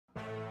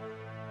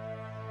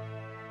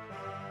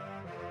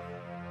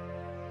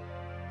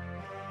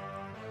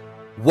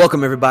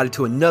Welcome, everybody,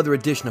 to another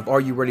edition of Are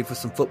You Ready for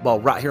Some Football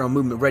right here on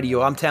Movement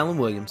Radio. I'm Talon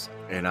Williams.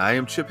 And I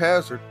am Chip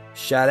Hazard.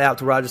 Shout out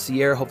to Roger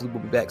Sierra. Hopefully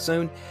we'll be back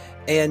soon.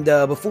 And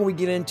before we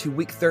get into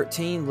Week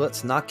 13,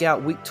 let's knock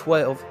out Week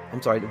 12.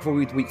 I'm sorry, before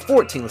we get to Week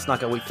 14, let's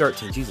knock out Week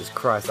 13. Jesus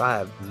Christ, I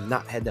have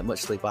not had that much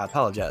sleep. I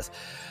apologize.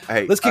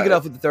 Hey, let's kick it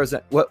off with the Thursday.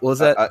 What was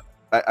that?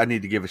 I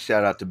need to give a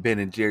shout out to Ben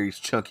and Jerry's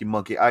Chunky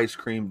Monkey Ice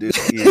Cream. This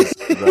is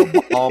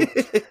the bomb.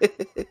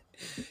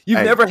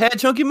 You've never had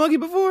Chunky Monkey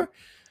before?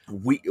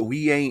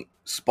 We ain't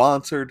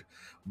sponsored,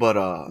 but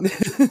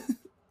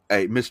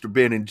hey, Mr.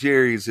 Ben and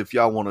Jerry's, if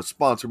y'all want to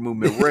sponsor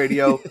Movement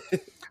Radio,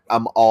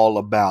 I'm all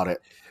about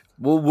it.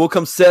 We'll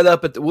come set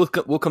up at we'll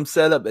come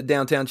set up at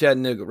downtown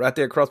Chattanooga, right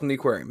there across from the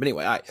aquarium. But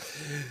anyway, all right.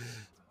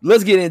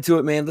 Let's get into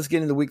it, man. Let's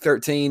get into Week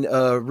 13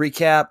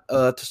 recap.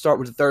 To start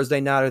with the Thursday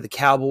nighter, the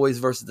Cowboys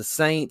versus the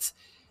Saints.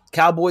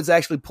 Cowboys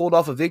actually pulled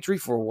off a victory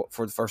for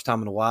the first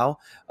time in a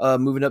while,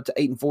 moving up to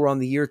 8-4 on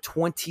the year,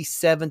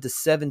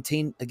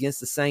 27-17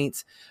 against the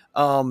Saints.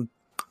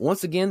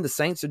 Once again, the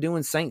Saints are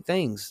doing Saint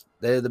things.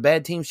 The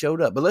bad team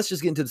showed up. But let's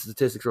just get into the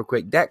statistics real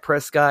quick. Dak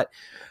Prescott,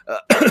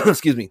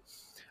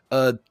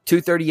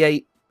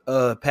 238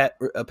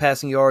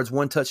 passing yards,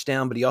 1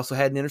 touchdown, but he also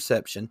had an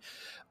interception.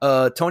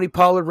 Tony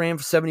Pollard ran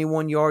for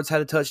 71 yards, had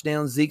a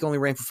touchdown. Zeke only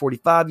ran for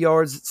 45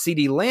 yards.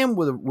 CeeDee Lamb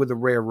with a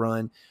rare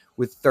run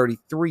with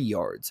 33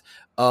 yards.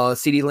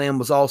 CeeDee Lamb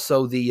was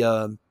also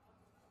the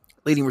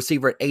leading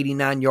receiver at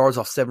 89 yards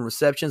off 7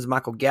 receptions.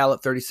 Michael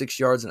Gallup, 36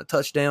 yards and a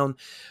touchdown.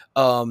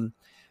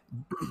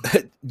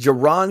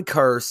 Jaron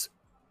Curse,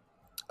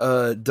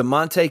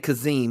 DeMonte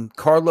Kazim,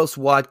 Carlos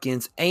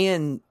Watkins,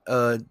 and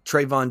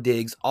Trayvon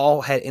Diggs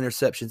all had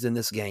interceptions in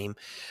this game.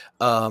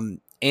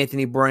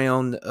 Anthony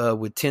Brown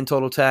with 10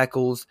 total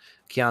tackles,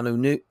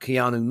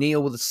 Keanu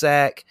Neal with a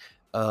sack,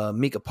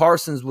 Micah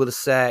Parsons with a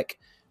sack,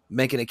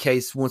 making a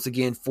case once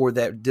again for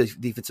that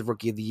Defensive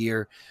Rookie of the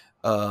Year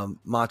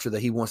mantra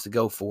that he wants to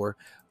go for.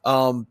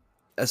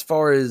 As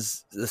far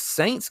as the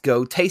Saints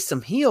go,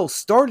 Taysom Hill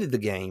started the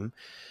game,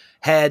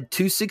 had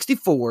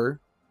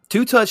 264,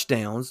 2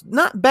 touchdowns,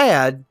 not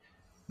bad,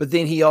 but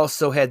then he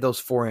also had those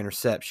 4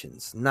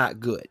 interceptions, not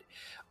good.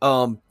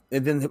 And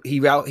then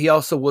he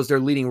also was their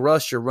leading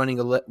rusher,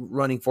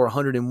 running for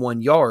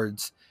 101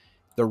 yards.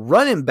 The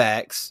running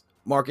backs,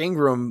 Mark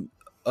Ingram,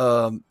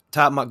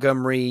 Todd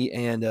Montgomery,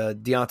 and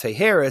Deontay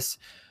Harris,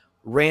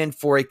 ran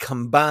for a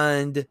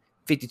combined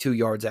 52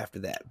 yards after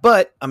that.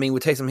 But I mean,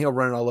 with Taysom Hill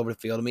running all over the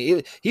field, I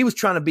mean, he was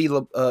trying to be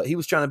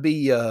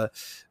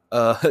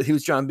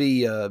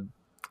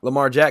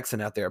Lamar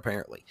Jackson out there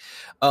apparently.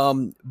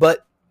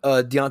 But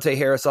Deontay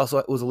Harris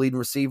also was a leading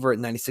receiver at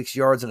 96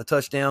 yards and a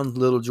touchdown.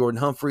 Little Jordan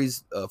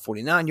Humphreys,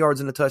 49 yards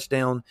and a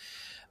touchdown.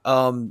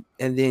 And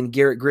then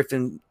Garrett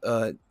Griffin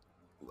had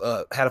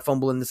a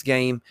fumble in this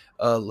game.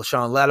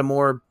 LaShawn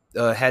Lattimore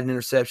had an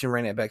interception,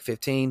 ran it back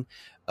 15.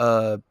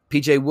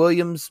 PJ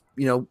Williams,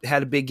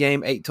 had a big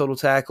game, 8 total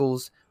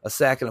tackles, a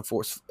sack and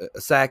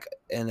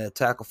a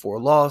tackle for a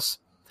loss.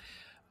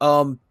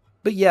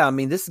 But yeah, I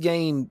mean, this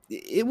game,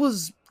 it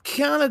was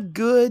kind of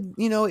good.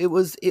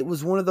 It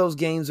was one of those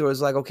games where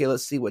it's like, okay,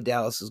 let's see what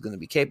Dallas is going to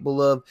be capable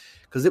of,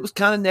 because it was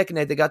kind of neck and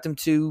neck. They got them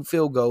 2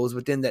 field goals,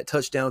 but then that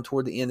touchdown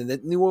toward the end, and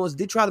that New Orleans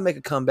did try to make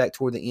a comeback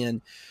toward the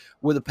end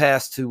with a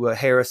pass to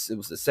Harris. It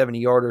was a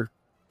 70-yarder,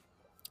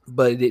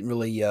 but it didn't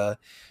really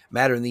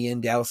matter in the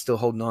end. Dallas still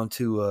holding on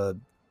to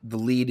the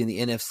lead in the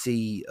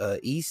NFC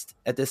East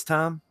at this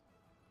time.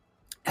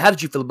 How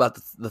did you feel about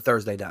the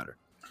Thursday nighter?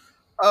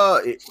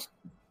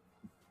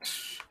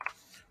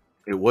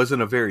 It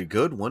wasn't a very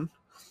good one.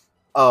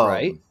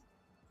 Right.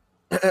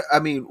 I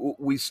mean,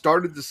 we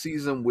started the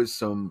season with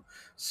some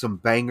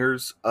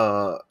bangers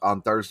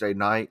on Thursday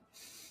night.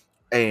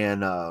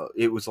 And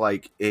it was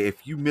like,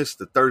 if you missed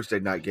the Thursday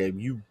night game,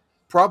 you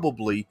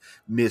probably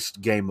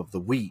missed game of the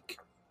week.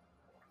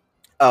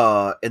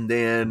 And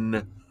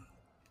then,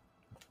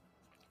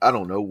 I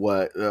don't know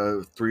what,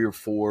 3 or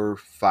 4,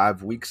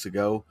 5 weeks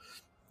ago,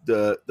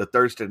 the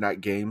Thursday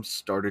night games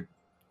started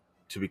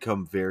to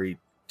become very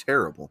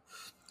terrible.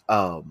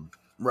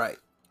 Right.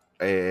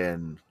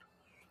 And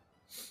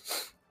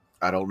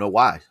I don't know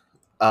why.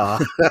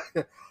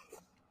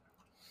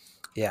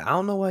 Yeah, I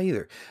don't know why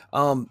either.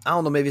 I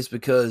don't know. Maybe it's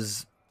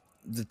because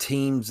the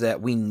teams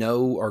that we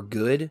know are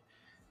good.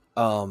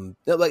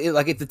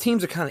 Like if the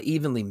teams are kind of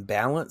evenly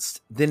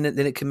balanced, then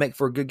it can make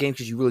for a good game,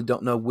 because you really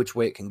don't know which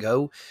way it can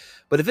go.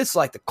 But if it's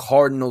like the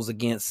Cardinals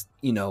against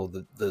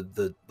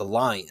the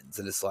Lions,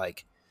 and it's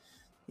like,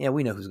 yeah,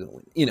 we know who's going to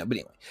win. But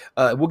anyway,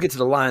 we'll get to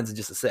the Lions in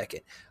just a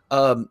second.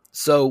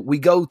 So we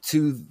go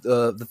to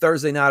the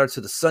Thursday nighter to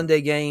the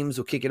Sunday games.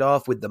 We'll kick it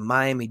off with the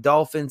Miami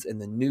Dolphins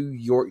and the New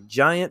York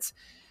Giants.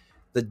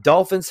 The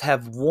Dolphins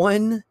have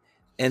won,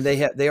 and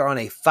they are on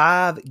a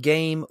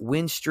 5-game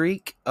win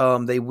streak.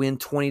 They win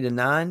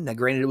 20-9. Now,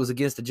 granted, it was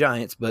against the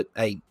Giants, but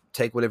hey,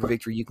 take whatever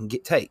victory you can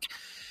take.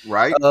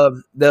 Right.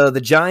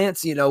 The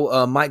Giants,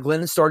 Mike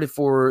Glennon started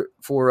for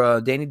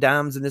Danny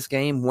Dimes in this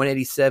game,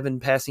 187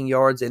 passing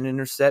yards and an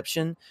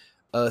interception.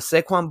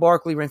 Saquon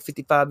Barkley ran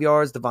 55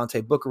 yards.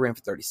 Devontae Booker ran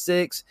for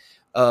 36.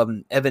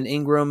 Evan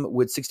Ingram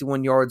with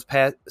 61 yards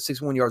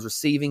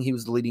receiving. He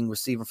was the leading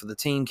receiver for the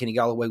team. Kenny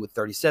Galloway with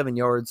 37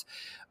 yards.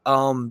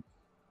 Shout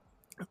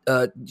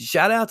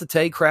out to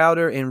Tay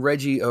Crowder and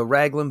Reggie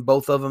Ragland.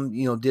 Both of them,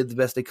 did the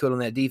best they could on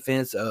that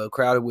defense.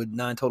 Crowder with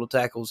 9 total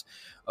tackles,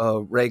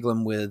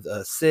 Ragland with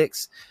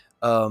 6.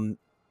 They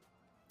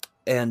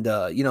did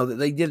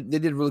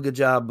a really good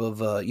job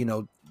of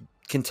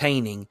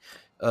containing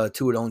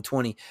Tua on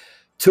 20.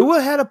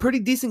 Tua had a pretty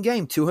decent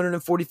game,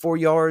 244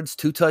 yards,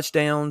 2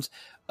 touchdowns.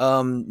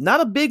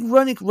 Not a big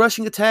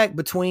rushing attack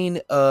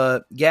between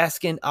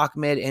Gaskin,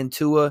 Ahmed, and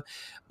Tua.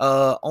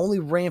 Only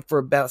ran for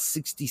about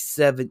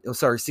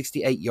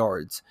 68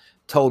 yards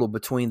total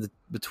between the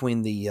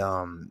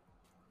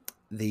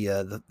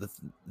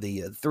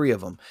three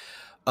of them.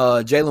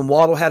 Jalen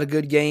Waddle had a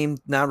good game,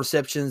 9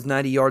 receptions,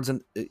 90 yards,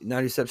 and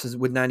 90 receptions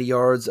with 90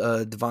 yards.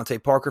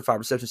 Devontae Parker, 5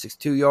 receptions,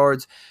 62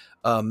 yards.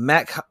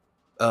 Matt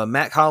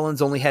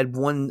Collins only had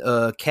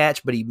 1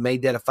 catch, but he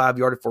made that a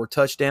 5-yarder for a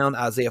touchdown.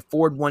 Isaiah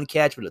Ford 1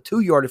 catch, but a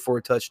 2-yarder for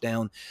a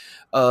touchdown.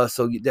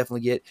 So you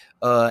definitely get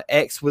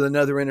X with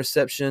another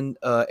interception.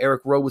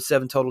 Eric Rowe with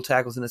 7 total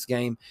tackles in this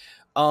game.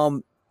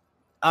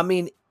 I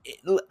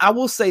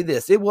will say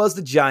this: it was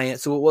the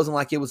Giants, so it wasn't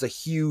like it was a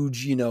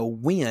huge,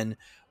 win.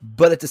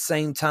 But at the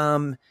same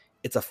time,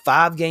 it's a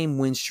 5-game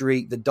win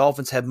streak. The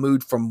Dolphins have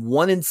moved from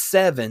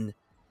 1-7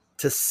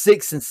 to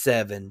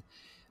 6-7.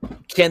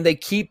 Can they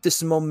keep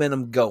this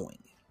momentum going?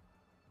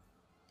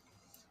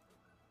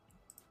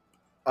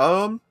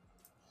 Well,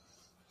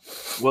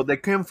 they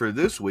can for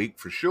this week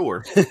for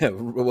sure.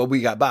 Well,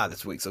 we got bye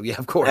this week, so yeah,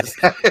 of course.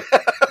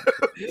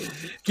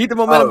 Keep the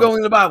momentum going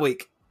in the bye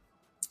week.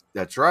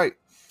 That's right.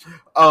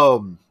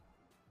 No,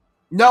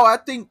 I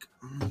think.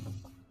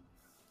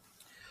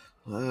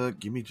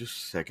 Give me just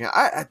a second.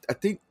 I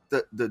think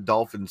that the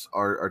Dolphins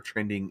are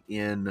trending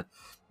in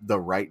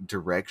the right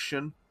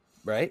direction.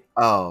 Right.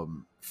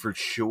 For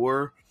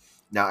sure.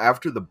 Now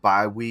after the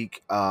bye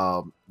week,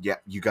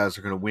 you guys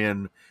are gonna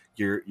win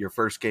your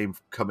first game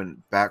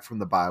coming back from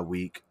the bye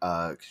week,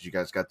 because you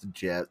guys got the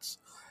Jets.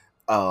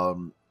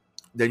 Then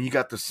you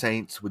got the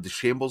Saints with the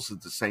shambles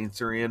that the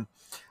Saints are in.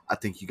 I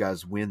think you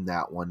guys win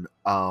that one.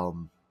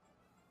 And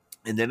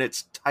then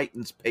it's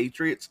Titans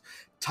Patriots.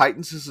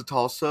 Titans is a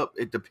toss up.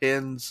 It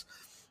depends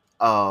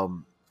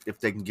if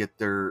they can get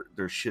their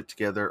shit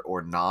together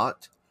or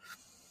not.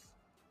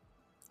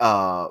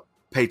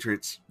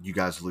 Patriots, you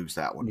guys lose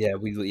that one. Yeah,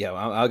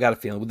 I got a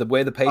feeling with the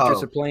way the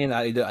Patriots are playing,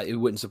 it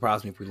wouldn't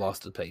surprise me if we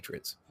lost to the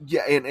Patriots.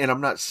 Yeah, and I'm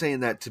not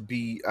saying that to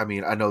be. I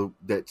mean, I know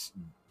that's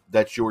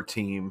your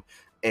team,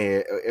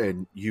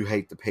 and you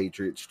hate the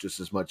Patriots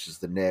just as much as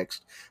the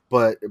next,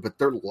 but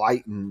they're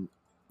lighting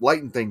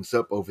things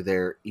up over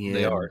there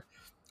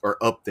or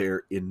up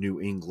there in New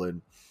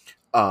England.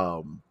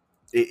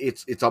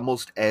 It's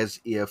almost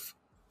as if,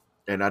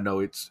 and I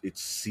know it's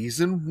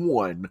season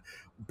 1,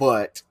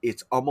 but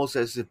it's almost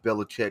as if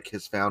Belichick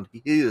has found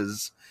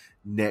his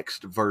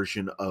next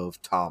version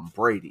of Tom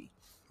Brady.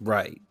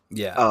 Right.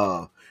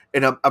 Yeah.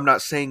 And I'm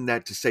not saying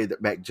that to say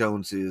that Mac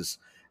Jones is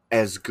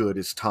as good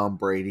as Tom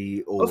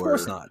Brady or, of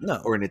course not, no,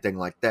 or anything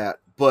like that.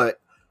 But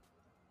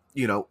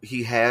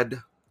he had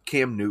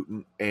Cam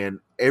Newton, and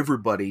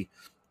everybody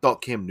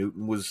thought Cam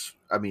Newton was.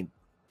 I mean,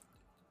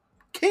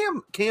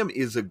 Cam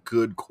is a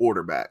good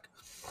quarterback.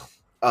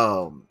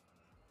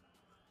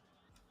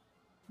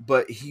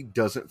 But he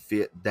doesn't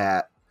fit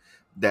that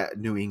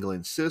New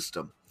England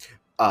system.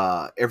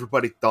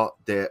 Everybody thought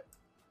that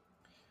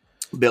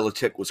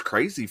Belichick was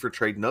crazy for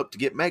trading up to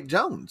get Mac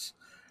Jones.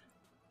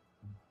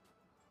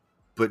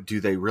 But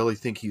do they really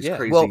think he's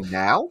crazy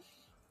now?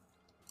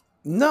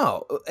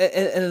 No.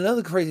 And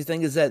another crazy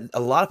thing is that a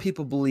lot of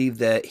people believe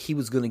that he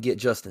was going to get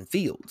Justin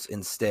Fields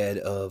instead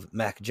of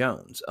Mac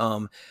Jones.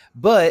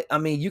 But, I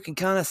mean, you can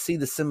kind of see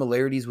the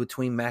similarities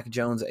between Mac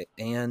Jones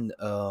and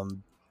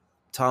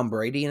Tom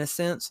Brady in a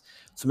sense.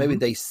 So maybe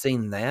they've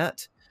seen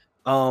that.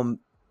 And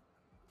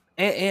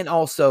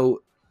also,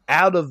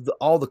 out of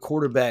all the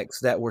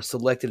quarterbacks that were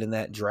selected in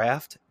that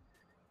draft,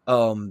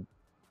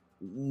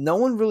 no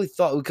one really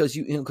thought,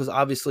 because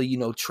obviously,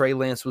 Trey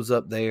Lance was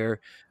up there.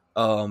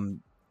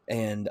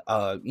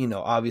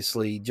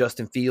 Obviously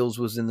Justin Fields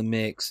was in the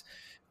mix.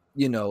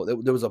 There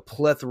was a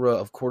plethora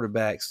of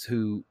quarterbacks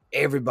who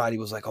everybody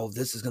was like, oh,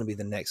 this is going to be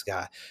the next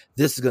guy.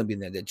 This is going to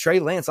be the Trey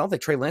Lance. I don't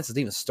think Trey Lance has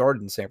even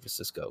started in San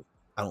Francisco.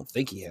 I don't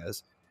think he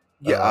has.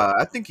 Yeah,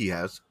 I think he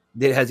has.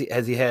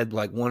 Has he had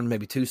like 1,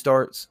 maybe 2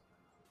 starts?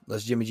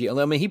 Let's Jimmy G.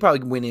 I mean, he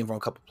probably went in for a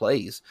couple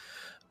plays.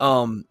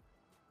 But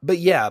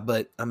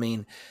I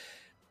mean,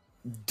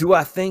 do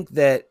I think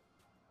that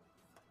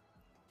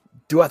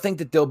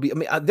they'll be? I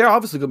mean, they're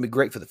obviously going to be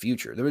great for the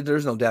future.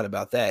 There's no doubt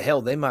about that.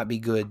 Hell, they might be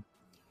good.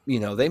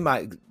 They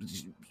might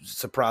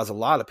surprise a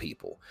lot of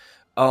people.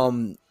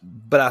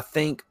 But I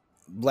think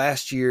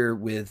last year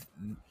with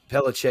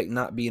Belichick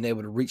not being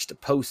able to reach the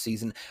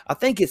postseason. I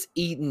think it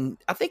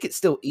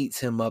still eats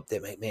him up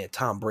that man,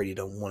 Tom Brady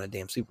don't want a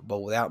damn Super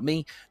Bowl without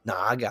me.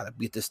 Nah, I gotta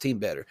get this team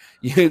better.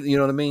 You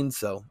know what I mean?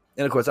 So,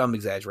 and of course I'm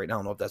exaggerating. I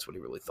don't know if that's what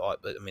he really thought,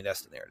 but I mean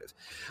that's the narrative.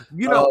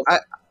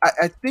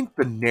 I think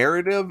the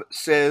narrative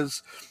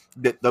says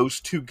that those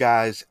two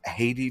guys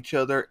hate each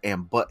other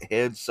and butt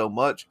heads so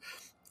much,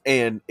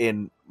 and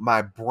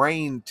my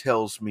brain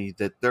tells me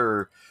that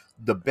they're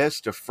the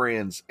best of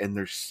friends, and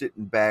they're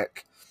sitting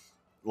back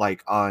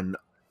like on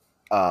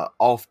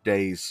off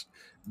days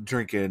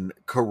drinking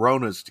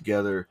Coronas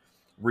together,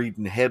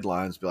 reading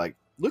headlines, be like,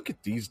 look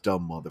at these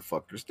dumb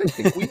motherfuckers. They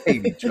think we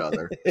hate each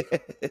other.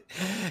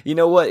 You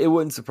know what? It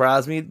wouldn't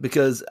surprise me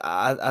because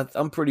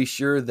I'm pretty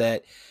sure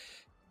that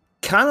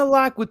kind of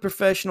like with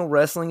professional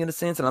wrestling in a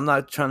sense, and I'm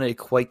not trying to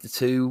equate the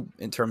two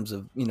in terms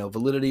of,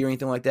 validity or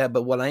anything like that.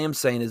 But what I am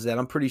saying is that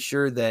I'm pretty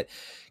sure that,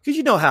 because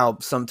you know how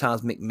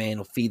sometimes McMahon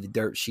will feed the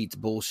dirt sheets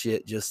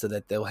bullshit just so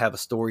that they'll have a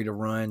story to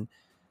run.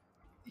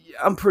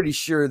 I'm pretty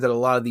sure that a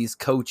lot of these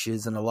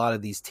coaches and a lot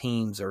of these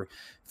teams are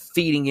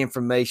feeding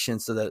information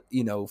so that,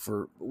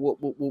 for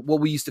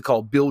what we used to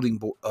call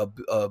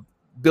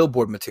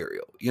billboard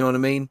material. You know what I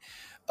mean?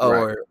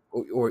 Right.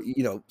 Or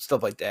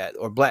stuff like that,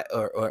 or black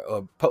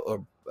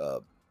or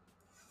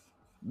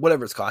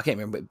whatever it's called. I can't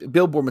remember. But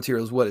billboard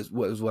material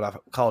is what I've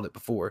called it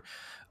before.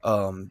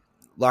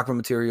 Locker room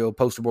material,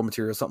 poster board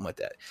material, something like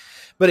that.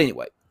 But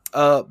anyway,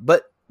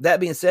 but that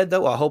being said,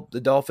 though, I hope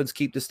the Dolphins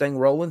keep this thing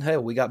rolling.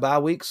 Hell, we got bye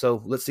week,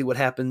 so let's see what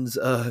happens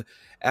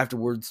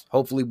afterwards.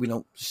 Hopefully, we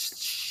don't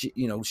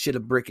shit a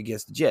brick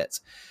against the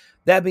Jets.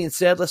 That being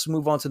said, let's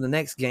move on to the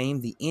next game: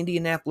 the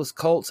Indianapolis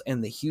Colts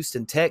and the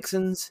Houston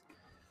Texans.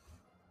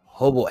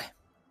 Oh boy,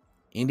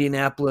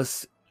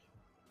 Indianapolis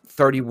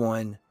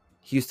 31,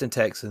 Houston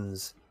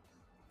Texans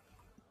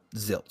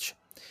zilch.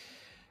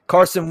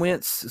 Carson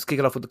Wentz, let's kick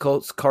it off with the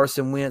Colts.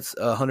 Carson Wentz,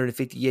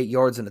 158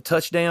 yards and a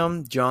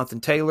touchdown.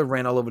 Jonathan Taylor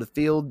ran all over the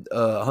field,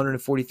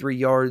 143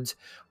 yards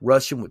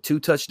rushing with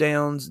 2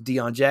 touchdowns.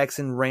 Deion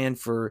Jackson ran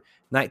for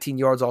 19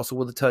 yards also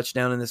with a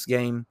touchdown in this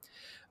game.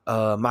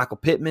 Michael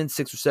Pittman,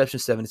 6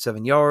 receptions,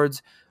 77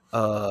 yards.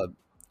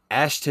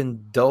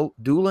 Ashton Doolin,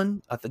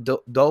 Doolin,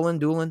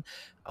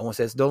 I want to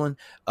say it's Doolin,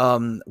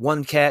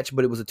 1 catch,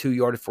 but it was a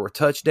 2-yarder for a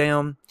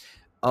touchdown.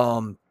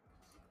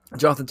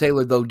 Jonathan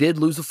Taylor, though, did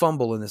lose a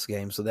fumble in this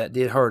game, so that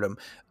did hurt him.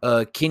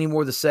 Kenny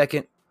Moore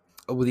II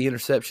with the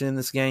interception in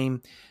this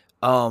game.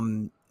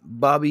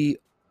 Bobby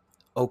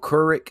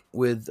Okereke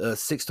with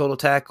 6 total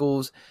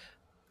tackles.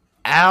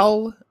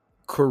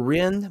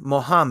 Al-Quadin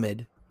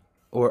Muhammad,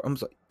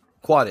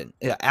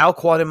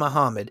 Al-Quadin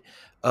Muhammad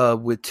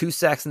with 2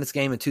 sacks in this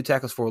game and 2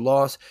 tackles for a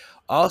loss.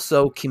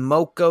 Also,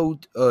 Kimoko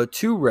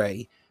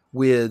Toure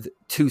with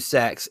 2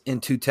 sacks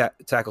and 2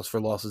 tackles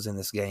for losses in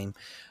this game.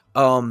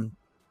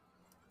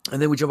 And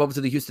then we jump over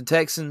to the Houston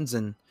Texans,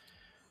 and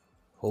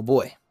oh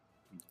boy.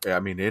 Yeah, I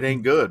mean, it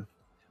ain't good.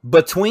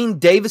 Between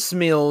Davis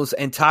Mills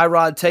and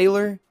Tyrod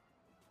Taylor,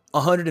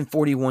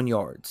 141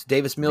 yards.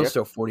 Davis Mills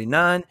threw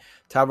 49.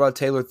 Tyrod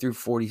Taylor threw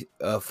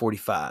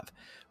 45.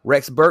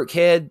 Rex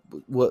Burkhead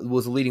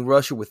was the leading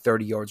rusher with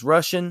 30 yards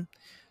rushing.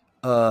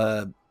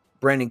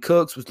 Brandon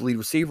Cooks was the lead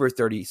receiver,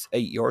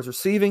 38 yards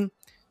receiving.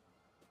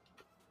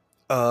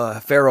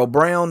 Pharaoh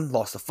Brown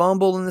lost a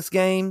fumble in this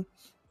game.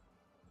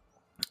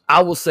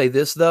 I will say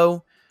this,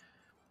 though.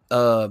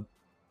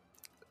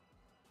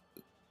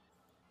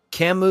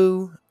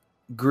 Camus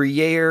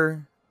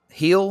Gruyere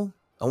Hill,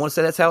 I want to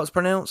say that's how it's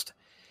pronounced.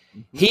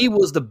 Mm-hmm. He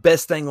was the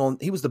best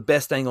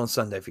thing on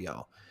Sunday for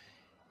y'all.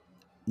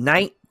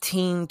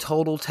 19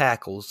 total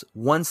tackles,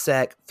 1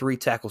 sack, 3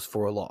 tackles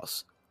for a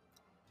loss.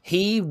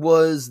 He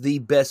was the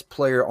best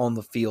player on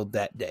the field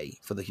that day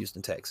for the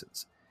Houston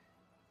Texans.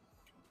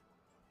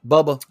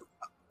 Bubba.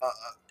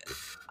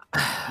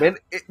 Man,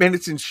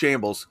 it's in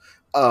shambles.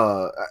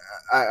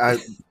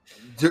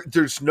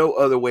 There's no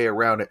other way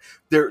around it.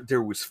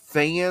 There was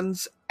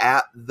fans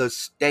at the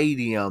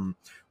stadium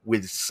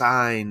with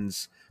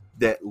signs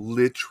that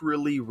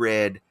literally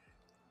read,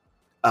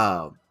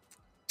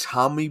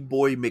 Tommy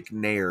Boy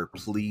McNair,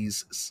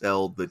 please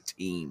sell the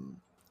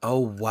team. Oh,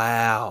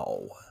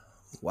 wow.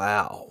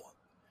 Bob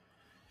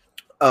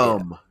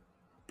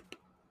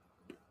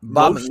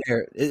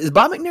McNair. Is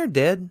Bob McNair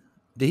dead?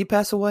 Did he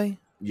pass away?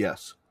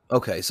 Yes.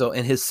 Okay, so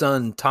and his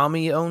son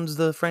Tommy owns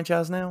the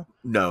franchise now?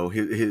 No,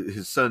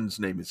 his son's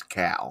name is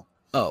Cal.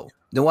 Oh,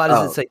 then why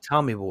does it say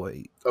Tommy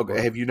Boy?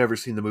 Okay, have you never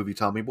seen the movie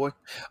Tommy Boy?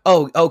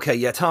 Oh, okay,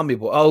 yeah, Tommy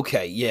Boy.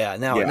 Okay, yeah,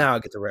 now I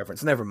get the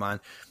reference. Never mind.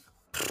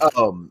 How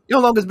long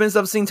has it been since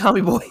I've seen Tommy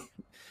Boy?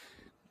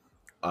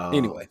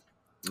 Anyway,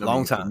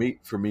 long time.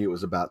 For me, it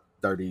was about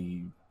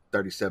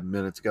 37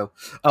 minutes ago.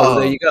 Oh,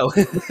 there you go.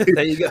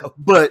 There you go.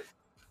 But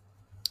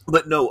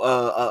no,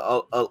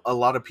 a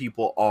lot of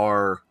people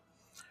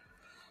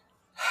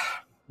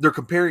they're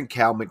comparing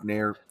Cal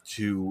McNair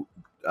to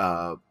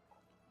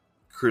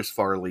Chris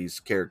Farley's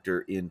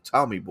character in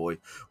Tommy Boy,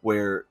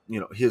 where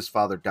his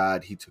father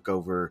died, he took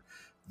over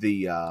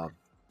the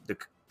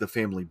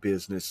family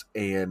business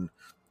and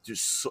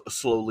just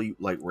slowly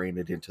ran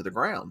it into the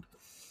ground.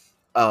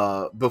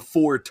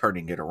 before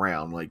turning it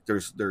around. Like there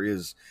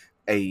is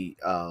a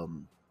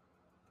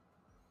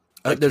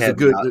a There's a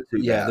good, caveat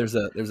to yeah.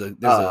 that. There's a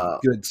Uh,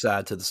 good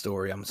side to the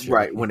story. I'm sure.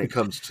 right, when it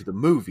comes to the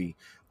movie.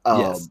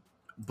 Yes.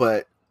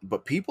 But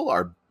people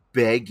are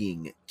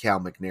begging Cal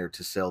McNair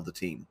to sell the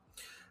team.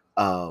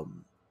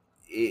 Um,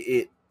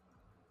 it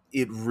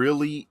it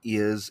really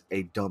is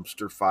a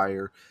dumpster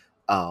fire,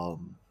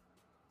 um,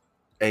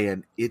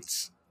 and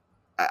it's.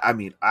 I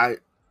mean,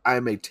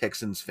 I'm a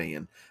Texans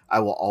fan. I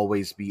will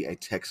always be a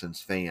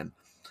Texans fan,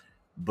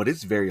 but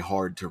it's very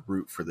hard to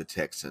root for the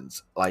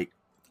Texans. Like,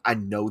 I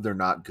know they're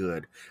not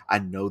good. I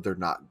know they're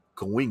not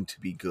going to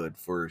be good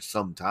for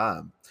some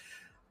time.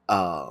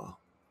 Uh,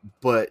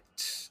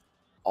 but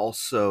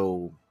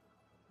also,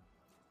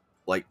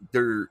 like,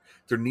 there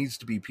needs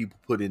to be people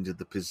put into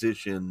the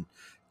position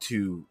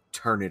to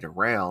turn it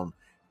around,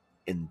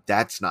 and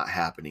that's not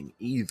happening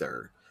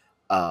either.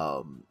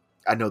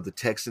 I know the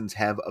Texans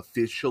have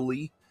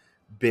officially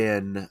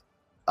been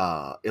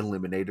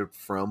eliminated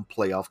from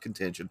playoff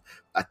contention.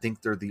 I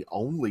think they're the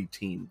only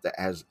team that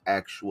has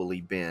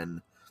actually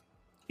been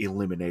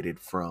eliminated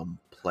from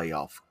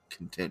playoff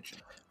contention.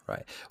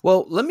 Right.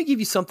 Well, let me give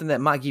you something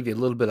that might give you a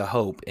little bit of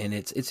hope, and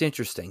it's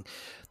interesting.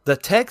 The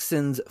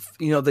Texans,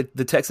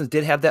 the Texans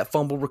did have that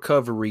fumble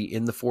recovery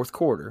in the fourth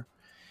quarter.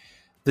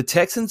 The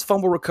Texans'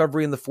 fumble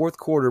recovery in the fourth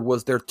quarter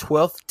was their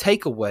 12th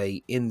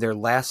takeaway in their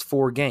last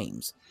 4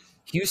 games.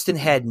 Houston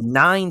had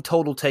 9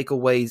 total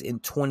takeaways in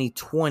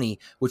 2020,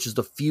 which is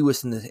the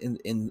fewest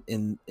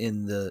in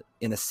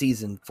a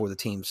season for the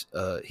team's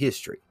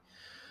history.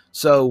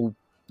 So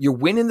you're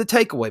winning the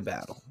takeaway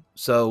battle.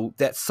 So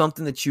that's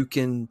something that you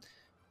can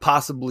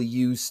possibly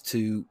use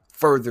to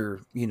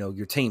further,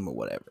 your team or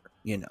whatever.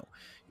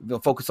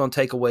 Focus on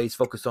takeaways,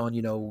 focus on,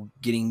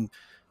 getting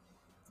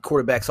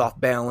quarterbacks off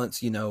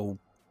balance,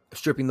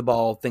 stripping the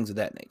ball, things of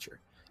that nature.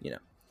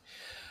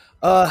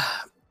 Uh,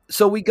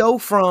 so we go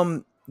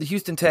from the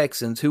Houston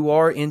Texans, who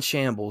are in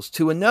shambles,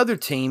 to another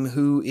team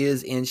who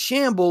is in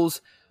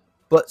shambles,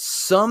 but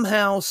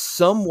somehow,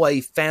 some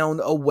way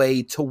found a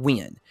way to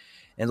win.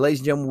 And ladies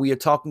and gentlemen, we are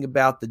talking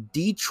about the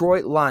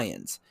Detroit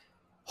Lions.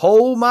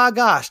 Oh my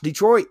gosh,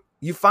 Detroit,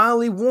 you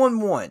finally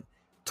won one.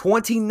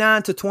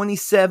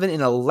 29-27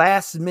 in a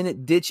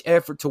last-minute ditch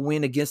effort to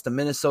win against the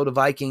Minnesota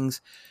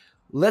Vikings.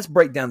 Let's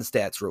break down the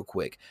stats real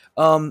quick.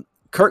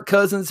 Kirk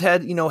Cousins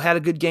had a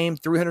good game,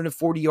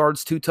 340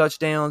 yards, 2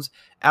 touchdowns.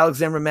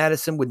 Alexander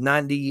Madison with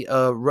 90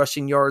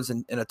 rushing yards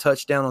and a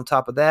touchdown on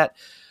top of that.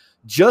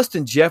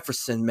 Justin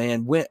Jefferson,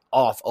 man, went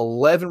off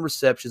 11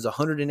 receptions,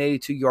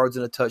 182 yards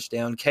and a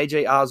touchdown.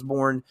 KJ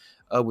Osborne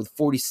with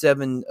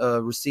 47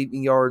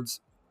 receiving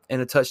yards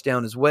and a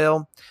touchdown as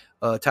well.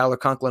 Tyler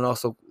Conklin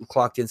also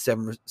clocked in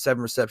seven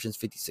receptions,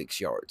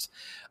 56 yards.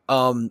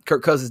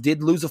 Kirk Cousins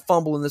did lose a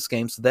fumble in this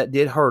game, so that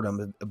did hurt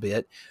him a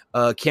bit.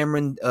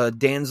 Cameron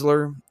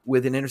Dantzler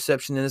with an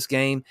interception in this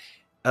game.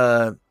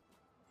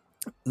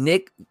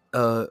 Nick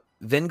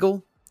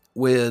Vengel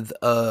with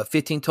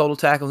 15 total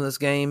tackles in this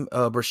game.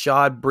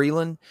 Brashad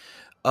Breeland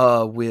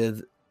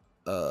with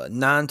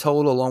 9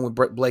 total, along with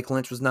Blake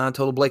Lynch was 9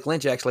 total. Blake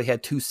Lynch actually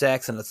had 2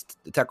 sacks and a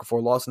tackle for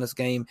a loss in this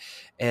game.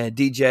 And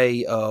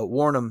DJ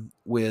Warnham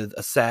with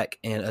a sack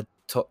and a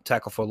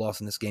tackle for a loss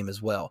in this game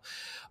as well.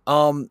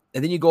 And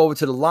then you go over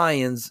to the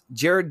Lions.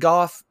 Jared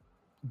Goff,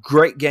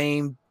 great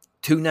game,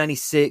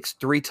 296,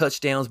 3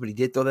 touchdowns, but he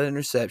did throw that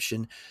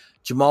interception.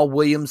 Jamal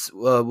Williams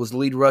was the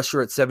lead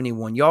rusher at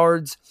 71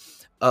 yards.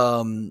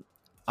 Amon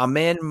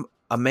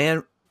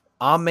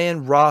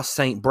Ross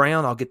St.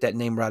 Brown, I'll get that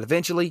name right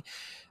eventually,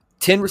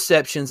 10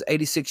 receptions,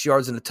 86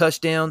 yards and a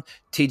touchdown.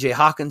 TJ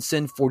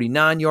Hawkinson,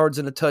 49 yards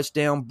and a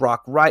touchdown.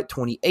 Brock Wright,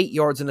 28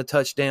 yards and a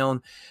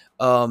touchdown.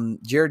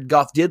 Jared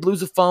Goff did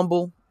lose a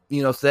fumble,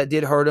 so that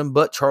did hurt him,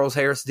 but Charles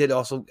Harris did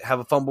also have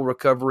a fumble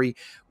recovery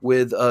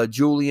with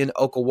Julian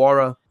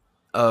Okawara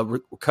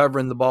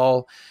recovering the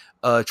ball.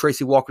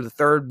 Tracy Walker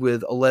III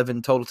with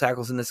 11 total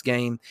tackles in this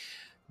game.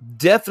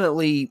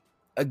 Definitely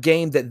a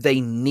game that they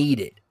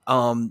needed.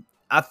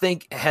 I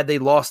think had they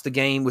lost the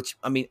game, which,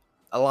 I mean,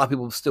 a lot of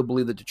people still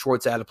believe that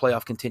Detroit's out of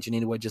playoff contention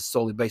anyway, just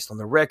solely based on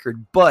their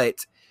record.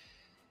 But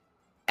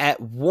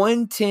at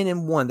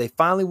 1-10-1, they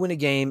finally win a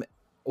game.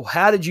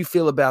 How did you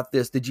feel about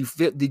this? Did you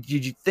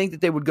think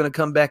that they were going to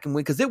come back and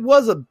win? Because it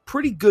was a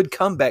pretty good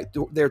comeback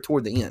there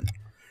toward the end.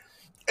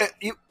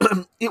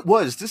 It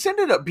was. This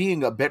ended up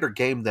being a better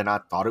game than I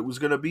thought it was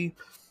going to be.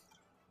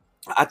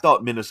 I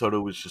thought Minnesota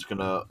was just going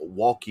to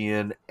walk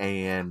in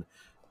and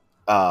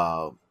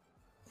walk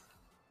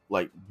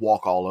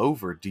all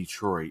over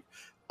Detroit.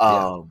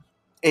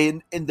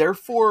 And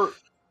therefore,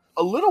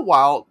 a little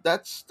while,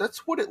 that's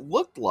what it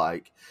looked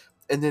like.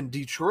 And then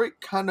Detroit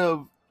kind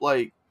of,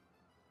 like,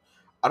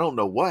 I don't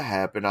know what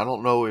happened. I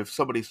don't know if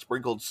somebody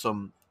sprinkled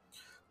some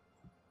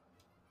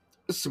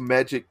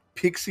magic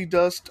pixie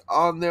dust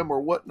on them or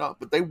whatnot,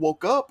 but they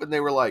woke up and they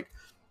were like,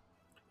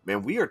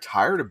 man, we are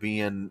tired of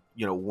being,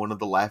 one of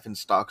the laughing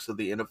stocks of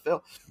the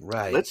NFL.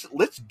 Right.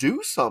 Let's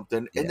do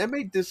something. And Yeah. they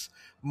made this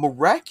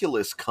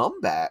miraculous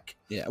comeback.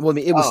 Yeah. Well, I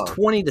mean, it was Uh,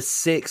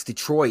 20-6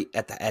 Detroit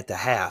at the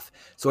half.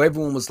 So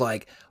everyone was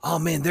like, "Oh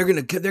man, they're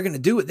gonna do it. They're gonna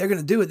do it. They're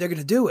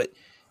gonna do it."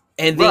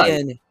 And right.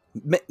 then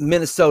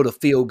Minnesota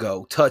field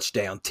goal,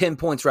 touchdown, 10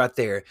 points right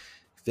there.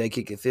 They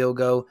kick a field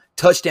goal,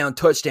 touchdown,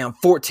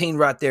 14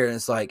 right there. And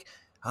it's like,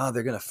 oh,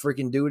 they're going to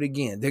freaking do it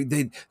again.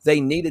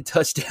 They need a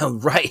touchdown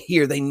right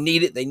here. They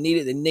need it. They need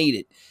it. They need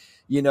it.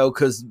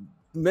 Because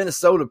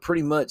Minnesota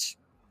pretty much,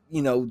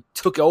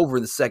 took over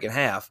in the second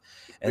half.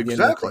 And then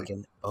they're Exactly.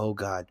 thinking, oh,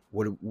 God,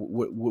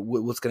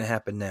 what's going to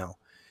happen now?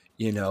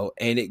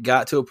 And it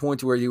got to a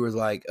point where you were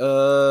like,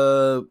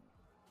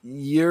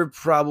 you're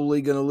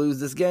probably going to lose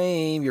this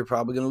game. You're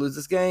probably going to lose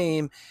this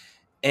game.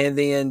 And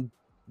then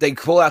they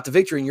pull out the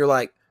victory, and you're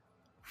like,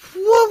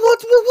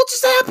 what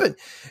just happened?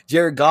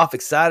 Jared Goff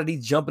excited.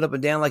 He's jumping up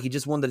and down like he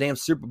just won the damn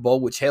Super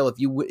Bowl, which, hell, if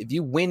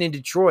you win in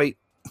Detroit,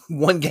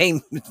 one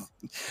game,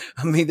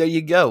 I mean, there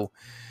you go.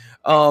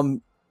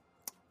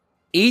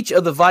 Each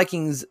of the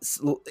Vikings,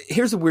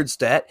 here's a weird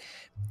stat.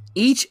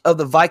 Each of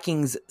the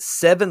Vikings'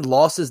 7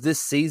 losses this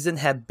season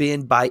have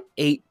been by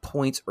 8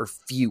 points or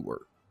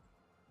fewer.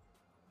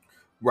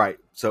 Right.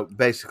 So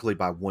basically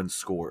by 1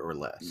 score or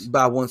less.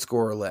 By 1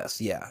 score or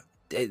less, yeah.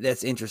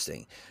 That's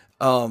interesting.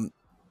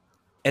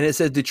 And it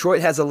says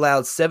Detroit has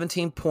allowed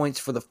 17 points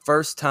for the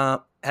first time,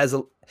 has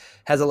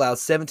allowed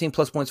 17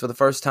 plus points for the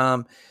first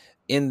time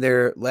in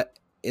the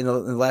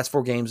last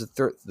 4 games.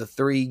 The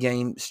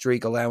 3-game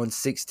streak allowing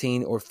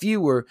 16 or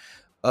fewer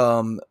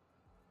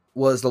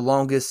was the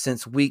longest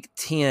since week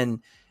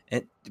 10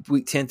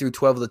 through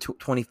 12 of the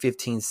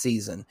 2015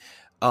 season.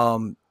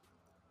 And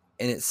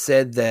it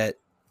said that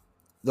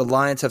the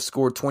Lions have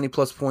scored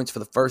 20-plus points for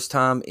the first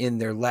time in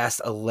their last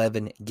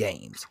 11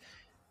 games.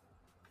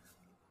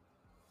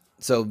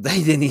 So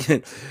they didn't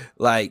even,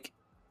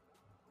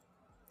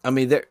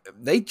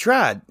 they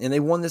tried, and they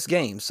won this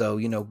game. So,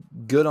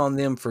 good on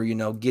them for,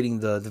 getting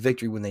the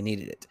victory when they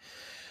needed it.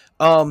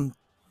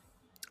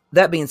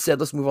 That being said,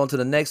 let's move on to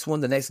the next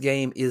one. The next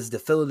game is the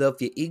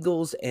Philadelphia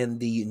Eagles and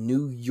the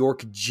New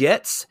York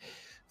Jets.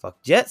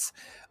 Fuck Jets.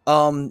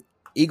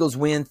 Eagles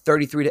win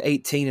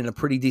 33-18 in a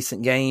pretty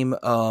decent game.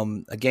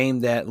 A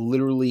game that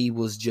literally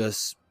was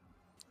just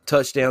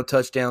touchdown,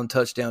 touchdown,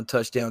 touchdown,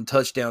 touchdown,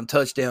 touchdown,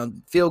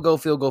 touchdown, field goal,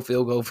 field goal,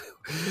 field goal.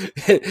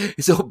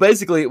 So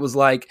basically it was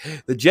like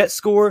the Jets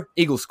score,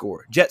 Eagles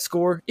score, Jets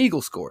score,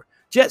 Eagles score,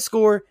 Jets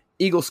score,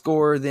 Eagles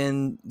score,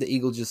 then the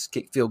Eagles just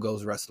kick field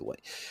goals the rest of the way.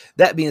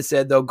 That being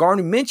said, though,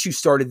 Gardner Minshew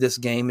started this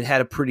game and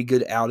had a pretty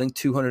good outing,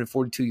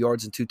 242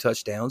 yards and 2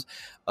 touchdowns.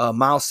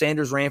 Miles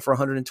Sanders ran for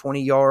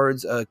 120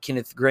 yards.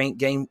 Kenneth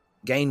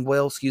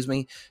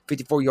Gainwell,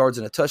 54 yards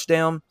and a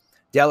touchdown.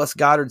 Dallas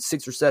Goedert,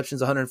 6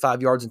 receptions,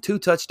 105 yards and 2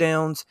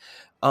 touchdowns.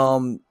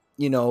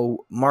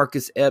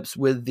 Marcus Epps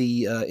with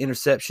the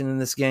interception in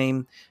this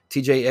game.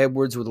 TJ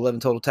Edwards with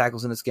 11 total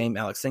tackles in this game.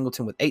 Alex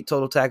Singleton with 8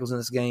 total tackles in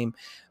this game.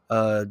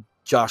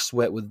 Josh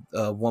Sweat with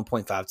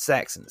 1.5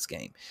 sacks in this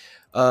game.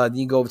 Then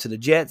you go over to the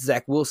Jets.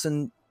 Zach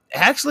Wilson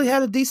actually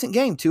had a decent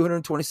game,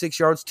 226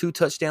 yards, 2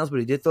 touchdowns, but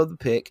he did throw the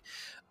pick.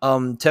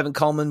 Tevin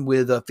Coleman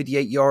with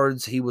 58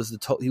 yards. He was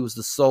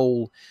the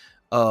sole.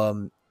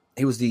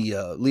 He was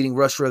the leading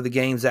rusher of the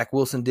game. Zach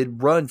Wilson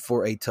did run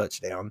for a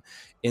touchdown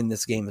in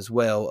this game as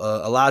well.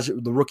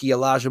 The rookie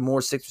Elijah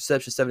Moore, 6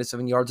 receptions,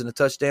 77 yards and a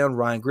touchdown.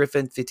 Ryan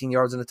Griffin, 15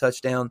 yards and a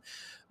touchdown.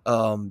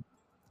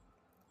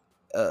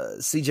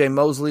 C.J.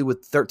 Mosley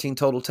with 13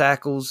 total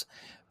tackles.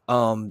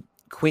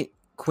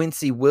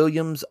 Quincy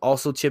Williams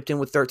also chipped in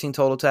with 13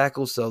 total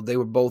tackles, so they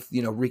were both,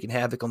 wreaking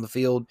havoc on the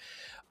field.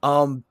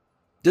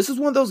 This is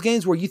one of those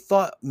games where you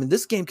thought,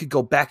 this game could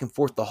go back and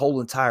forth the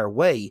whole entire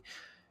way.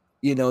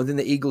 Then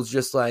the Eagles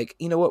just like,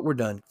 you know what, we're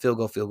done. Field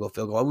goal, field goal,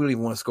 field goal. We don't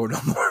even want to score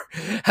no more.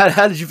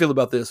 How did you feel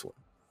about this one?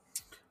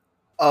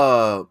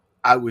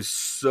 I was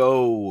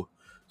so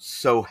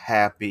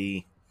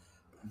happy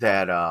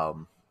that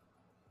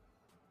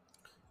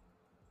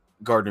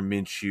Gardner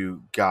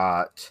Minshew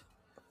got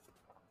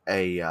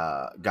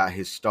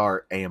his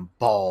start and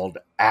balled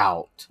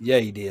out. Yeah,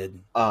 he did.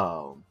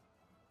 I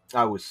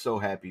was so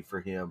happy for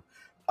him.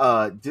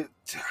 Again,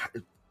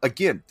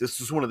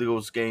 this was one of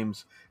those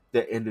games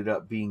that ended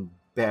up being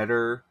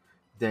better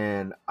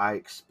than I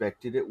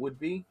expected it would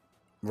be.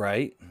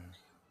 Right.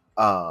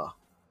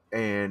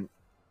 And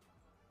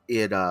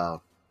it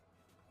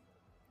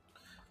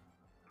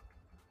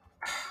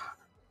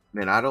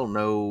man, I don't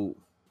know.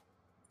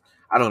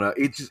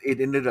 It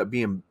ended up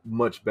being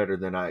much better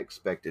than I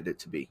expected it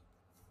to be.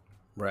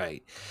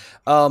 Right.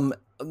 A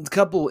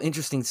couple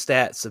interesting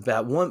stats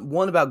about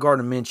one about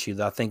Gardner Minshew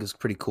that I think is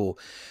pretty cool.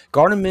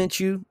 Gardner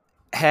Minshew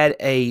had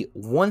a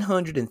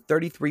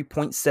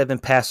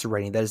 133.7 passer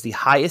rating. That is the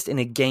highest in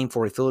a game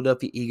for a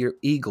Philadelphia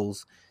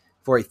Eagles.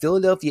 For a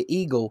Philadelphia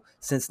Eagle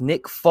since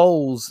Nick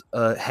Foles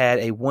had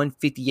a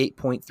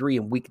 158.3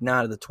 in Week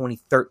 9 of the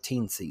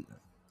 2013 season.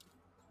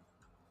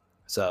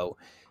 So,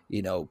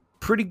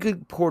 pretty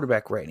good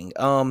quarterback rating.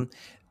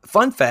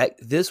 Fun fact: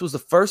 this was the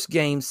first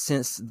game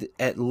since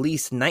at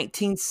least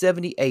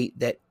 1978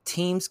 that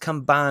teams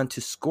combined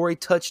to score a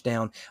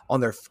touchdown on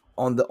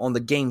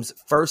the game's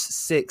first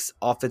 6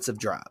 offensive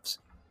drives.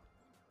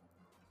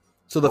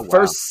 So the Oh wow.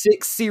 first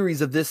 6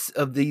 series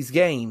of these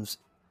games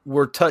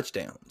were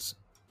touchdowns.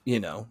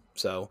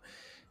 So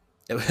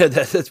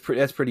that's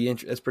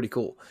pretty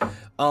cool.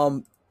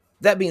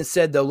 That being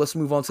said, though, let's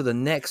move on to the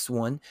next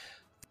one.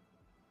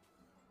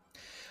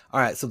 All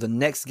right, so the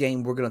next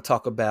game we're going to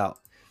talk about.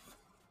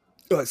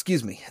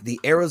 The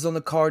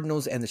Arizona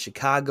Cardinals and the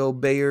Chicago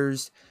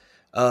Bears.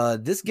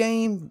 This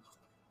game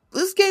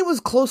was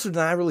closer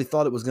than I really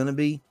thought it was going to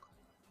be.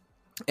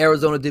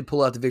 Arizona did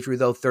pull out the victory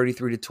though,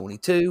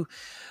 33-22.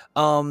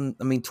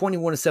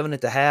 21-7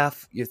 at the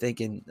half. You're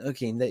thinking,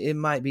 okay, it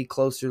might be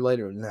closer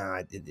later.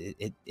 Nah,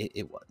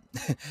 it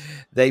wasn't.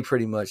 They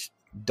pretty much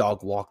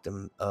dog walked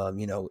them.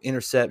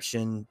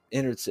 Interception.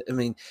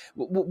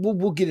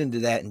 We'll get into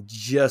that in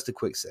just a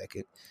quick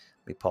second.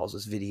 Let me pause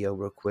this video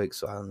real quick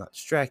so I'm not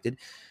distracted.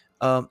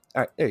 All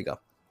right, there you go.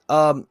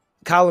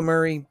 Kyler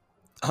Murray,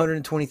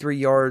 123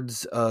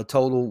 yards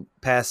total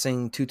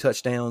passing, 2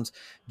 touchdowns.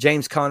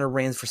 James Conner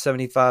ran for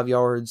 75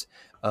 yards.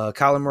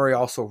 Kyler Murray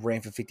also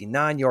ran for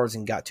 59 yards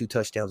and got 2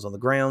 touchdowns on the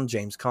ground.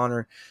 James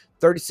Conner,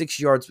 36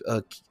 yards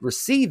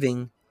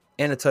receiving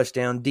and a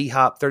touchdown.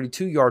 D-Hop,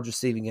 32 yards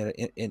receiving and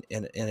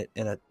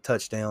a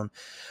touchdown.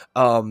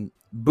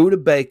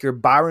 Budda Baker,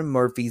 Byron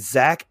Murphy,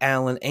 Zach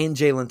Allen, and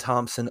Jalen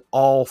Thompson,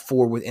 all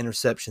 4 with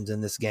interceptions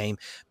in this game.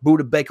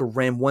 Budda Baker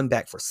ran one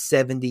back for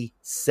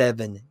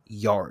 77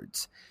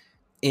 yards.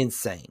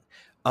 Insane.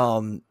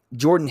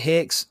 Jordan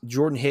Hicks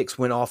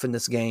went off in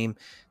this game.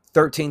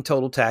 13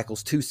 total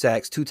tackles, 2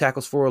 sacks, 2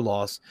 tackles for a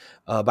loss.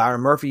 Byron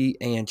Murphy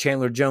and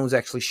Chandler Jones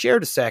actually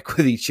shared a sack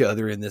with each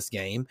other in this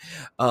game,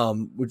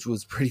 which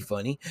was pretty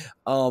funny.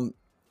 So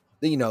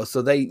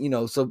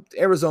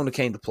Arizona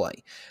came to play.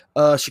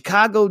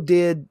 Chicago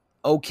did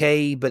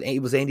okay, but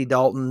it was Andy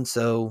Dalton,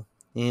 so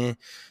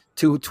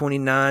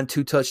 229,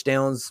 2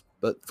 touchdowns,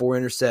 but 4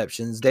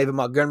 interceptions. David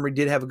Montgomery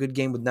did have a good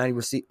game with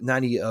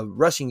 90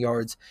 rushing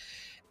yards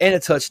and a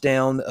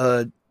touchdown.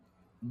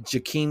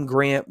 Jakeem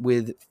Grant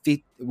with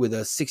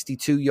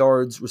 62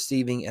 yards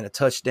receiving and a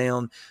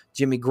touchdown.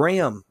 Jimmy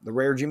Graham, the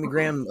rare Jimmy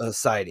Graham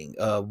sighting,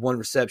 1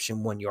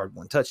 reception, 1 yard,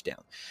 1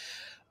 touchdown.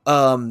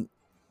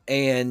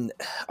 And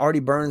Artie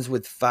Burns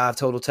with 5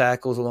 total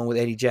tackles along with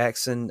Eddie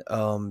Jackson.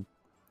 They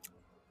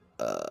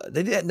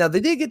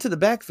did get to the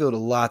backfield a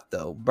lot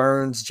though.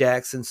 Burns,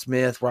 Jackson,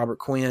 Smith, Robert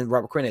Quinn.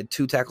 Robert Quinn had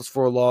 2 tackles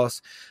for a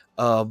loss.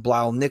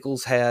 Blyle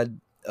Nichols had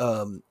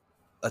a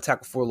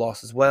tackle for a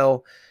loss as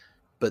well.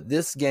 But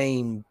this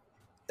game,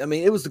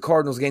 it was the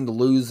Cardinals' game to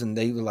lose, and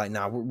they were like,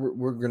 "Nah,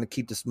 we're going to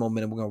keep this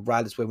momentum. We're going to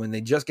ride this way." When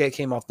they just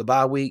came off the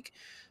bye week,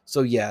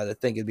 so yeah, I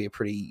think it'd be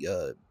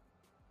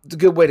it's a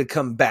good way to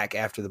come back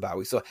after the bye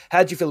week. So, how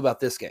did you feel about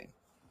this game?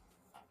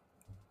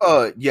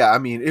 Yeah,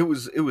 it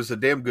was a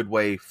damn good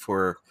way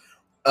for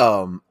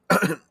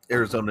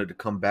Arizona to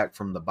come back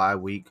from the bye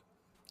week.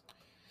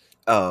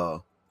 They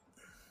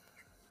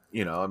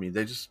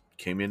just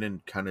came in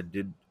and kind of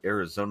did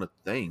Arizona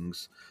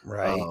things,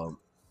 right?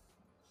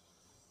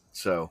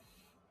 So,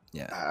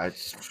 yeah,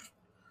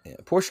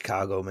 poor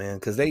Chicago, man,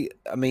 because I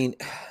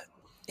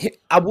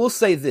will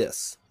say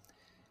this,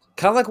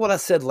 kind of like what I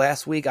said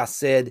last week. I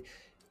said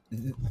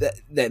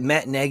that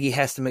Matt Nagy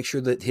has to make sure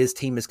that his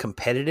team is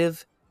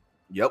competitive.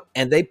 Yep.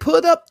 And they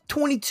put up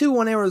 22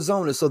 on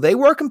Arizona, so they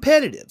were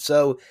competitive.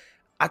 So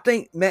I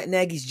think Matt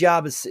Nagy's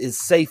job is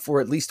safe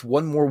for at least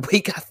one more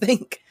week, I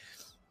think.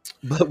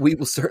 But we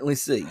will certainly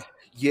see.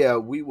 Yeah,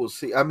 we will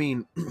see. I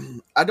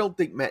don't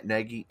think Matt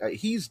Nagy,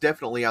 he's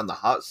definitely on the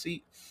hot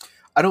seat.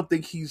 I don't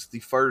think he's the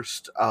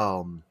first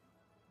coach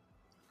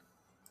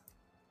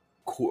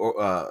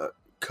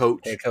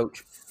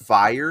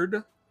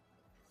fired.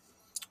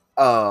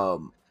 I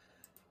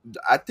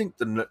think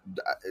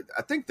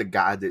the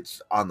guy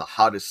that's on the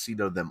hottest seat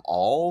of them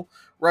all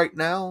right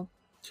now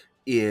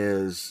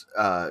is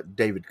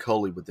David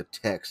Culley with the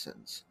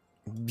Texans.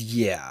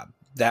 Yeah,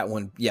 that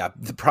one. Yeah,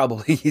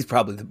 he's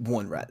probably the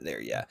one right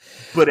there. Yeah,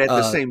 but at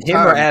the same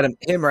time,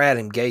 him or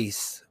Adam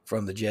Gase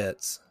from the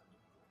Jets.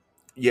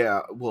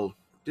 Yeah, well,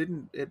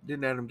 didn't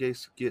Adam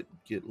Gase get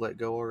let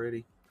go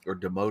already or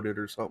demoted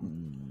or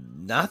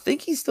something? I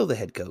think he's still the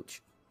head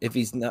coach. If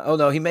he's not, oh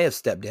no, he may have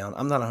stepped down.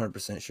 I'm not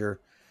 100% sure.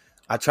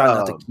 I try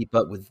not to keep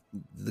up with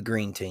the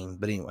green team,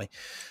 but anyway.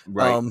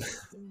 Right.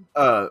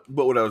 But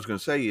what I was going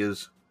to say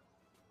is,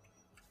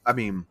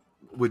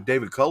 with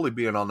David Culley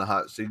being on the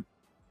hot seat,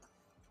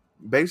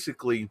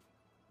 basically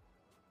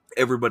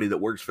everybody that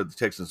works for the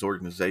Texans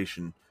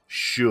organization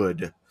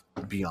should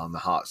be on the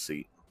hot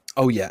seat.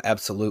 Oh yeah,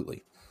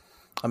 absolutely.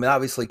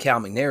 Obviously Cal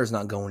McNair is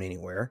not going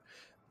anywhere.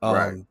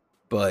 Right.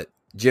 But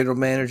general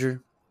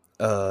manager,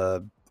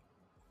 the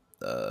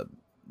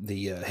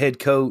head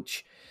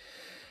coach,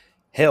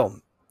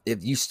 hell,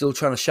 if you still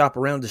trying to shop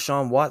around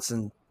Deshaun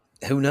Watson,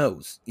 who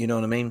knows? You know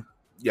what I mean?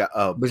 Yeah.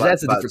 But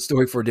that's a different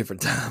story for a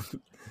different time.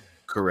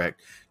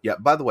 Correct. Yeah.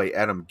 By the way,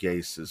 Adam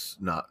Gase is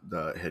not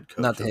the head coach.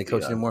 Not the head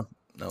coach anymore?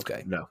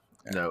 Okay. No.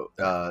 No.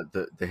 All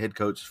right. The head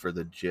coach for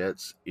the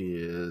Jets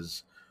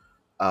is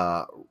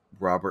uh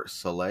Robert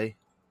Saleh.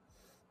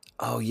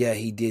 Oh yeah,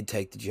 he did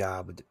take the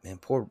job. Man,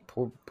 poor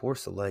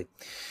Soleil.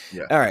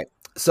 Yeah. All right.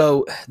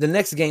 So the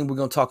next game we're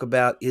going to talk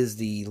about is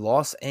the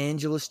Los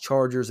Angeles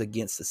Chargers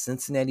against the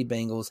Cincinnati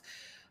Bengals.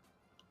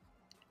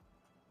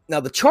 Now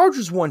the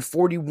Chargers won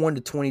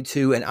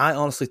 41-22, and I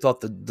honestly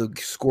thought the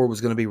score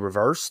was going to be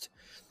reversed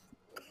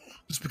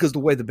just because of the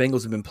way the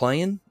Bengals have been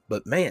playing.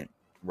 But man,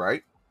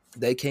 Right.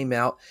 they came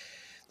out.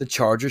 The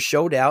Chargers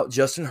showed out.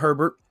 Justin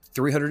Herbert,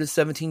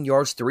 317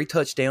 yards, 3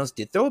 touchdowns.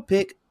 Did throw a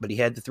pick, but he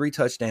had the 3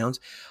 touchdowns.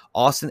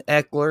 Austin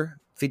Eckler,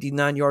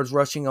 59 yards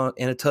rushing and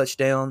a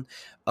touchdown.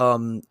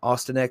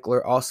 Austin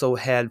Eckler also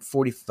had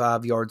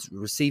 45 yards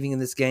receiving in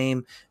this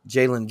game.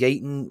 Jalen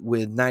Gayton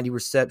with 90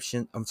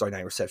 receptions. I'm sorry,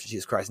 90 receptions.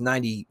 Jesus Christ,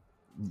 90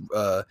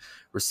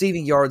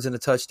 receiving yards and a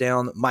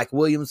touchdown. Mike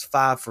Williams,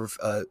 5 for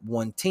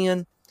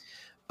 110.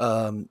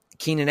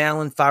 Keenan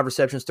Allen, 5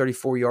 receptions,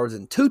 34 yards,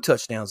 and 2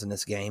 touchdowns in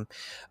this game.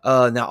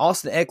 Now,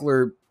 Austin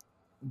Eckler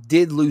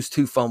did lose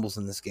 2 fumbles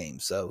in this game,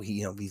 so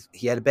he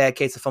had a bad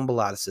case of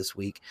fumbleitis this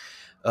week.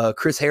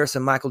 Chris Harris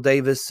and Michael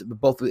Davis,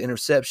 both with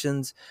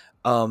interceptions.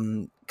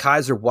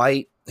 Kaiser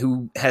White,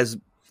 who has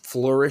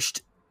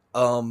flourished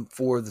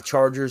for the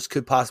Chargers,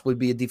 could possibly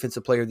be a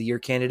Defensive Player of the Year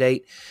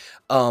candidate.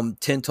 10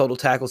 total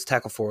tackles,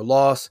 tackle for a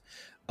loss.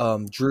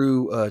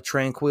 Drew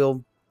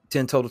Tranquil,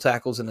 10 total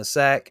tackles and a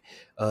sack.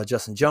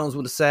 Justin Jones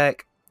with a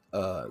sack.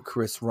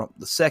 Chris Rump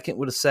II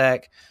with a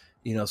sack.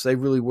 So they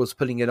really was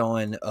putting it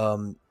on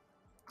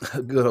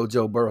good old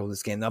Joe Burrow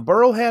this game. Now,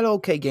 Burrow had an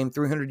okay game,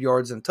 300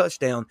 yards and a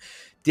touchdown.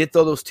 Did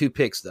throw those 2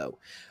 picks, though.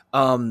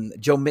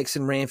 Joe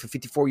Mixon ran for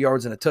 54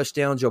 yards and a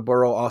touchdown. Joe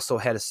Burrow also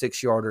had a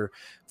 6-yarder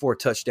for a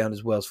touchdown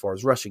as well as far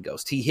as rushing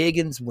goes. T.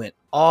 Higgins went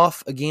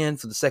off again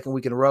for the second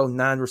week in a row,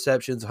 9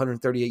 receptions,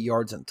 138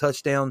 yards and a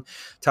touchdown.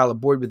 Tyler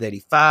Boyd with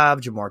 85,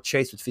 Jamar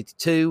Chase with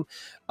 52.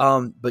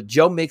 But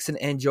Joe Mixon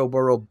and Joe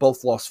Burrow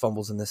both lost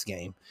fumbles in this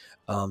game.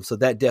 So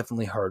that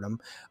definitely hurt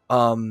them.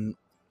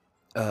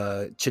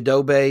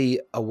 Chidobe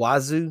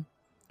Awazu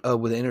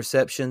with an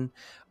interception.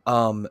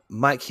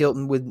 Mike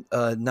Hilton with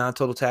 9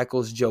 total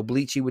tackles. Joe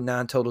Bleachy with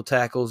 9 total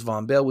tackles.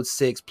 Von Bell with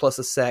 6, plus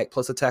a sack,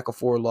 plus a tackle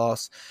for a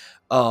loss.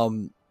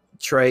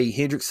 Trey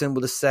Hendrickson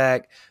with a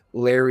sack.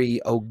 Larry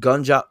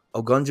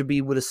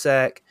Ogunjabi with a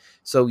sack.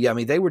 So, yeah, I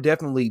mean, they were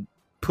definitely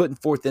putting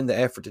forth in the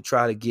effort to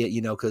try to get,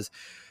 because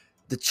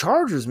the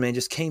Chargers, man,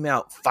 just came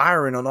out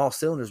firing on all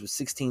cylinders with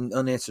 16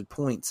 unanswered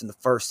points in the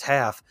first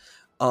half.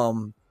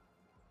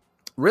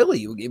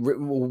 Really, we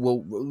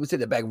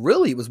take that back.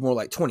 Really, it was more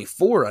like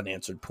 24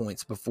 unanswered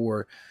points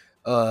before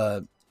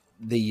the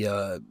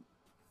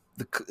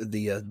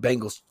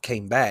Bengals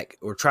came back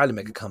or tried to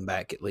make a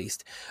comeback at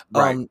least.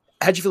 Right.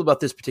 How'd you feel about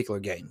this particular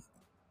game?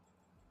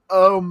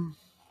 I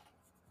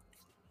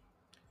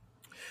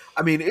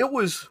mean, it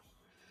was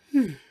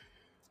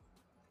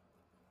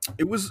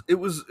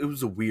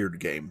a weird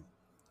game.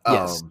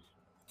 Yes.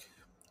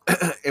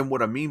 And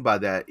what I mean by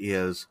that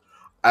is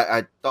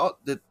I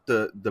thought that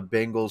the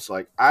Bengals,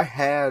 like,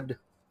 let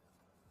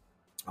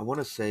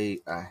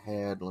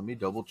me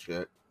double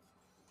check.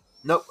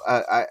 Nope,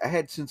 I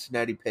had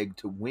Cincinnati pegged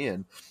to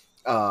win.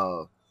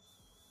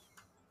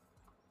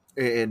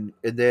 And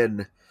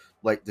then,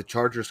 like, the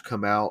Chargers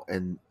come out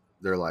and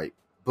they're like,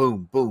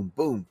 boom, boom,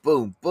 boom,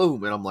 boom,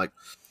 boom. And I'm like,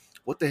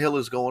 what the hell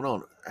is going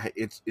on?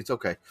 It's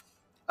okay.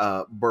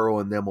 Burrow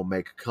and them will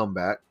make a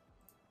comeback.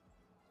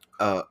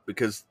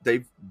 Because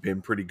they've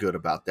been pretty good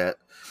about that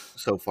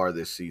so far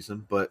this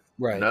season. But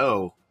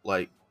no,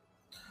 like,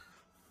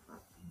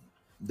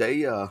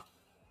 they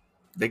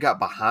got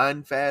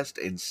behind fast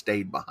and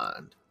stayed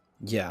behind.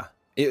 Yeah.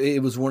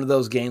 It was one of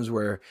those games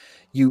where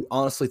you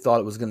honestly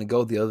thought it was going to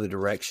go the other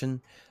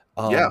direction.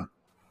 Yeah.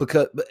 But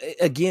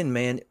again,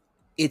 man,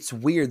 it's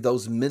weird.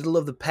 Those middle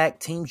of the pack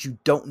teams, you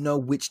don't know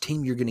which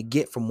team you're going to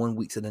get from one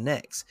week to the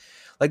next.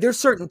 Like, there's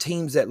certain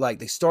teams that, like,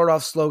 they start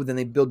off slow, then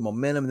they build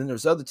momentum. And then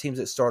there's other teams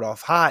that start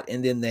off hot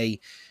and then they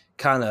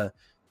kind of,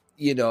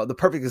 the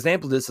perfect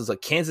example of this is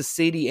like Kansas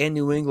City and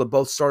New England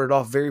both started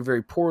off very,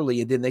 very poorly.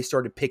 And then they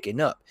started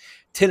picking up.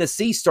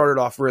 Tennessee started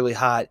off really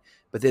hot,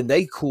 but then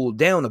they cooled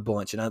down a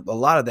bunch. And a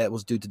lot of that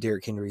was due to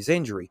Derrick Henry's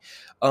injury.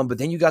 But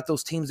then you got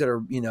those teams that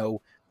are,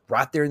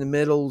 right there in the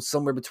middle,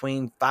 somewhere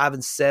between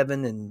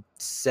 5-7 and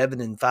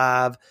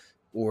 7-5,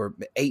 or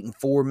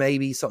 8-4,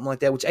 maybe something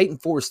like that. Which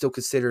 8-4 is still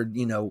considered,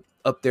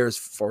 up there as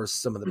far as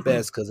some of the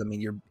best, because I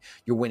mean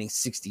you're winning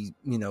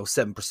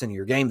 7% of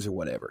your games or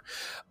whatever.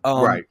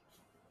 Right.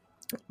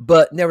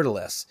 But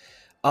nevertheless,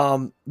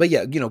 but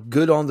yeah,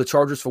 good on the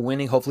Chargers for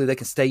winning. Hopefully they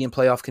can stay in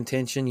playoff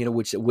contention,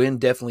 which win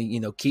definitely,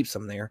 keeps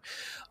them there.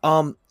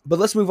 But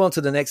let's move on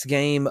to the next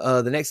game.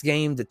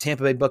 The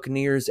Tampa Bay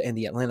Buccaneers and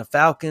the Atlanta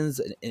Falcons,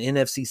 an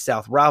NFC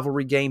South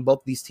rivalry game. Both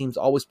of these teams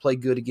always play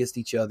good against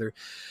each other.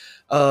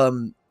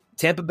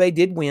 Tampa Bay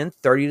did win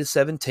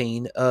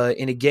 30-17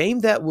 in a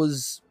game that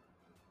was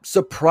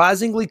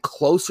surprisingly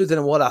closer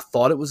than what I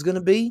thought it was going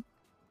to be,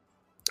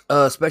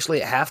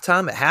 especially at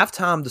halftime. At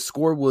halftime, the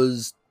score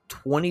was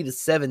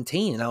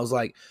 20-17, and I was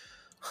like,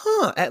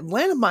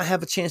 Atlanta might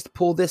have a chance to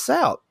pull this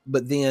out.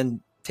 But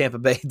then Tampa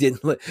Bay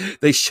didn't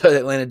they shut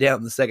Atlanta down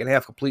in the second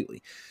half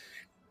completely.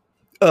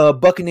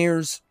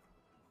 Buccaneers,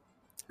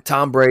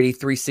 Tom Brady,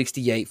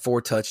 368,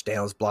 4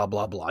 touchdowns, blah,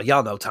 blah, blah.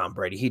 Y'all know Tom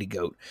Brady. He the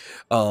GOAT.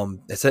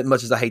 As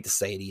much as I hate to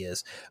say it, he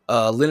is.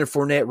 Leonard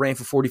Fournette ran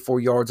for 44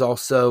 yards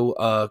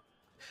also.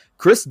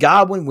 Chris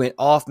Godwin went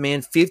off,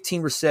 man.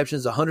 15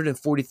 receptions,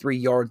 143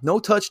 yards. No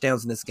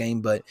touchdowns in this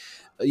game, but,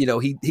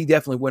 he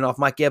definitely went off.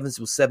 Mike Evans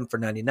was 7 for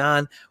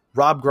 99.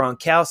 Rob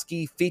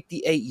Gronkowski,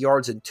 58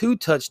 yards and 2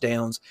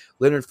 touchdowns.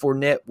 Leonard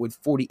Fournette with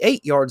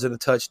 48 yards and a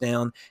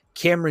touchdown.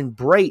 Cameron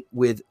Brate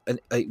with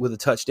a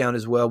touchdown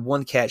as well.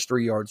 1 catch,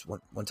 3 yards,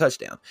 one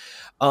touchdown.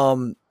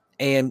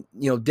 And,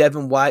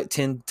 Devin White,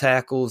 10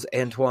 tackles.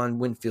 Antoine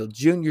Winfield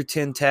Jr.,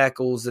 10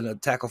 tackles and a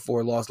tackle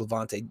for loss.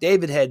 Levante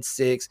David had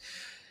 6.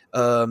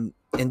 And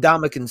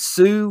Ndamukong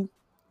Suh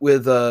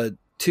with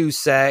 2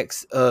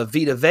 sacks.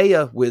 Vita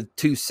Vea with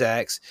 2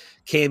 sacks.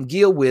 Cam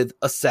Gill with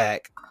a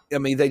sack. I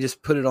mean, they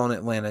just put it on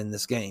Atlanta in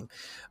this game.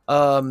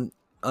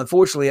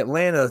 Unfortunately,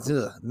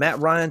 Atlanta, Matt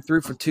Ryan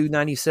threw for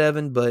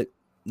 297, but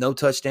no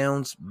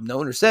touchdowns, no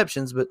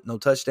interceptions, but no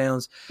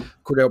touchdowns.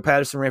 Cordell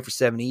Patterson ran for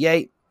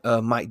 78.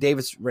 Mike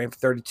Davis ran for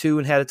 32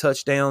 and had a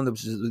touchdown,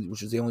 which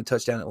was the only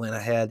touchdown Atlanta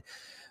had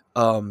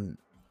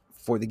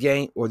for the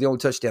game, or the only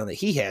touchdown that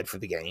he had for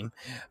the game.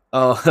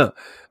 That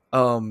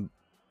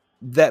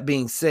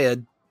being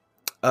said,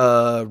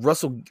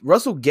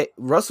 Russell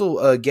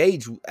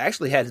Gage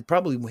actually had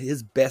probably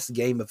his best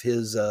game of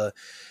his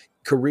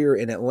career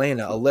in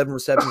Atlanta. 11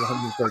 receptions,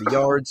 130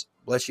 yards.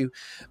 Bless you.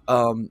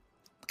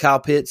 Kyle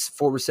Pitts,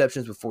 4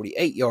 receptions with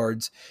 48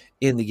 yards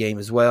in the game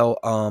as well.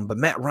 But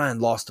Matt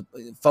Ryan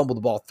fumbled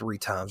the ball 3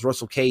 times.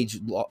 Russell Gage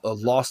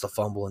lost a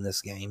fumble in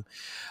this game.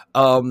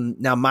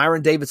 Now,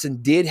 Myron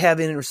Davidson did have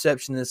an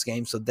interception in this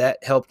game, so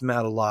that helped him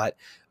out a lot.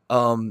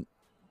 Foy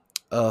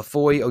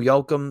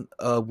Oyokum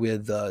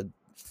with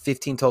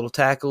 15 total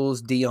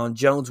tackles. Deion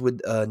Jones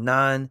with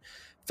 9.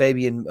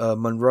 Fabian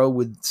Monroe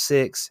with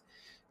 6.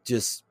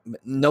 Just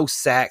no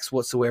sacks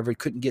whatsoever.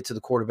 Couldn't get to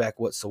the quarterback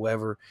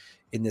whatsoever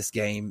in this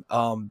game.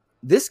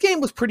 This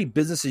game was pretty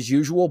business as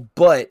usual,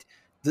 but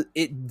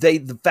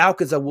the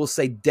Falcons, I will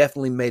say,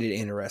 definitely made it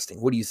interesting.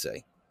 What do you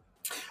say?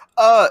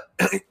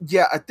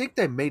 Yeah, I think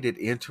they made it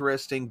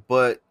interesting,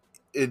 but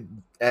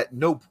at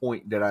no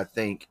point did I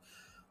think,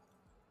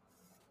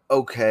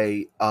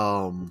 okay,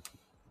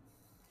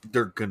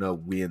 they're gonna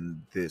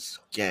win this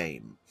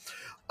game.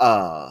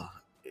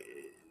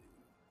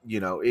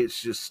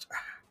 It's just,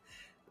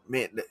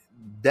 man,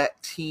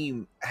 that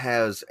team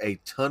has a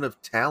ton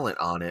of talent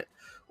on it,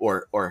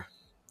 or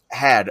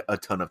had a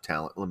ton of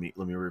talent. Let me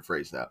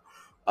rephrase that,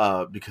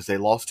 because they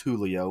lost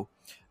Julio,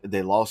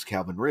 they lost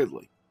Calvin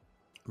Ridley.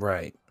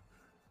 Right.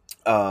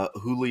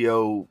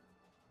 Julio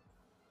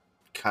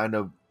kind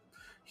of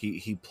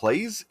he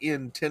plays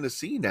in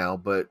Tennessee now,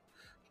 but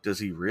does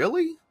he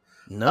really?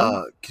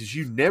 No, because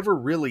you never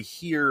really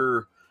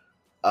hear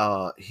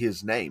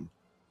his name.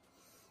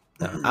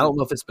 I don't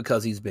know if it's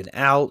because he's been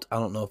out. I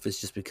don't know if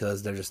it's just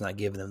because they're just not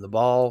giving him the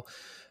ball,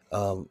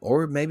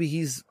 or maybe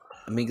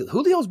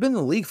Julio's been in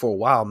the league for a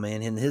while,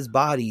 man, and his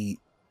body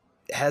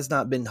has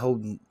not been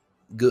holding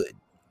good.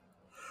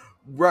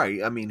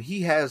 Right. I mean,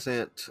 he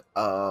hasn't.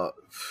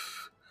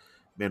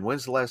 Man,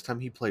 when's the last time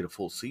he played a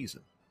full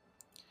season?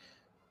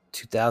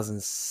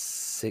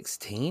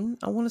 2016,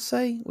 I want to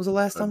say, was the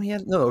last time he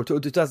had. No,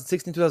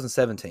 2016,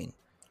 2017.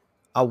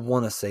 I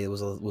want to say it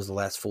was the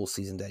last full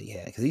season that he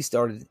had, because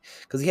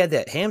he had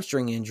that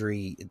hamstring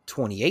injury in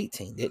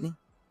 2018, didn't he?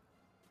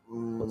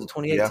 Was it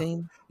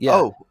 2018? Yeah.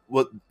 Oh,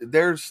 well,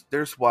 there's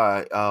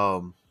why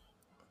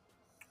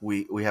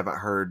we haven't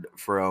heard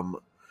from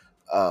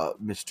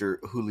Mr.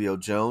 Julio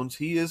Jones.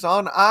 He is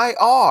on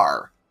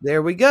IR.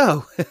 There we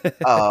go.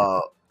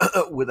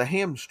 With a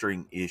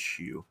hamstring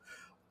issue.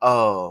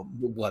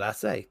 What I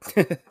say.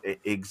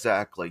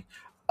 Exactly.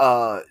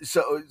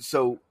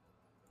 So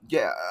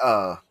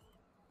yeah.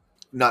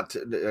 Not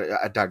to,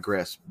 I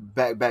digress.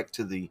 Back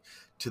to the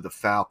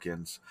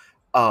Falcons.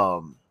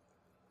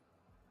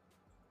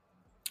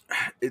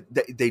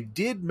 They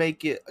did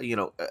make it,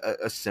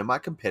 a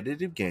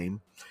semi-competitive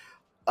game.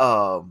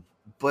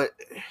 But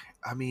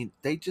I mean,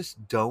 they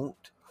just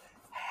don't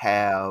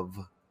have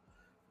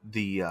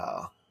the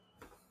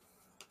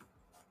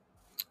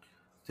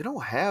they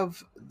don't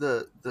have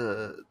the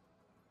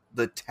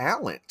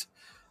talent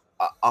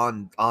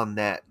on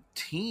that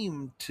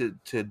team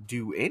to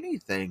do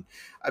anything.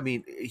 I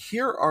mean,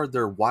 here are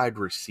their wide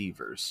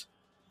receivers.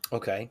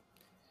 Okay.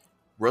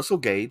 Russell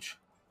Gage,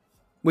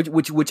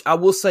 which I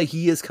will say,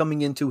 he is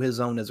coming into his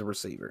own as a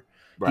receiver.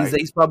 Right.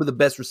 He's probably the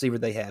best receiver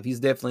they have. He's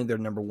definitely their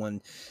number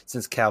one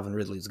since Calvin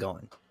Ridley's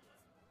gone.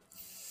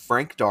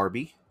 Frank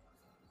Darby,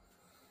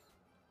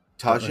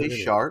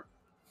 Tajay Sharp,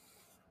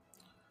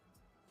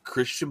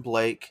 Christian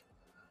Blake,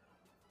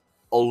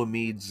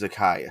 Olamide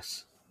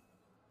Zacchaeus.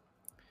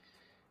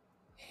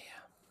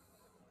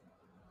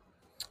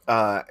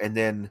 And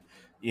then,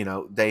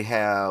 they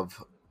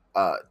have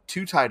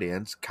 2 tight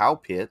ends, Kyle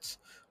Pitts,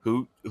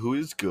 who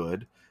is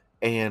good,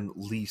 and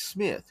Lee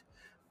Smith.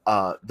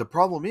 The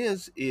problem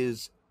is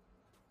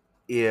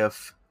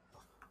if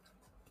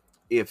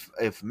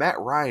Matt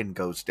Ryan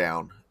goes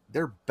down,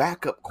 their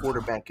backup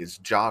quarterback is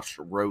Josh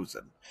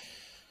Rosen.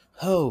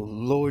 Oh,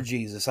 Lord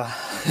Jesus.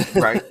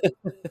 Right.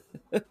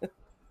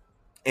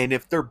 And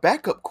if their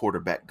backup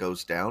quarterback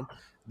goes down,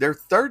 their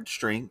third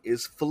string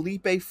is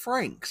Felipe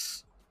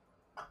Franks.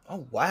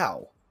 Oh,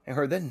 wow. I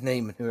heard that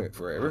name in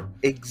forever.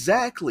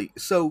 Exactly.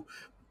 So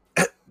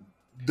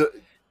the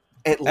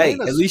Hey, at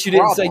Atlanta's least you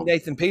didn't say problem.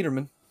 Nathan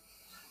Peterman.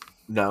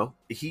 No,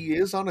 he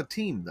is on a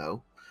team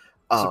though.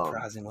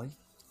 Surprisingly.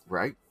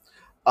 Right.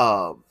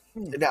 Hmm.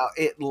 Now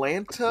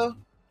Atlanta,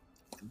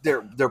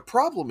 their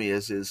problem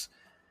is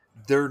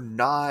they're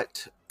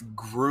not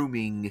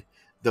grooming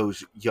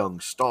those young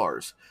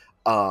stars.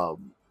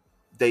 Um,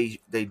 they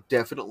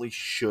definitely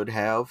should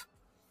have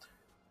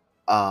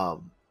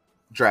um,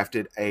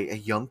 drafted a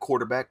young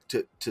quarterback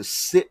to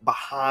sit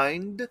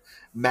behind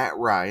Matt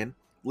Ryan.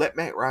 Let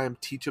Matt Ryan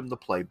teach him the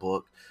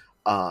playbook.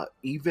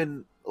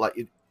 Even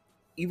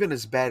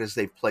as bad as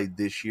they've played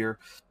this year,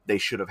 they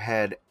should have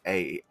had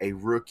a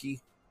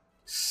rookie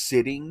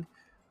sitting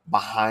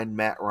behind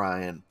Matt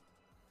Ryan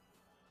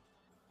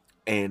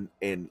and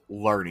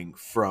learning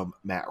from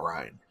Matt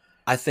Ryan.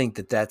 I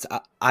think that's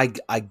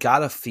I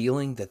got a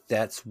feeling that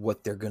that's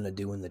what they're going to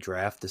do in the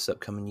draft this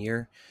upcoming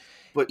year.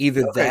 But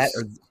Either okay,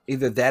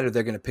 that or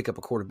they're going to pick up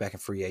a quarterback in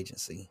free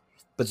agency.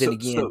 But then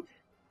again, so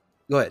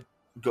go ahead.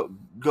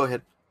 go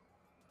ahead.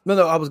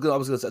 No, I was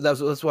going to say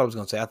that's what I was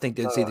going to say. I think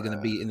it's either going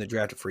to be in the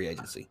draft or free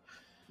agency.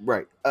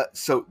 Right.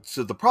 So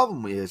the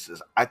problem is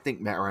I think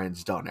Matt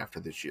Ryan's done after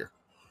this year.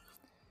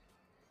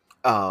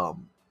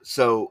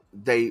 So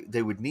they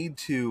would need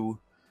to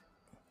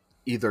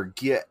either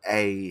get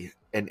an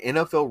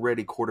NFL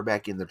ready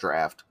quarterback in the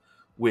draft,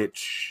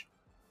 which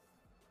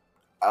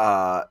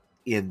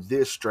in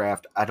this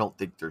draft I don't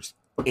think there's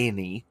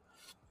any,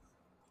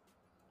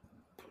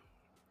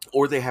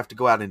 or they have to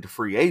go out into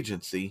free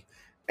agency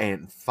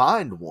and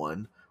find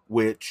one,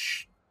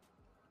 which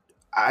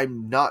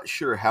I'm not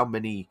sure how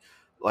many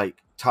like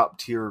top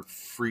tier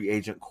free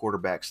agent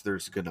quarterbacks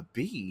there's going to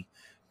be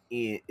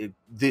in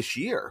this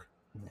year.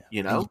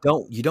 You know,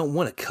 and you don't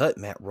want to cut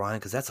Matt Ryan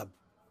because that's a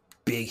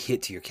big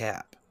hit to your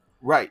cap.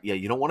 right? Yeah,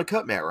 you don't want to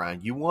cut Matt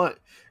Ryan. You want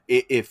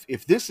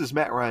if this is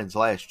Matt Ryan's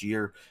last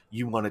year,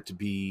 you want it to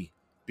be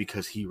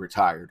because he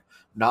retired,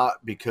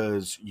 not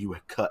because you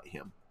cut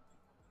him.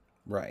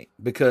 Right.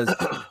 Because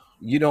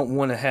you don't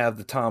want to have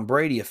the Tom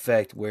Brady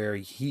effect where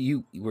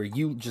you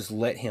just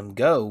let him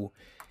go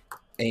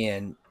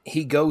and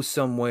he goes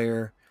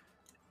somewhere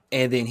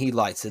and then he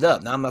lights it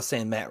up. Now I'm not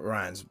saying Matt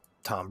Ryan's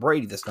Tom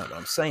Brady, that's not what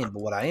I'm saying,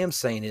 but what I am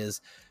saying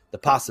is the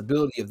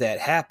possibility of that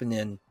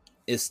happening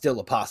is still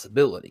a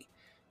possibility,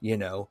 you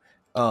know.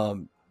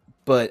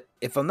 But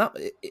if I'm not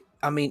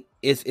I mean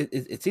it's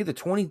either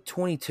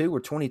 2022 or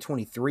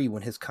 2023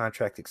 when his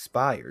contract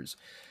expires.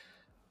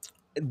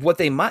 What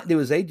they might do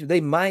is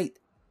they might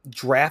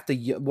draft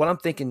what I'm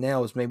thinking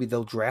now is maybe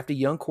they'll draft a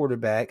young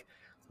quarterback,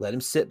 let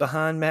him sit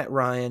behind Matt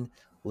Ryan,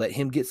 let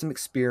him get some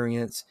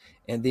experience,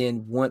 and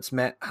then once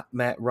Matt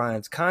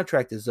Ryan's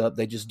contract is up,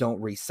 they just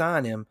don't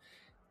re-sign him,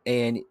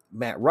 and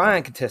Matt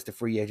Ryan can test the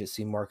free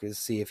agency market to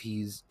see if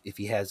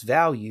he has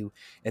value,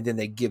 and then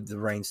they give the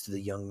reins to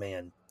the young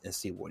man and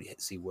see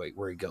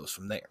where he goes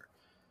from there.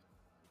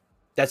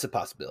 That's a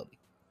possibility.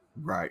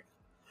 Right.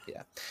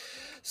 Yeah.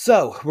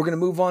 So we're going to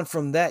move on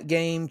from that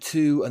game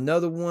to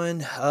another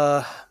one.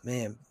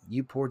 Man,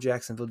 you poor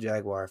Jacksonville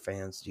Jaguar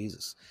fans.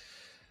 Jesus.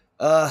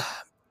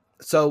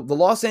 So the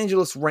Los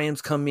Angeles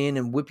Rams come in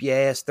and whip your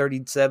ass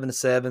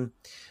 37-7.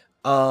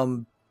 A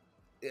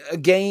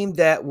game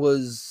that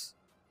was,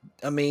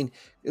 I mean,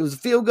 it was a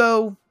field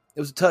goal. It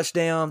was a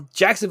touchdown.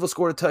 Jacksonville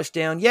scored a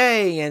touchdown.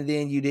 Yay. And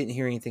then you didn't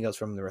hear anything else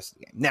from the rest of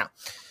the game. Now,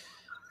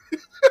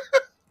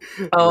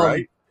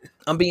 Right.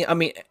 I'm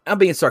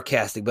being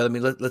sarcastic, but I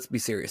mean, let's be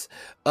serious.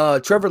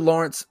 Trevor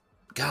Lawrence,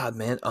 God,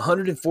 man,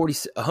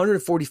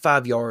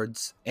 145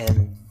 yards,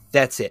 and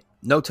that's it.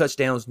 No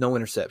touchdowns, no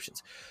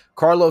interceptions.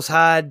 Carlos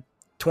Hyde,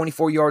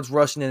 24 yards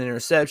rushing and an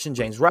interception.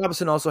 James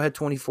Robinson also had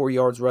 24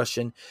 yards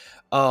rushing.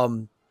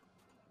 Laquan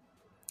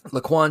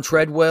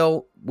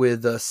Treadwell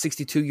with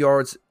 62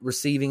 yards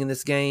receiving in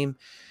this game.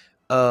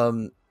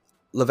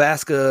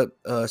 Lavasca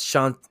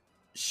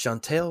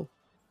Chantel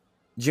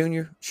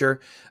Jr., sure.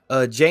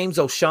 James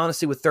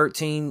O'Shaughnessy with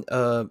 13.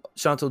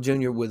 Chantel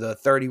Jr. with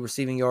 30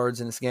 receiving yards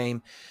in this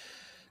game.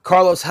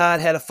 Carlos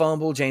Hyde had a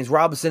fumble. James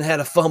Robinson had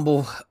a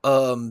fumble.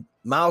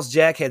 Miles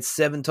Jack had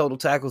 7 total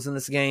tackles in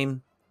this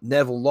game.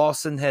 Neville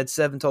Lawson had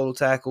 7 total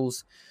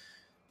tackles.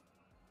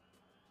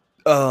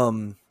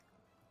 Rudy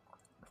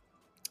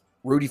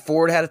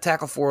Ford had a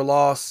tackle for a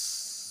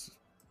loss.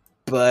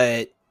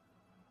 But,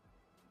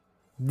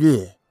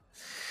 yeah.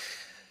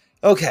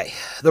 Okay,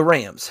 the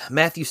Rams.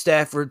 Matthew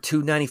Stafford,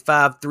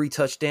 295, 3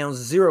 touchdowns,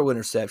 0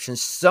 interceptions.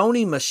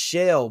 Sony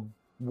Michel,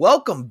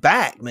 welcome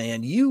back,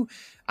 man.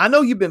 I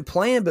know you've been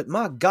playing, but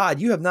my God,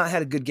 you have not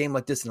had a good game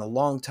like this in a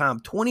long time.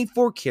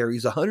 24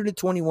 carries,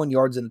 121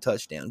 yards and a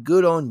touchdown.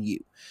 Good on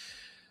you.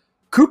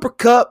 Cooper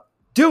Kupp,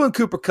 doing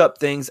Cooper Kupp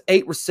things,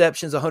 8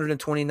 receptions,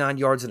 129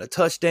 yards and a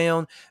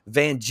touchdown.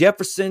 Van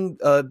Jefferson,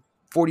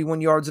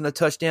 41 yards and a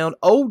touchdown.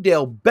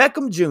 Odell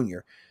Beckham Jr.,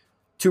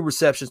 2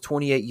 receptions,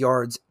 28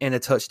 yards and a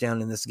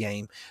touchdown in this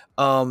game.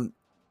 Von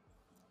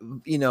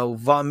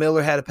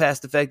Miller had a pass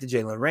deflected.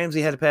 Jalen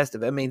Ramsey had a pass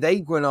deflected. I mean,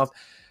 they went off.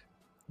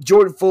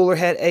 Jordan Fuller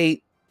had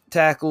 8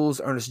 tackles.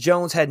 Ernest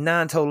Jones had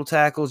 9 total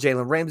tackles.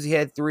 Jalen Ramsey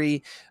had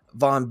 3.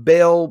 Von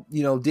Bell,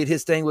 did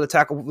his thing with a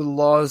tackle for the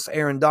loss.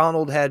 Aaron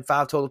Donald had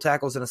 5 total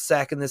tackles and a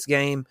sack in this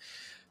game.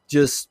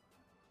 Just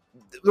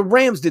the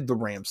Rams did the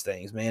Rams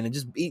things, man, and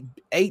just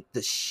ate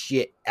the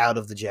shit out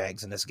of the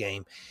Jags in this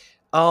game.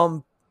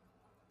 What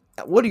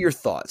are your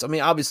thoughts? I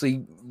mean,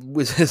 obviously,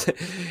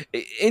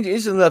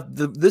 interesting enough,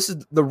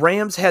 the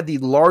Rams had the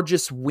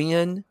largest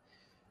win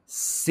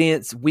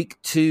since week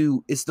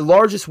 2. It's the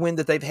largest win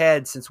that they've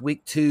had since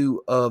week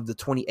 2 of the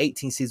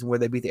 2018 season, where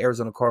they beat the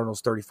Arizona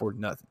Cardinals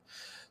 34-0.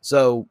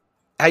 So,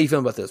 how you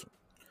feeling about this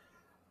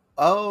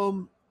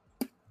one?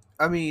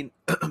 I mean,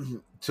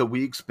 so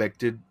we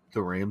expected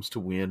the Rams to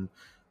win.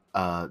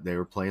 They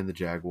were playing the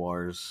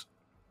Jaguars.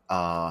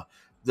 What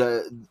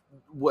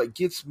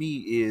gets me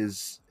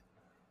is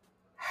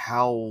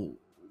how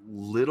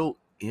little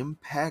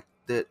impact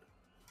that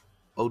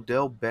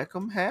Odell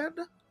Beckham had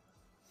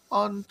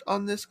on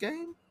this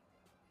game.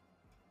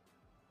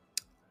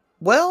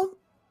 Well,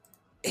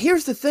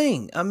 here's the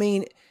thing. I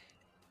mean,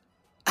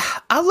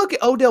 I look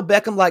at Odell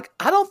Beckham like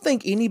I don't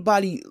think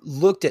anybody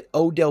looked at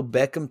Odell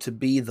Beckham to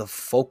be the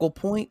focal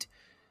point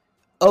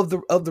of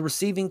the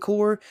receiving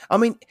core. I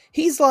mean,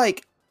 he's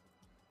like,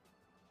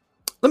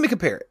 let me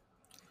compare it.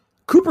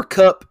 Cooper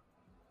Kupp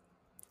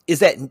is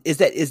that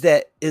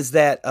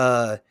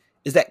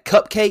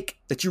cupcake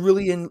that you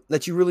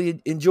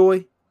really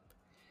enjoy.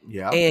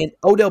 Yeah. And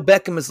Odell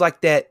Beckham is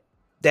like that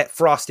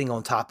frosting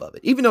on top of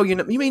it. Even though you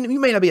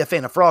may not be a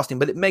fan of frosting,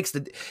 but it makes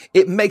the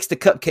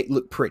cupcake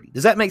look pretty.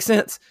 Does that make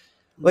sense?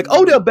 Like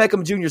Odell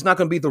Beckham Jr. is not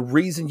going to be the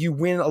reason you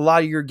win a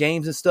lot of your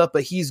games and stuff,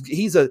 but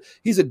he's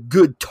a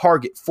good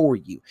target for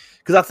you.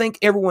 Because I think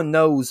everyone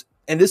knows,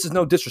 and this is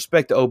no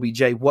disrespect to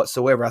OBJ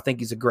whatsoever. I think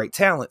he's a great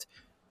talent,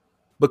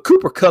 but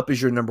Cooper Kupp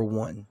is your number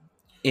one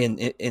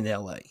in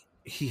LA.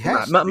 He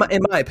has,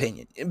 in my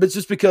opinion, but it's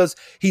just because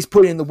he's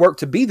put in the work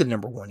to be the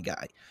number one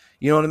guy.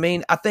 You know what I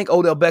mean? I think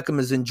Odell Beckham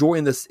is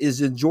enjoying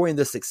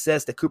the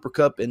success that Cooper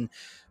Kupp and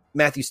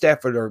Matthew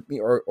Stafford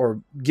are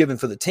given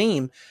for the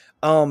team.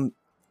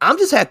 I'm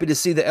just happy to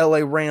see the LA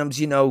Rams,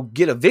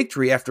 get a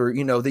victory after,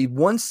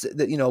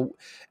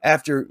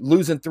 after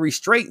losing 3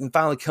 straight and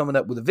finally coming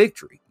up with a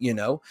victory,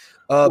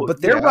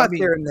 but they're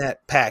there in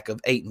that pack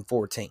of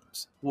 8-4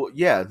 teams. Well,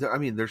 yeah,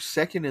 they're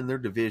second in their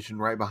division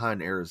right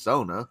behind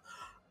Arizona.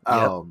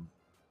 Yep.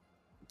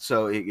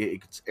 So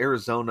it's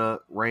Arizona,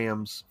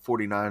 Rams,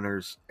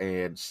 49ers,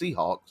 and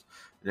Seahawks.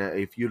 Now,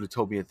 if you'd have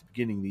told me at the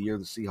beginning of the year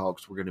the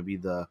Seahawks were going to be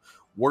the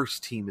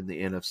worst team in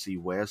the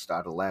NFC West,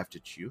 I'd have laughed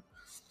at you.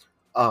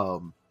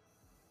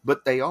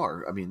 But they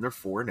are. I mean, they're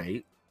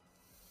 4-8.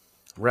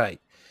 Right.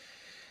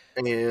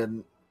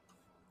 And,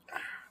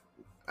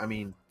 I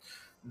mean,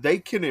 they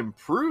can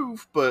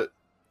improve, but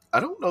I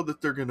don't know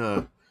that they're going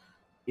to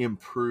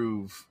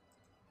improve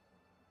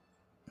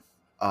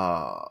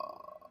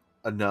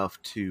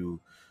enough to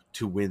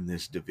win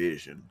this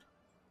division.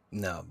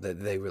 No,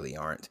 they really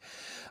aren't.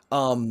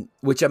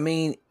 Which, I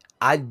mean,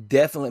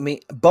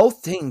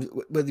 both teams,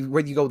 whether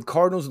you go with the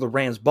Cardinals or the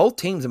Rams, both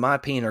teams, in my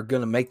opinion, are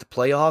going to make the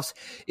playoffs.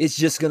 It's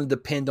just going to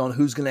depend on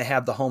who's going to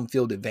have the home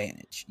field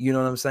advantage. You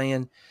know what I'm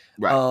saying?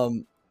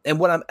 Right.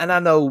 And I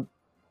know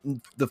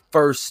the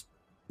first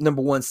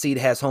number 1 seed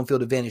has home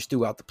field advantage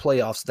throughout the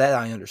playoffs. That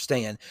I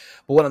understand.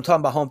 But what I'm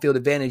talking about home field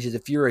advantage is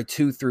if you're a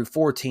 2 through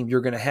 4 team,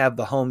 you're going to have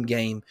the home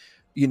game,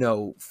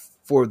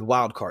 for the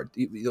wild card.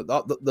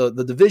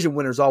 The division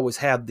winners always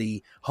have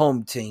the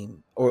home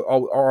team or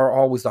are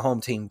always the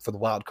home team for the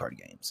wild card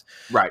games.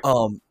 Right.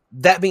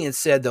 That being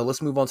said, though,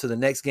 let's move on to the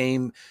next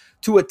game,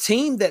 to a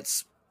team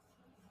that's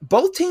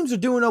both teams are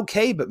doing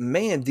okay, but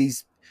man,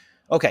 the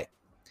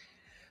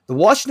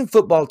Washington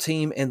football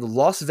team and the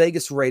Las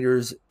Vegas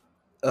Raiders.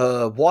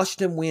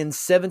 Washington wins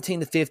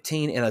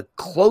 17-15 in a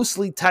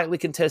tightly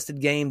contested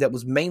game that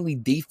was mainly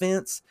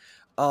defense.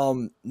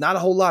 Not a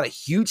whole lot of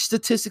huge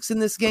statistics in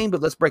this game,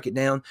 but let's break it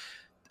down.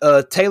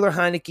 Taylor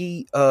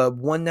Heineke,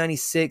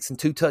 196 and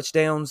 2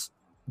 touchdowns.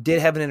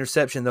 Did have an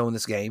interception, though, in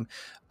this game.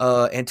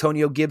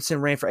 Antonio Gibson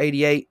ran for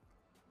 88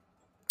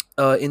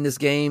 in this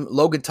game.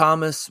 Logan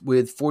Thomas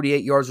with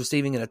 48 yards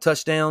receiving and a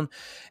touchdown.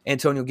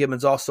 Antonio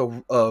Gibbons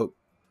also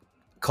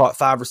caught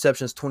 5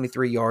 receptions,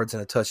 23 yards,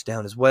 and a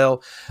touchdown as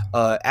well.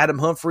 Adam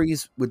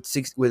Humphries with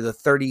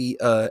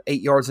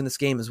 38 yards in this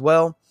game as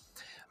well.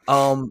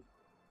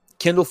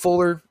 Kendall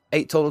Fuller,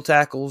 8 total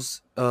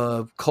tackles.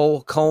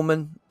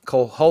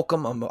 Cole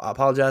Holcomb, I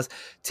apologize,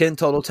 10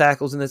 total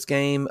tackles in this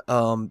game.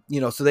 So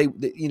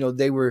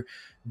they were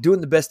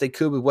doing the best they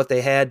could with what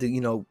they had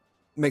to,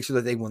 make sure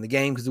that they won the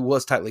game because it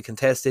was tightly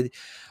contested.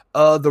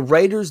 The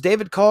Raiders,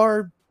 David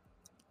Carr,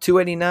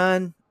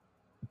 289,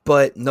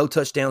 but no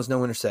touchdowns, no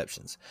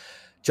interceptions.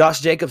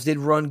 Josh Jacobs did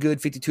run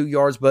good, 52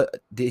 yards,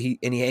 but he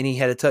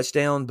had a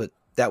touchdown, but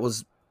that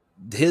was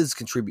his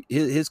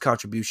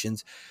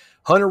contributions.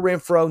 Hunter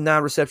Renfrow,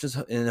 9 receptions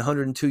and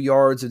 102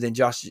 yards, and then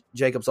Josh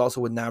Jacobs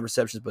also with 9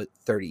 receptions but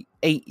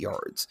 38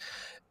 yards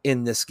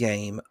in this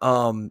game.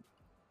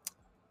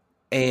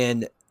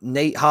 And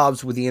Nate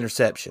Hobbs with the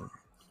interception.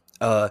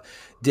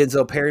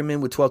 Denzel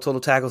Perryman with 12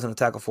 total tackles and a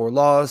tackle for a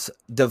loss.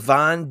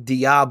 Divine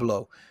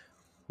Diablo.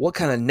 What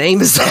kind of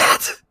name is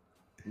that?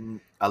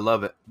 I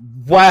love it.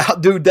 Wow,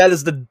 dude, that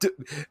is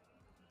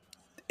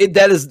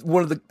that is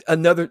one of the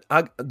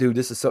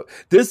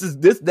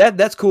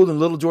that's cooler than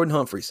Little Jordan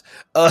Humphreys.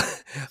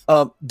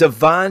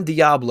 Divine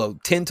Diablo,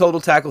 10 total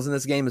tackles in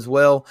this game as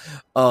well.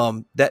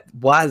 That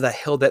why the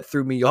hell that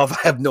threw me off,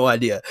 I have no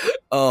idea.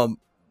 But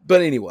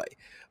anyway,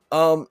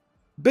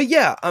 but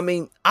yeah, I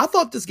mean, I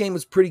thought this game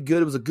was pretty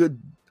good. It was a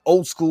good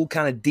old school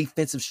kind of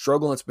defensive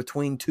struggle. It's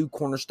between two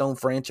cornerstone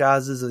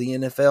franchises of the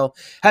NFL.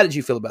 How did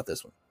you feel about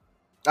this one?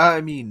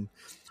 I mean,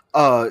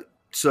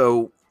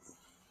 so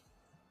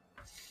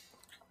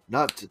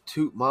not to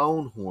toot my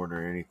own horn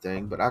or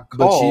anything, but I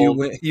called.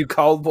 But you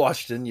called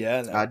Washington,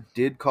 yeah. I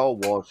did call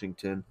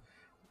Washington.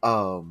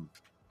 But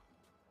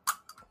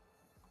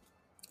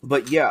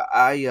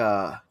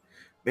yeah,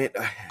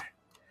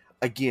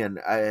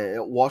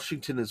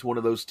 Washington is one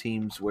of those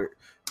teams where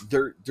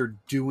they're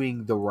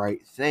doing the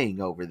right thing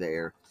over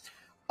there.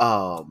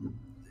 A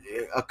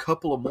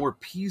couple of more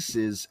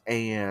pieces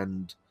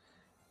and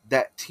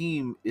that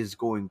team is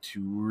going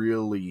to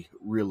really,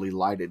 really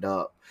light it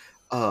up.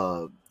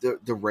 The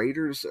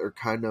Raiders are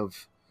kind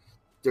of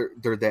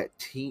they're that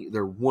team.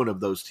 They're one of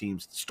those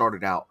teams that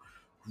started out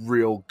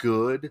real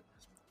good.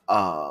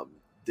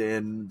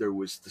 Then there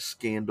was the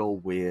scandal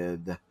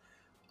with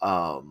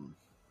Chuck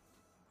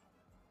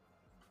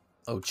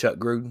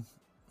Gruden.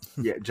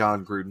 Yeah,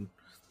 John Gruden.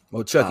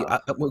 Well, Chucky,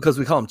 because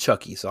we call him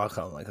Chucky, so I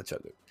call him like a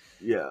Chuck.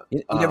 Yeah,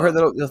 you never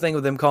heard the thing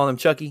with them calling him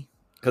Chucky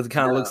because it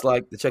kind of looks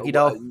like the Chucky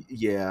doll.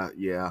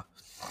 Yeah.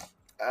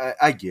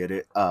 I get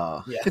it.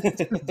 Yeah.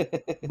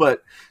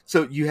 But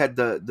so you had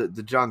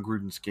the John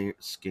Gruden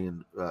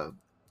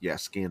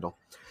scandal,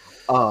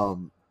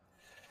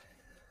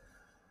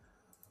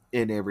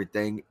 and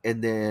everything,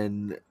 and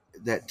then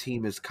that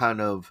team has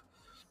kind of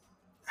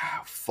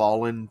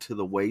fallen to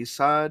the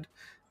wayside.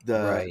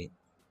 The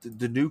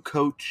new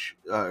coach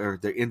or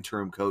the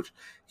interim coach,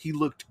 he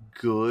looked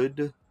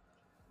good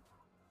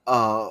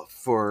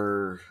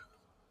for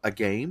a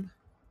game,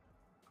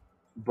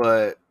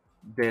 but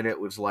then it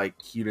was like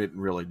he didn't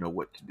really know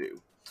what to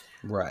do.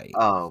 Right.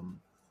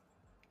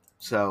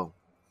 So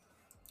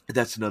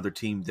that's another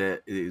team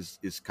that is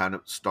kind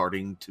of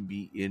starting to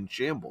be in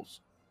shambles.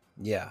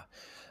 Yeah.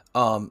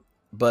 But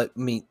I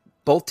mean,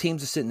 both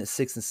teams are sitting at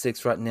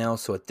 6-6 right now.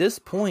 So at this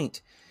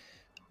point,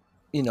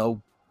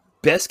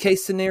 best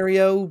case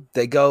scenario,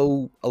 they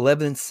go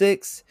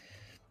 11-6.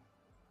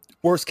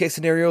 Worst case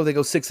scenario, they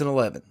go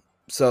 6-11.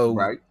 So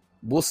right.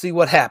 We'll see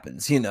what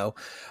happens, That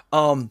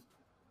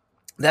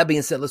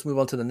being said, let's move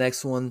on to the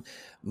next one.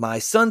 My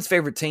son's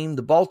favorite team,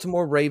 the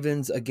Baltimore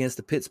Ravens against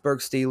the Pittsburgh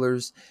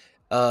Steelers.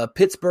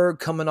 Pittsburgh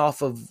coming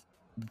off of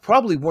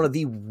probably one of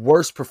the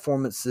worst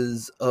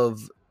performances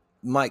of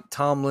Mike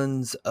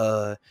Tomlin's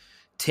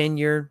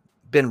tenure,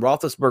 Ben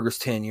Roethlisberger's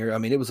tenure. I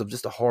mean, it was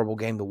just a horrible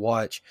game to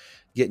watch,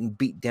 getting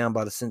beat down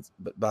by the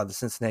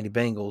Cincinnati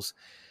Bengals.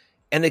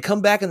 And they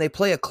come back and they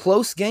play a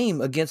close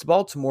game against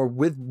Baltimore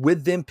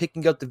with them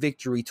picking up the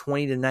victory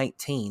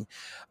 20-19.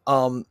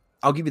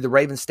 I'll give you the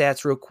Ravens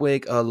stats real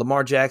quick.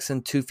 Lamar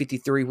Jackson,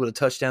 253 with a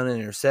touchdown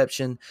and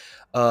interception.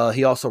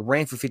 He also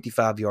ran for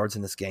 55 yards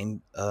in this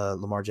game.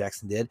 Lamar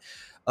Jackson did.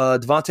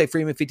 Devontae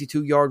Freeman,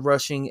 52-yard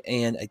rushing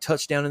and a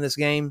touchdown in this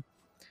game.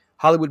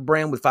 Hollywood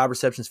Brown with 5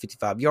 receptions,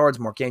 55 yards.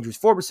 Mark Andrews,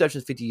 4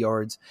 receptions, 50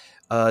 yards.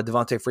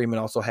 Devontae Freeman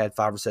also had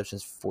 5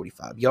 receptions,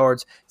 45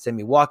 yards.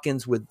 Sammy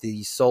Watkins with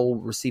the sole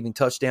receiving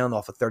touchdown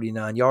off of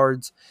 39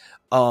 yards.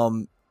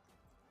 And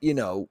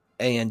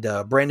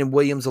Brandon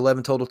Williams,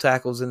 11 total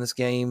tackles in this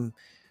game,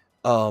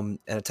 and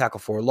a tackle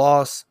for a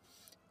loss.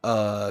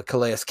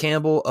 Calais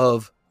Campbell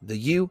of the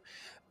U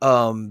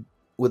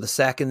with a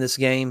sack in this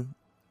game.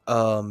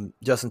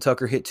 Justin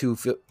Tucker hit two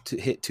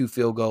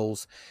field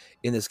goals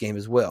in this game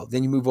as well.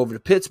 Then you move over to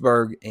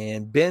Pittsburgh,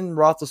 and Ben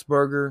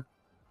Roethlisberger,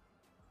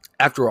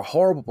 after a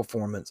horrible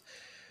performance,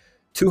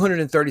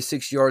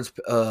 236 yards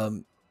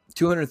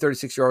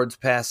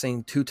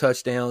passing, 2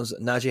 touchdowns.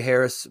 Najee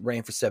Harris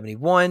ran for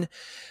 71.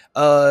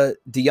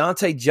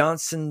 Deontay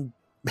Johnson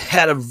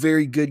had a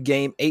very good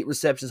game, 8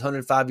 receptions,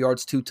 105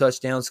 yards, 2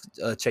 touchdowns.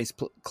 Chase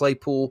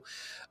Claypool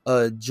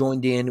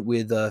joined in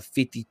with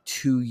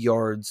 52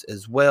 yards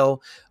as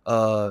well.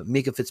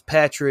 Mika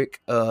Fitzpatrick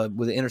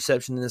with an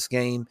interception in this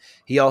game.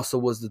 He also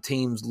was the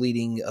team's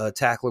leading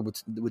tackler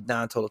with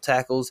 9 total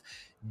tackles.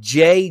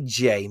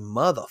 JJ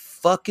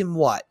motherfucking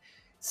Watt,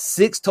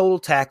 6 total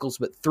tackles,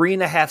 but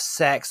 3.5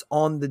 sacks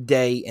on the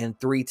day and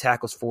 3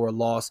 tackles for a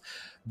loss.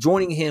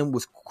 Joining him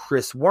was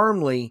Chris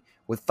Wormley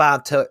with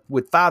 5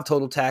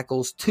 total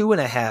tackles,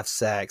 2.5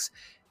 sacks,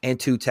 and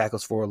 2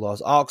 tackles for a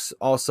loss.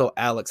 Also,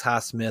 Alex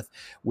Highsmith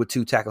with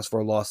 2 tackles for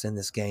a loss in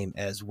this game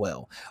as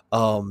well.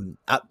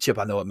 Chip,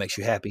 I know it makes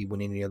you happy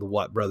when any of the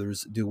Watt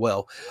brothers do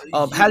well.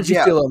 How did you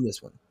Yeah. feel on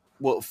this one?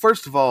 Well,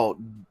 first of all,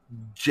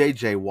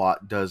 J.J.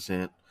 Watt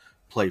doesn't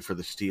play for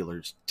the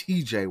Steelers.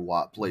 T.J.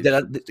 Watt plays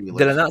for the Steelers.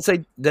 Did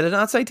I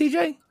not say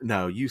TJ?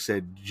 No, you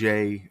said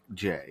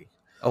J.J.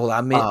 Oh, well,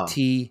 I meant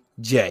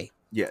TJ.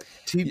 Yeah,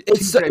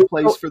 It's TJ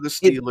plays for the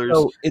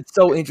Steelers. It's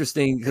so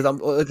interesting because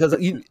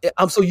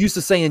I'm so used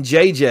to saying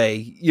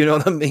JJ. You know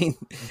what I mean?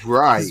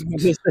 Right. It's one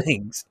of those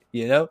things.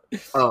 You know.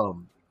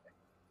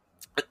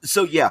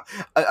 So yeah,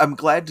 I'm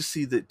glad to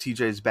see that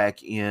TJ's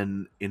back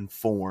in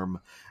form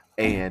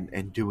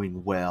and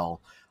doing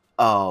well.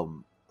 I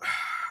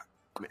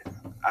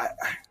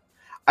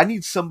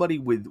need somebody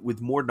with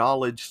more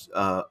knowledge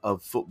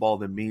of football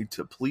than me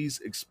to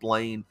please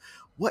explain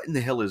what in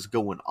the hell is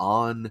going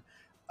on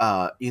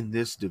in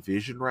this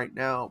division right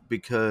now,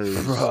 because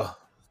Bruh.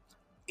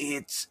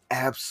 it's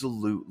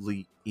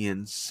absolutely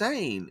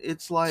insane.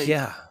 It's like,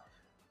 Yeah.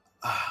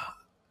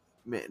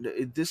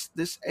 Man, this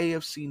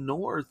AFC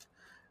North,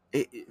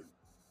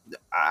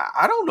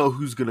 I don't know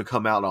who's going to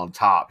come out on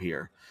top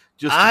here.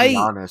 Just to be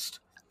honest,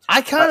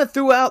 I kind of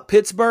threw out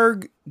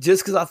Pittsburgh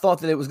just because I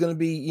thought that it was going to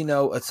be,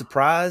 a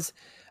surprise.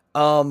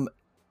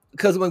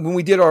 Because when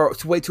we did our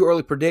way too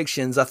early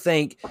predictions, I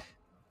think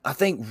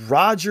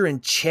Roger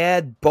and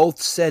Chad both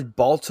said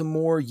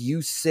Baltimore.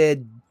 You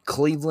said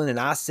Cleveland, and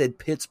I said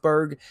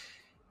Pittsburgh,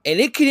 and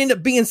it could end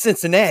up being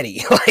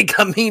Cincinnati.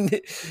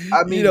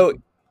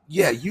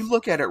 Yeah, you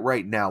look at it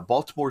right now.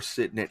 Baltimore's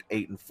sitting at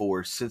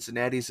 8-4.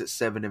 Cincinnati's at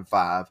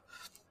 7-5.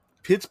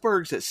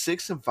 Pittsburgh's at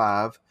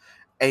 6-5,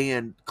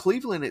 and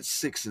Cleveland at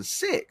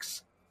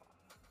 6-6.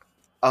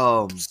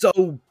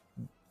 So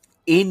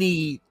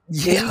any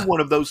one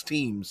of those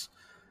teams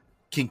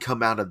can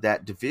come out of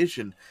that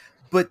division,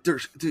 but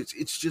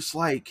it's just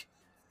like,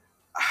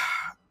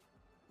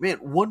 man,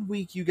 1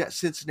 week you got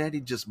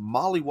Cincinnati just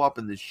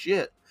mollywhopping the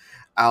shit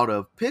out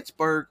of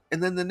Pittsburgh,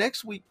 and then the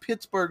next week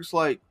Pittsburgh's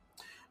like,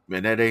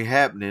 man, that ain't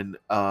happening.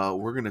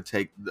 We're gonna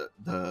take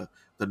the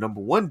number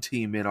 1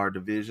 team in our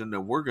division,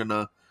 and we're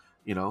gonna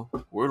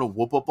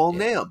whoop up on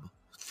them.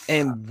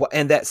 And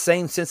that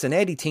same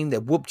Cincinnati team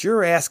that whooped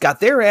your ass got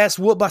their ass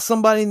whooped by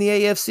somebody in the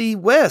AFC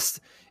West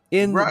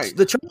in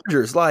the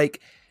Chargers. Like,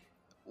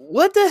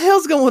 what the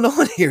hell's going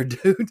on here,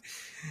 dude?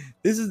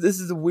 This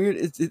is a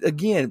weird.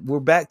 Again, we're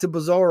back to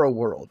Bizarro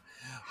world.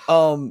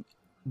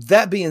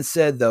 That being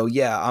said, though,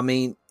 yeah, I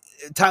mean,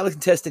 tightly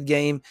contested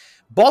game.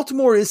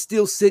 Baltimore is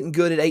still sitting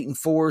good at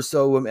 8-4,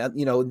 so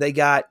they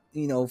got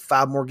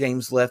 5 more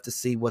games left to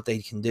see what they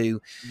can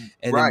do,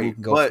 and then we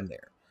can go from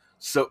there.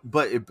 So,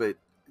 but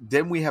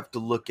then we have to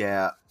look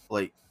at,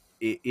 like,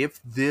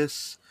 if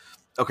this,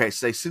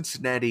 say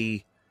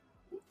Cincinnati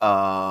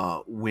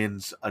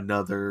wins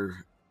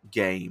another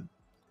game,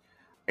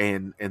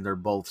 and they're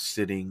both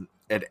sitting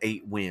at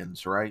 8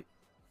 wins, right?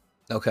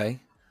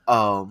 Okay.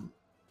 Or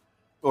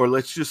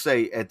let's just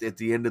say at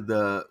the end of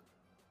the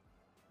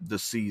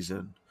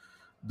season,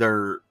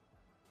 they're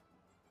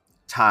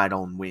tied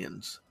on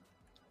wins,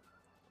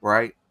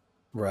 right?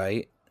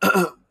 Right.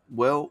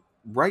 Well,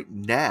 right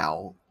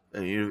now,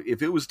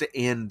 if it was to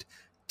end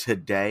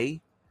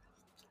today,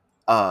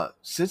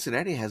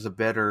 Cincinnati has a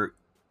better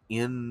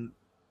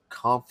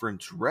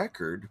in-conference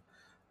record,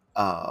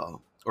 or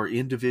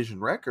in-division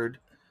record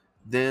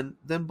than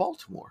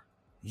Baltimore.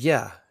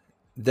 Yeah,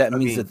 that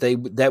means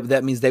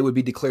that means they would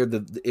be declared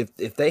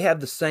if they have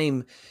the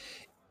same.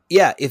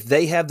 Yeah, if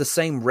they have the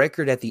same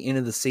record at the end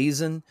of the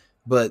season,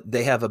 but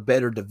they have a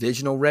better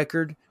divisional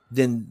record,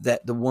 then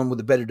the one with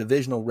the better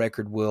divisional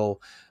record will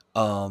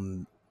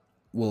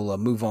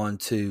move on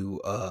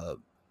to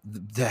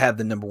have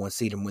the number 1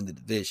 seed and win the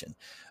division.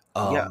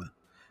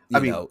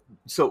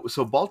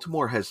 So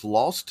Baltimore has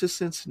lost to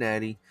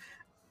Cincinnati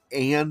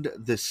and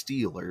the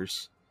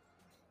Steelers,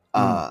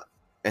 and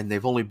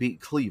they've only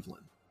beat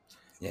Cleveland.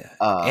 Yeah,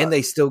 and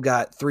they still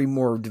got 3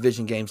 more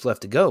division games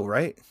left to go,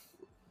 right?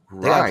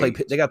 They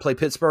got to play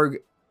Pittsburgh,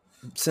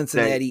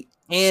 Cincinnati,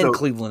 and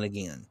Cleveland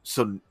again.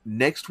 So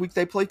next week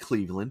they play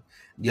Cleveland.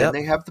 Then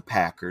they have the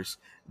Packers.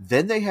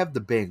 Then they have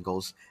the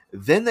Bengals.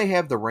 Then they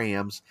have the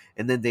Rams,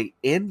 and then they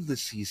end the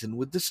season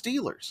with the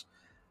Steelers.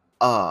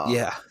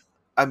 Yeah,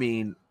 I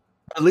mean,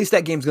 at least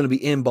that game's going to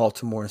be in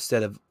Baltimore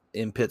instead of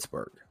in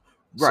Pittsburgh,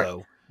 right?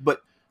 So.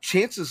 But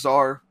chances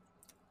are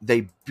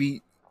they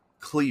beat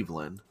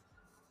Cleveland.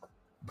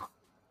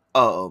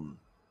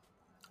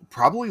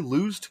 Probably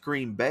lose to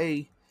Green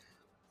Bay.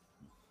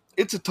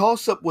 It's a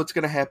toss-up what's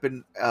going to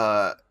happen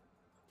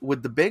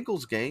with the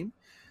Bengals game.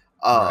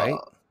 Right.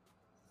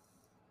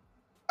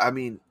 I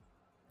mean,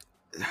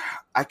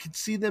 I could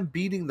see them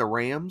beating the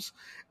Rams,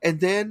 and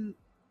then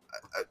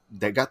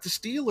they got the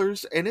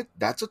Steelers, and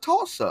that's a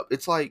toss-up.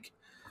 It's like...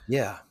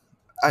 Yeah.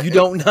 You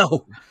don't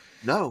know.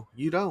 No,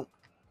 you don't.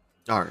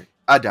 All right.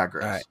 I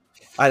digress. All right.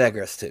 I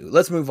digress too.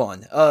 Let's move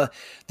on. The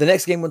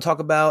next game we'll talk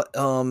about,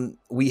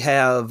 we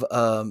have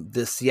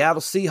the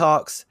Seattle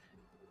Seahawks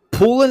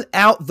pulling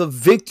out the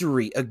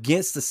victory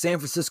against the San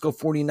Francisco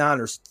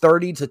 49ers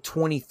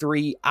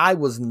 30-23. I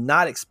was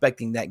not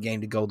expecting that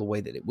game to go the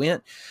way that it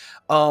went.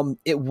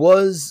 It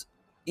was,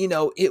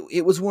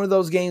 it was one of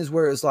those games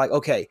where it's like,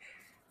 okay,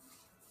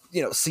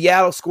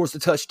 Seattle scores the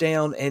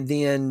touchdown and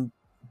then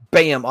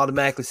bam,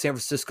 automatically San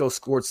Francisco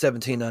scored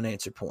 17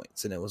 unanswered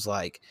points. And it was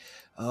like,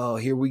 oh,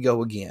 here we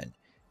go again.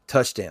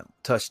 Touchdown.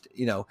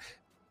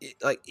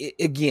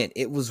 Again,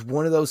 it was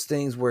one of those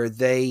things where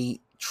they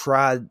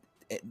tried,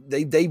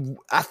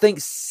 I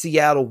think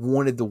Seattle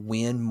wanted the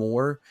win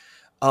more.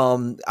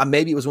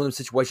 Maybe it was one of those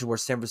situations where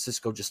San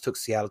Francisco just took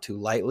Seattle too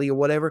lightly or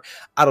whatever.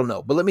 I don't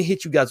know. But let me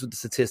hit you guys with the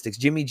statistics.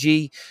 Jimmy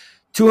G,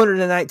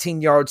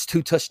 219 yards,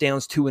 2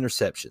 touchdowns, 2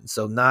 interceptions.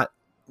 So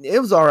it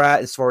was all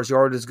right as far as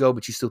yardage go,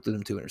 but you still threw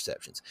them 2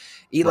 interceptions.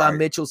 Eli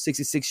Mitchell,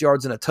 66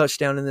 yards and a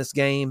touchdown in this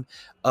game.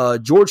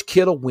 George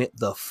Kittle went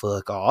the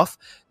fuck off.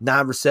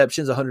 9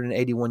 receptions,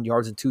 181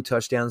 yards and 2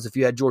 touchdowns. If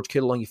you had George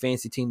Kittle on your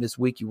fantasy team this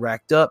week, you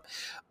racked up.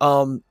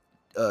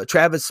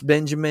 Travis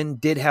Benjamin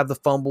did have the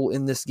fumble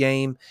in this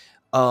game.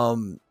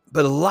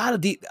 But a lot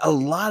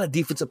of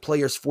defensive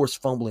players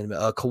forced fumbling.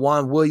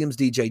 Kawan Williams,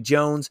 DJ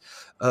Jones,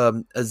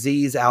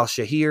 Azeez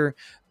Al-Shahir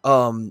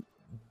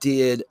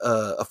did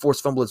a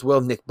forced fumble as well.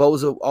 Nick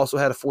Bosa also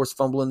had a forced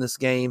fumble in this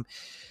game.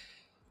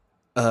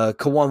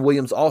 Kawan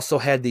Williams also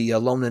had the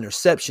lone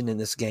interception in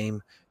this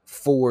game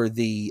for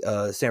the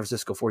San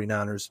Francisco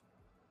 49ers.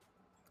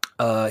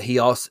 He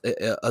also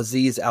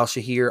Azeez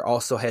Al-Shahir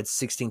also had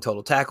 16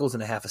 total tackles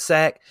and a half a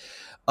sack.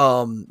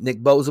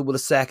 Nick Bosa with a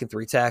sack and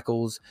 3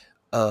 tackles.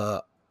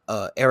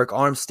 Eric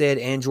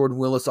Armstead and Jordan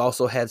Willis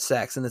also had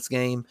sacks in this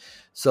game.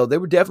 So they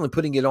were definitely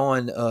putting it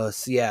on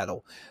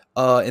Seattle.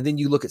 And then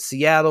you look at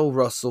Seattle,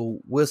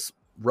 Russell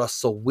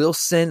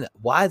Wilson.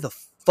 Why the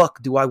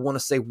fuck do I want to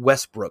say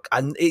Westbrook?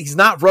 He's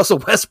not Russell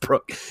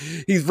Westbrook.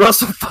 He's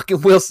Russell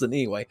fucking Wilson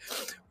anyway.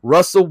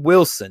 Russell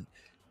Wilson,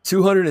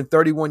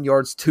 231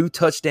 yards, 2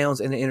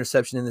 touchdowns, and an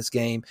interception in this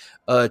game.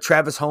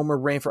 Travis Homer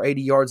ran for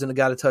 80 yards and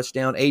got a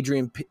touchdown.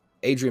 Adrian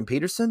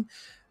Peterson,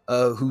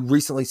 who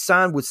recently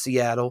signed with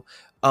Seattle,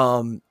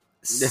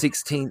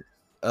 16.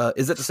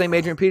 Is that the same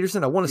Adrian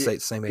Peterson? I want to say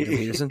it's the same Adrian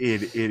Peterson.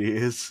 It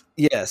is.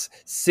 Yes,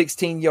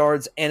 16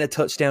 yards and a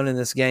touchdown in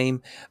this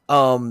game.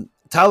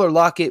 Tyler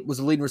Lockett was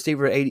the leading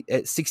receiver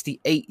at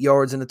 68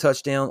 yards and a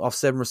touchdown off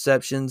 7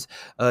 receptions.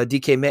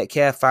 DK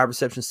Metcalf, 5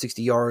 receptions,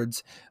 60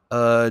 yards.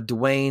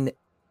 Dwayne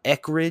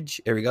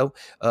Eckridge, there we go,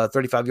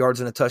 35 yards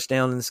and a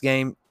touchdown in this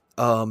game.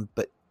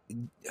 But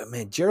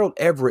man, Gerald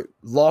Everett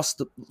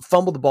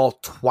fumbled the ball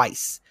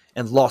twice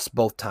and lost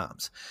both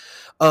times.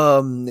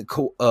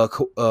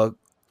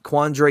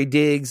 Quandre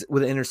Diggs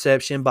with an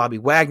interception. Bobby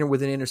Wagner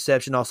with an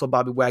interception. Also,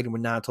 Bobby Wagner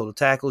with 9 total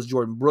tackles.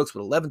 Jordan Brooks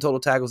with 11 total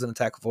tackles and a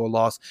tackle for a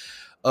loss.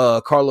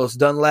 Carlos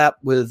Dunlap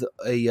with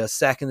a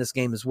sack in this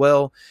game as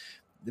well.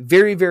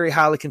 Very, very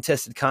highly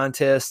contested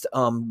contest.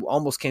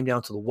 Almost came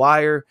down to the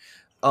wire.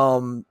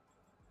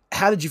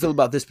 How did you feel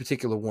about this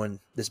particular one,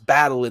 this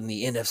battle in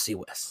the NFC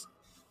West?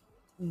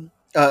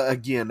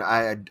 Again,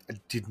 I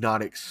did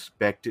not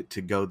expect it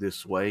to go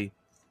this way.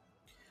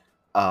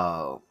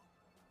 I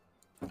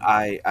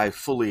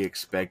fully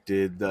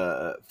expected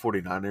the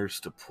 49ers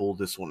to pull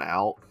this one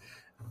out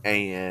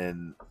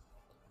and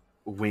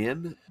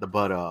win,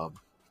 but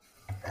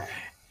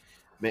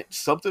man,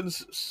 something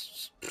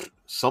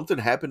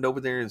happened over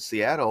there in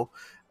Seattle,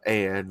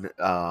 and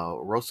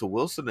Russell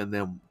Wilson and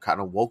them kind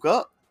of woke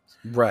up,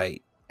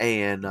 right,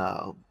 and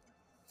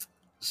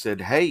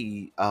said,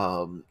 "Hey,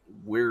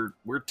 we're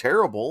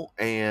terrible,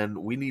 and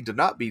we need to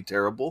not be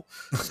terrible.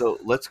 So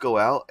let's go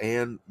out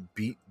and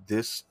beat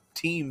this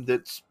team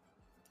that's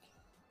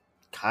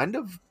kind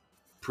of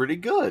pretty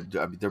good.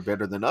 I mean, they're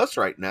better than us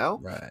right now,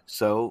 right?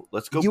 So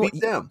let's go beat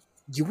them."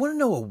 You want to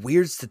know a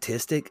weird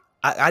statistic?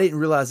 I didn't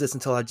realize this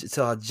until I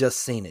just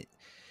seen it.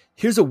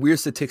 Here's a weird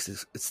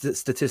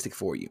statistic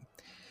for you.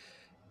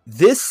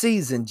 This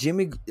season,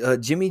 Jimmy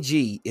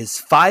G is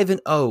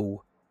 5-0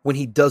 when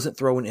he doesn't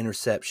throw an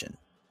interception.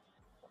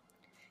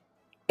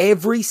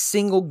 Every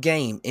single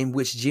game in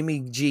which Jimmy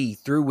G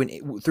threw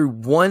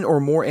one or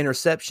more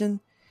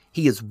interception,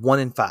 he is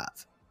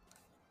 1-5.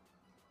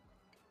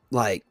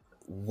 Like,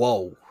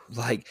 whoa.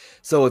 Like,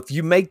 so if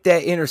you make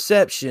that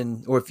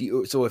interception, or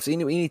if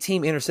any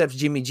team intercepts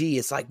Jimmy G,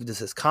 it's like, does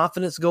his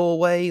confidence go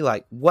away?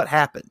 Like, what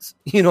happens?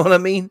 You know what I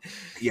mean?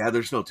 Yeah,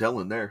 there's no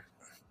telling there.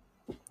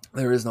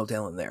 There is no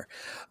telling there.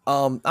 I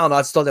don't know. I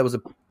just thought that was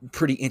a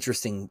pretty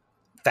interesting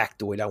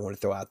factoid I want to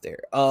throw out there.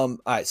 All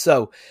right,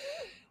 so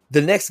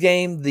the next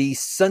game, the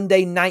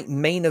Sunday night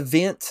main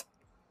event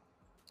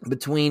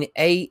between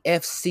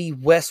AFC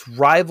West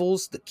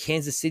rivals, the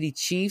Kansas City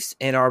Chiefs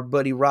and our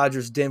buddy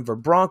Rogers Denver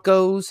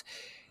Broncos,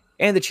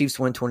 and the Chiefs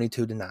win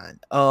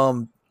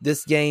 22-9.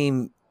 This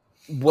game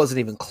wasn't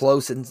even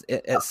close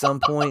at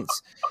some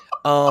points.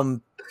 No,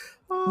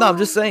 I'm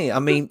just saying. I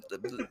mean,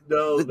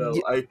 no.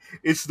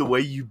 It's the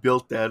way you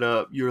built that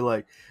up. You're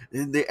like,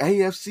 in the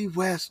AFC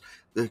West,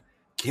 the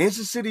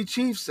Kansas City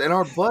Chiefs and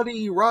our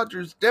buddy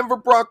Rogers Denver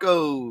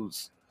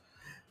Broncos.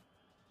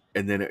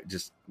 And then it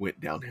just went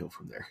downhill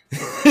from there.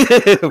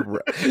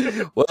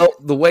 Well,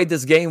 the way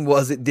this game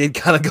was, it did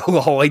kind of go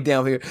all the way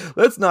down here.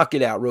 Let's knock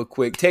it out real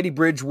quick. Teddy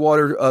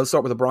Bridgewater,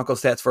 start with the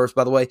Broncos stats first,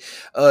 by the way.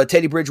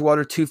 Teddy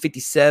Bridgewater,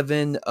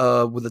 257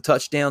 with a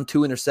touchdown, 2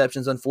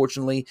 interceptions,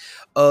 unfortunately.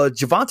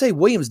 Javonte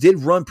Williams did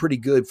run pretty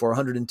good for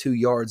 102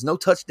 yards. No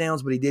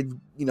touchdowns, but he did,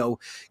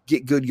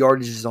 get good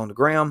yardages on the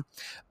ground.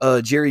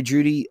 Jerry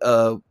Jeudy,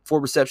 4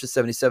 receptions,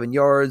 77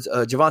 yards.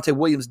 Javonte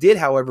Williams did,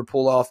 however,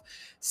 pull off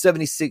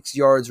 76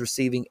 yards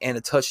receiving and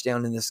a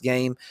touchdown in this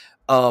game.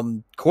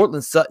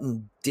 Cortland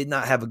Sutton did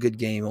not have a good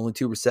game, only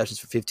 2 receptions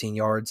for 15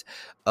 yards.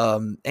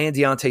 And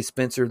Deontay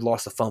Spencer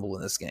lost a fumble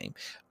in this game.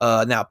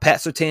 Now, Pat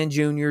Surtain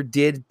Jr.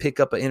 did pick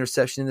up an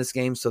interception in this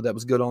game, so that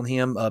was good on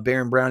him.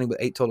 Baron Browning with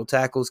 8 total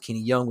tackles. Kenny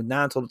Young with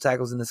 9 total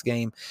tackles in this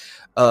game.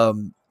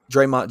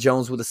 Draymond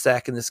Jones with a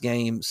sack in this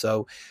game.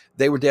 So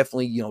they were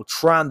definitely,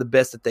 trying the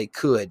best that they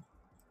could.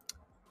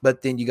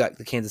 But then you got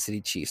the Kansas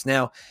City Chiefs.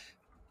 Now,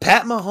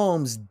 Pat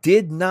Mahomes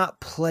did not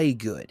play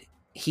good.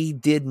 He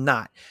did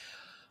not.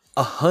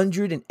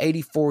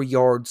 184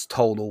 yards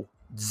total,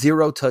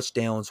 0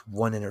 touchdowns,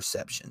 1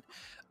 interception.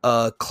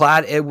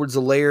 Clyde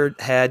Edwards-Helaire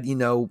had,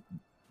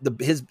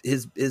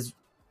 his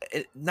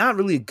not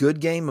really a good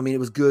game. I mean, it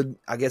was good,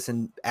 I guess,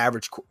 in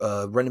average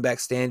running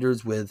back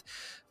standards with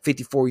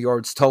 54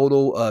 yards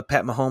total.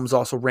 Pat Mahomes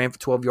also ran for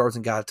 12 yards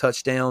and got a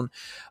touchdown.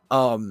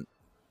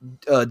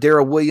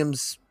 Darrell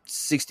Williams,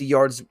 60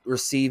 yards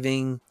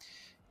receiving.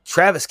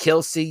 Travis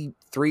Kelce,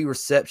 3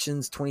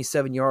 receptions,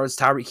 27 yards.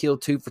 Tyreek Hill,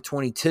 2 for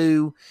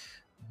 22.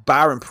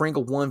 Byron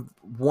Pringle,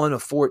 1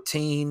 of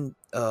 14.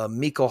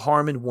 Miko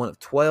Harmon, 1 of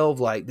 12.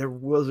 Like, there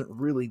wasn't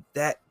really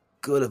that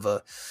good of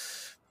a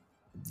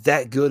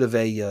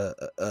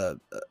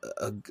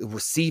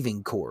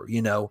receiving core,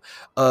 Daniel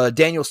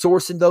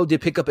Sorensen, though, did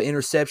pick up an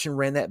interception,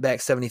 ran that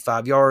back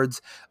 75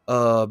 yards.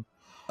 Juan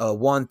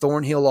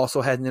Thornhill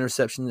also had an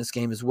interception in this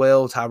game as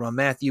well. Tyrann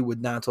Mathieu with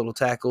 9 total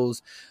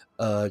tackles.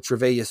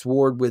 Tre'Davious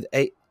Ward with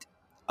 8.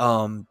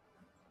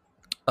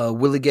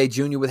 Willie Gay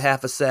Jr. with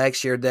half a sack,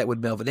 shared that with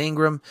Melvin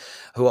Ingram,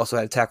 who also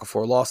had a tackle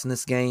for a loss in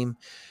this game.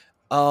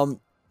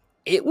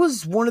 It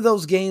was one of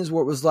those games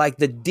where it was like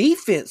the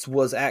defense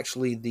was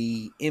actually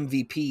the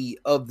MVP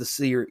of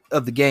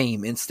the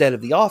game instead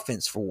of the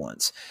offense for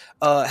once.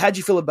 How'd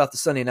you feel about the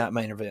Sunday night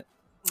main event?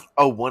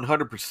 Oh,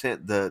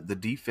 100%. The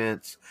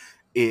defense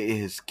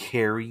is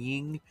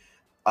carrying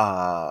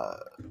the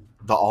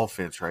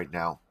offense right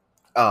now.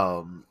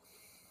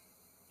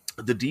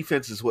 The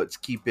defense is what's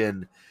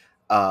keeping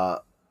my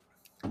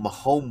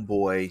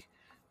homeboy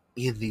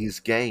in these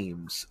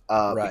games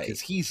Right.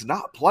 because he's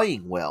not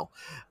playing well.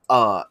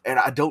 And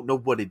I don't know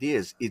what it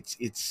is.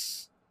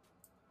 It's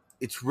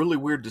really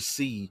weird to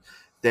see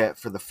that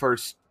for the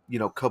first,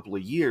 couple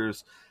of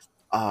years,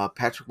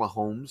 Patrick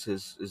Mahomes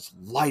is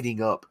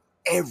lighting up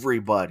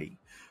everybody,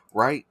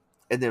 right?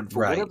 And then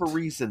for whatever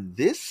reason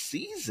this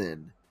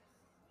season,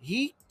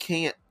 he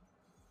can't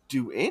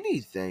do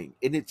anything.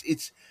 And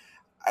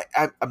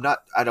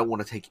I don't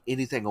want to take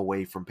anything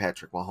away from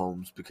Patrick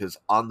Mahomes because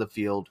on the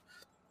field,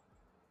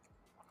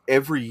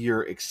 every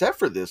year except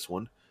for this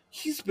one,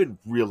 he's been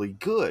really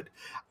good.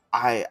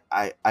 I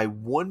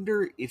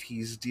wonder if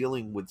he's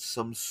dealing with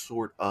some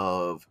sort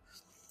of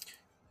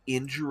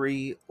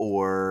injury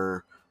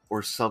or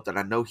something.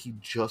 I know he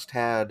just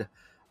had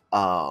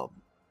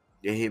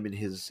him and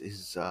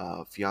his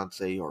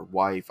fiance or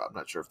wife. I'm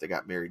not sure if they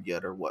got married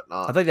yet or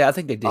whatnot. I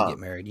think they did get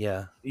married.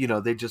 Yeah,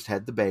 they just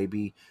had the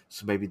baby,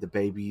 so maybe the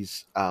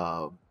baby's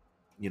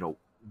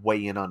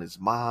weighing on his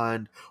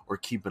mind or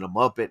keeping him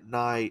up at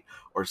night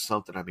or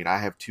something. I mean, I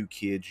have 2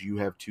 kids. You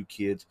have 2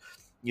 kids.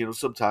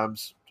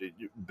 Sometimes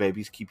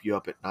babies keep you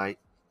up at night.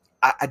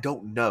 I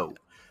don't know.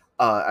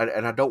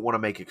 And I don't want to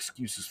make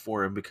excuses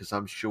for him because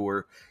I'm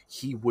sure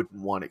he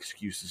wouldn't want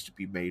excuses to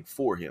be made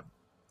for him.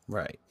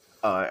 Right.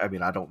 I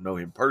mean, I don't know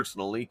him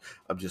personally.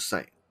 I'm just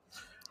saying.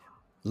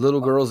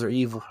 Little girls are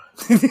evil.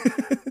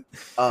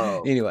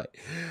 Anyway.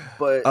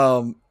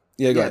 But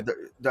yeah, go ahead.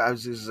 I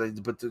was just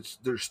saying, but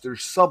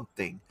there's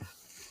something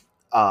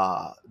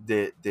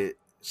that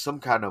some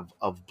kind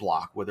of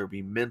block, whether it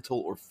be mental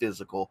or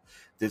physical,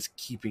 that's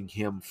keeping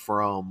him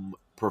from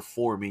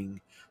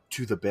performing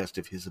to the best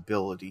of his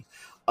ability,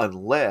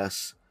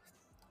 unless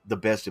the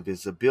best of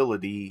his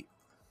ability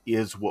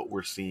is what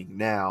we're seeing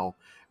now,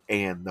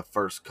 and the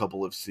first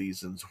couple of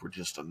seasons were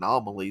just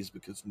anomalies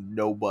because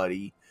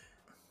nobody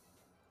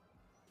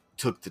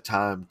took the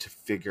time to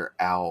figure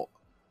out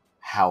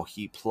how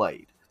he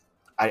played.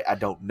 I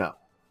don't know.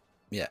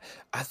 Yeah,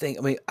 I think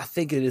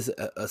it is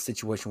a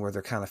situation where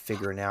they're kind of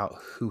figuring out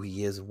who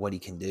he is and what he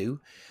can do,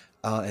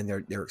 and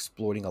they're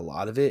exploiting a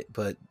lot of it.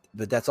 But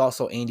that's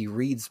also Andy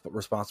Reid's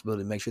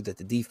responsibility to make sure that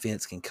the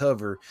defense can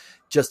cover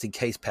just in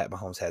case Pat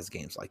Mahomes has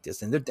games like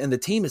this. And the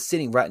team is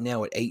sitting right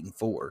now at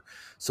 8-4,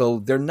 so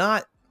they're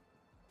not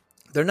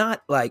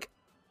like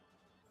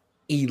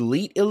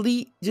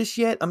elite just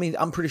yet. I mean,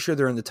 I'm pretty sure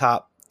they're in the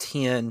top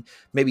 10,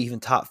 maybe even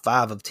top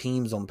 5 of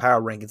teams on the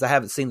power rankings. I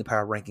haven't seen the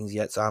power rankings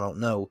yet, so I don't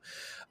know.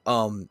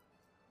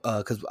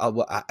 Because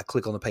I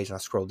click on the page and I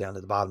scroll down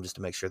to the bottom just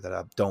to make sure that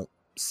I don't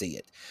see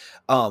it.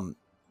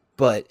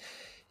 But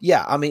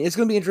yeah, I mean, it's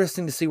going to be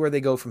interesting to see where they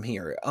go from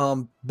here.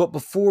 But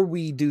before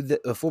we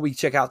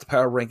check out the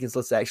power rankings,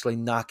 let's actually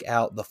knock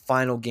out the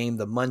final game,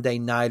 the Monday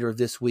nighter of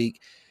this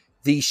week,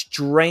 the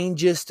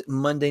strangest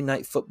Monday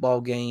night football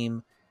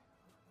game,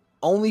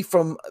 only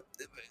from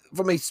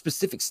a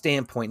specific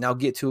standpoint. And I'll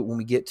get to it when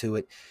we get to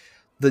it.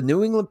 The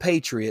New England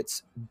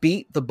Patriots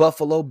beat the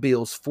Buffalo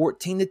Bills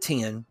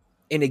 14-10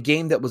 in a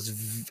game that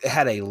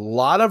had a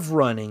lot of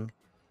running,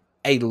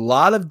 a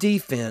lot of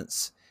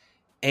defense.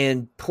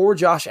 And poor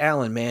Josh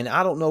Allen, man,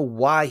 I don't know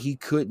why he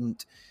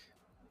couldn't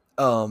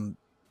do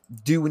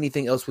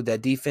anything else with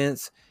that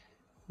defense.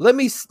 Let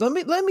me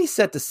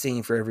set the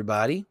scene for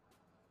everybody.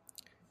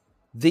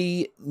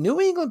 The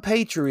New England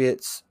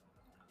Patriots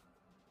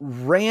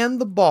ran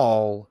the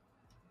ball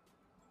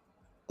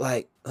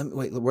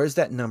where's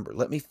that number?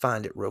 Let me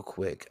find it real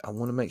quick. I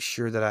want to make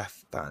sure that I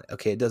find it.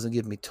 Okay, it doesn't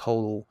give me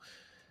total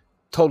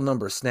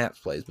number of snaps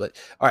plays, but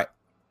all right.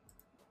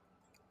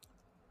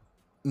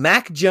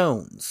 Mac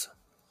Jones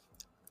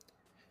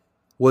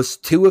was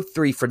 2 of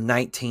 3 for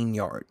 19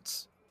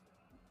 yards.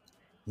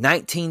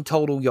 19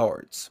 total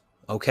yards.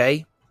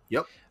 Okay?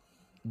 Yep.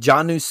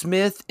 Jonnu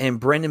Smith and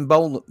Brendan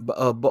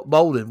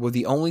Bolden were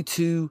the only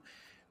two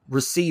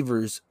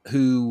receivers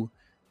who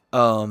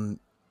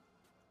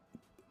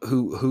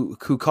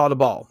caught a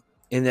ball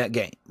in that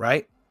game,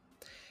 right?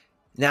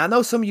 Now, I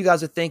know some of you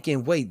guys are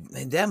thinking, wait,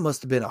 man, that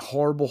must have been a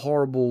horrible,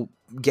 horrible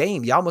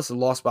game. Y'all must have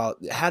lost by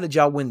 – how did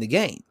y'all win the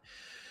game?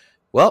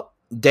 Well,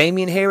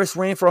 Damian Harris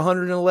ran for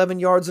 111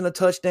 yards and a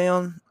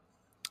touchdown.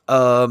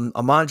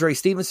 Amandre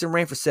Stevenson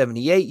ran for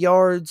 78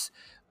 yards.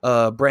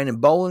 Brandon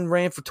Bolden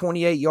ran for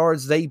 28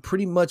 yards. They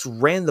pretty much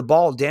ran the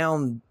ball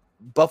down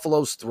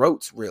Buffalo's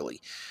throats,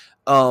 really.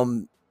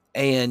 And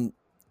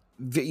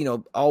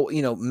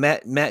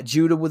Matt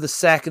Judah with a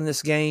sack in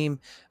this game.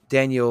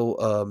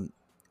 Daniel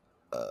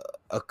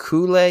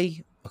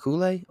Akule,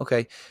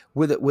 okay,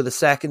 with a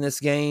sack in this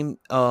game.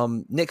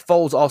 Nick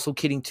Foles also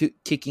kicking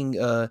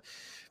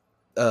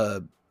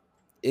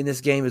in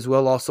this game as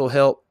well also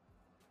helped.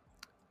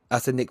 I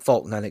said Nick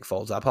Folk, not Nick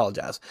Foles. I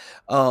apologize.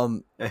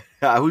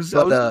 I was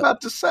about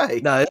to say.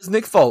 No, it was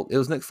Nick Folk.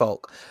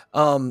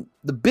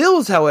 The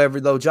Bills, however,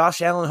 though,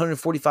 Josh Allen,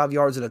 145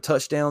 yards and a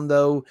touchdown,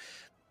 though.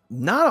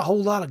 Not a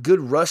whole lot of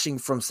good rushing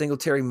from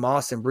Singletary,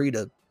 Moss, and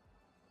Breida.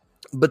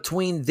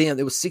 Between them,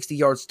 it was 60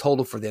 yards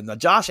total for them. Now,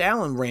 Josh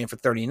Allen ran for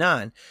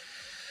 39.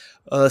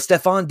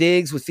 Stephon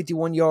Diggs with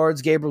 51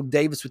 yards. Gabriel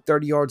Davis with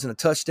 30 yards and a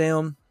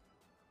touchdown.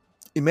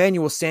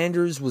 Emmanuel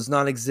Sanders was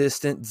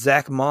non-existent.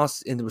 Zach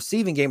Moss in the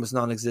receiving game was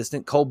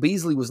non-existent. Cole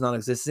Beasley was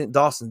non-existent.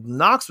 Dawson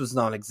Knox was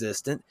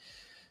non-existent.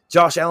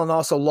 Josh Allen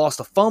also lost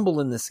a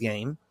fumble in this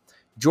game.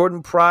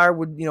 Jordan Pryor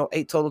with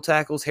 8 total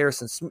tackles.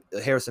 Harrison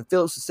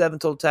Phillips with 7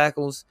 total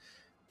tackles.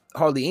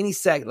 Hardly any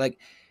sack. Like,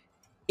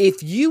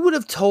 if you would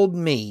have told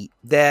me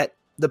that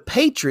the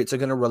Patriots are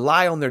going to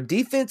rely on their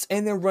defense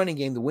and their running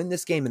game to win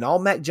this game, and all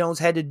Mac Jones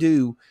had to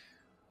do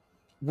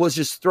was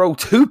just throw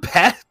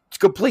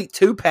complete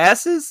 2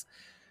 passes.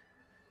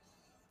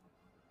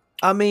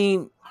 I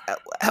mean,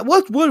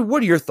 what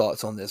are your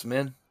thoughts on this,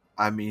 man?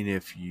 I mean,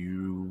 if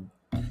you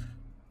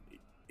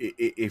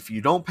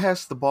don't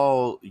pass the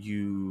ball,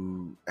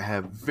 you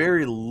have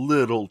very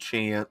little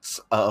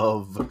chance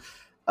of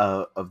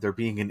there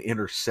being an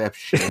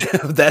interception.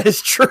 That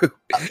is true.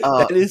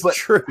 That is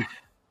true.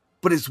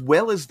 But as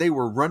well as they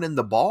were running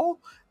the ball,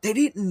 they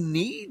didn't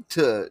need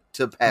to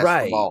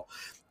pass the ball.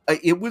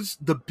 It was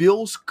the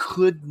Bills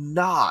could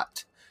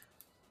not.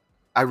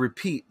 I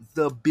repeat,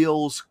 the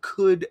Bills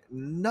could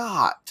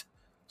not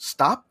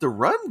stop the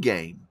run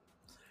game.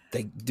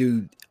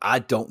 I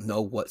don't know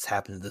what's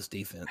happened to this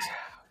defense.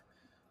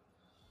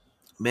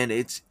 Man,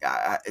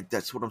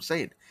 that's what I'm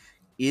saying.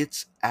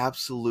 It's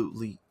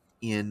absolutely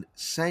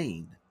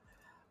insane.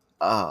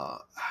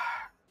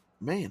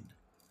 Man,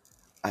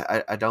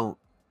 I don't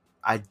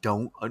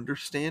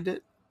understand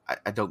it.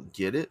 I don't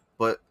get it,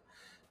 but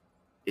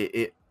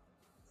it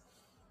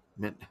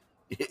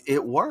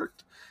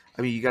worked.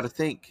 I mean, you got to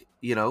think,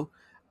 it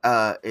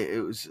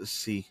was, let's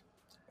see,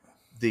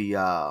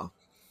 the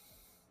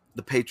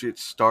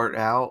Patriots start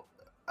out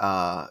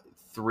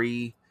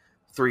 3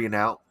 and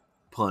out,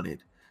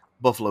 punted.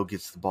 Buffalo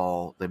gets the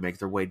ball. They make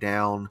their way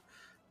down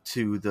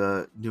to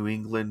the New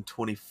England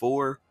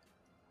 24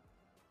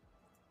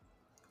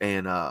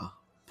 and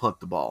punt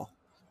the ball.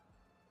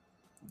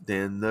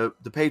 Then the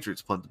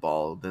Patriots punt the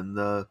ball. Then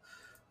the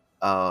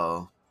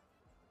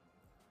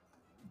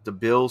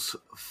Bills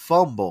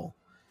fumble.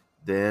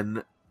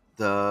 Then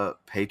the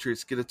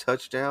Patriots get a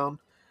touchdown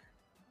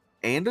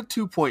and a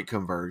 2-point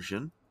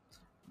conversion.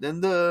 Then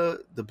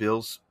the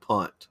Bills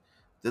punt.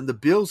 Then the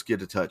Bills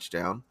get a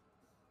touchdown.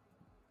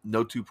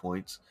 No 2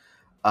 points.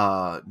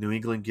 New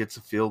England gets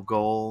a field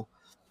goal.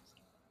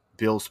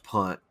 Bills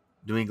punt.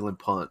 New England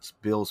punts.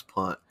 Bills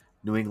punt.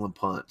 New England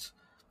punts.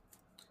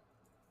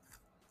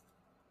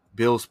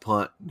 Bills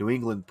punt. New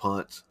England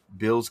punts.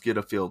 Bills get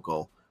a field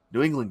goal.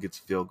 New England gets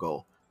a field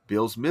goal.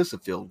 Bills miss a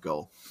field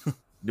goal.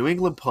 New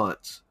England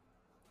punts.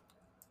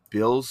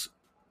 Bills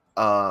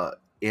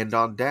end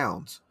on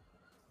downs,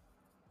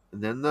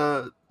 and then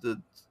the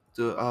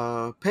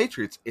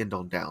Patriots end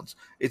on downs.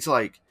 It's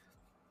like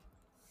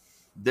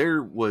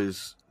there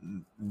was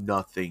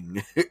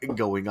nothing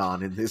going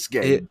on in this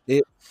game.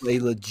 It was a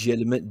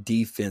legitimate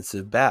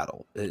defensive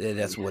battle.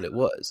 That's what it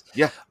was.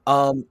 Yeah.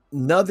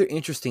 Another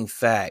interesting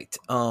fact.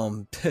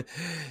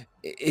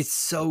 It's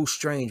so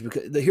strange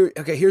because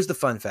here's the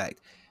fun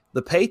fact.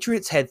 The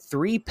Patriots had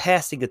 3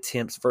 passing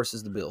attempts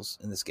versus the Bills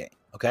in this game.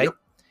 Okay. Yep.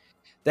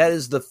 That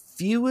is the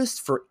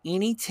fewest for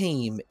any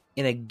team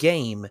in a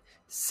game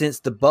since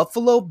the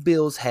Buffalo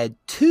Bills had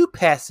 2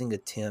 passing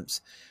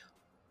attempts,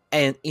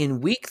 and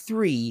in week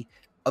 3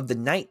 of the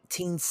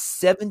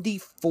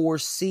 1974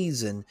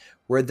 season,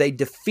 where they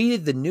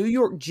defeated the New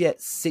York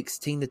Jets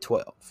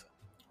 16-12.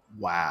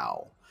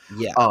 Wow.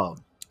 Yeah.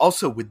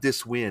 Also, with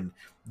this win,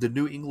 the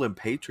New England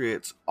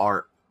Patriots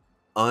are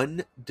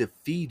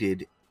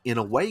undefeated in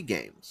away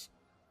games.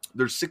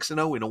 They're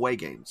 6-0 in away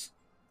games.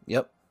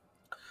 Yep.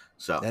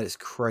 So that is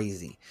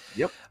crazy.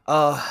 Yep.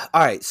 All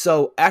right.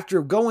 So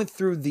after going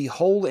through the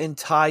whole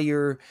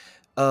entire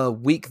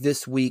week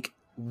this week,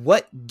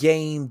 what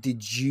game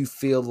did you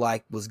feel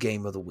like was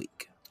game of the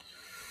week?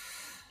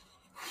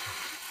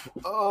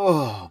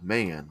 Oh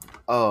man.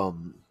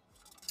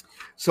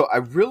 So I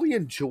really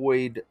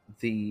enjoyed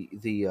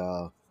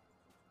the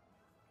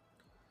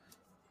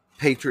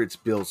Patriots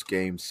Bills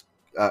games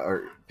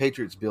or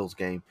Patriots Bills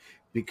game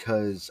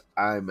because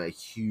I'm a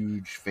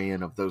huge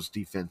fan of those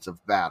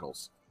defensive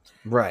battles.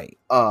 Right.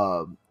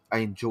 I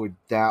enjoyed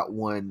that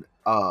one.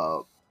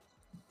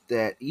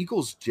 That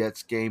Eagles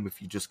Jets game,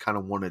 if you just kind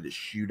of wanted a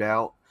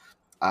shootout,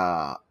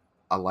 I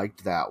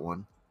liked that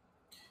one.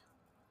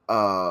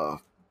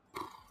 What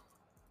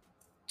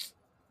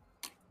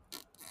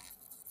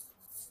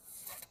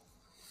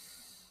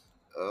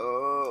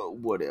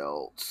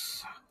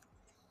else?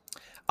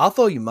 I'll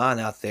throw you mine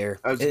out there.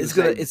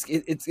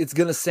 It's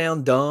gonna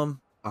sound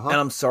dumb, Uh-huh. and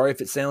I'm sorry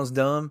if it sounds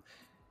dumb.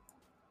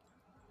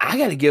 I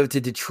got to give it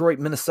to Detroit,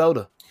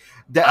 Minnesota.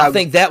 I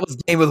think that was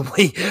game of the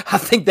week. I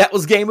think that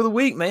was game of the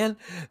week, man.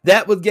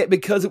 That would get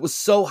because it was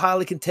so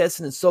highly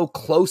contested and so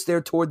close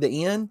there toward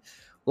the end.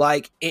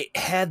 Like it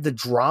had the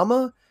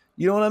drama.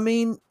 You know what I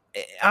mean?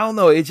 I don't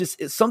know.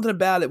 It's something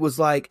about it was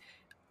like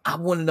I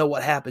want to know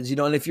what happens. You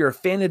know, and if you're a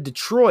fan of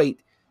Detroit,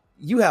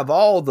 you have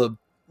all the.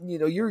 You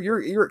know,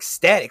 you're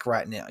ecstatic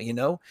right now. You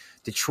know,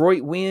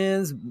 Detroit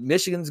wins.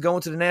 Michigan's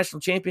going to the national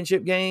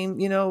championship game.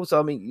 You know, so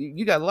I mean,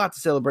 you got a lot to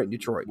celebrate in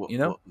Detroit. Well, you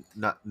know,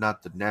 not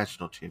the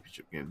national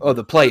championship game. Oh,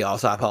 the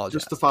playoffs. I apologize.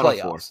 Just the Final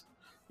playoffs. Four.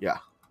 Yeah,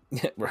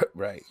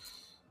 right.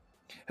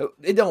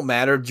 It don't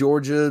matter.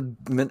 Georgia,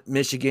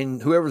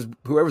 Michigan, whoever's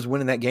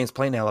winning that game's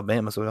playing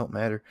Alabama, so it don't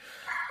matter.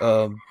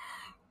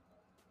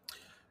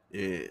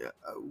 Yeah.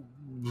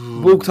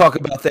 We'll talk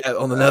about that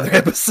on another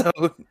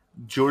episode.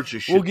 Georgia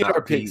should. We'll get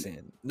our picks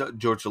in. No,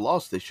 Georgia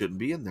lost. They shouldn't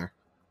be in there.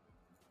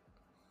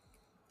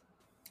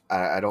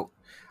 I don't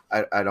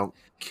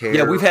care.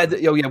 Yeah, we've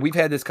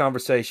had this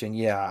conversation.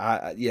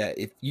 Yeah,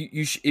 If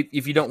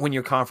if you don't win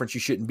your conference,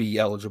 you shouldn't be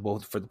eligible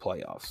for the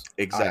playoffs.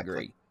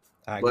 Exactly.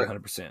 I agree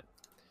 100%.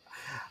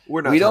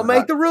 We don't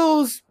make the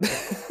rules.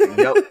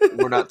 Yep,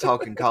 we're not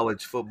talking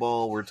college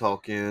football. We're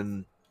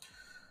talking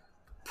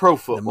pro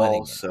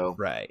football. So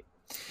right.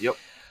 Yep.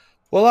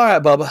 Well, all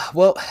right, Bubba.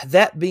 Well,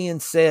 that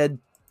being said,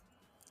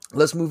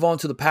 let's move on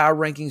to the power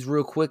rankings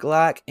real quick,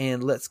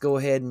 and let's go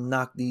ahead and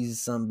knock these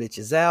some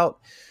bitches out.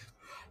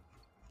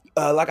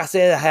 Like I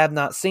said, I have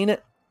not seen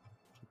it.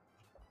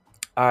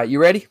 All right, you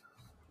ready?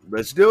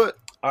 Let's do it.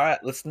 All right,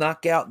 let's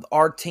knock out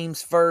our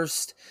teams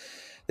first.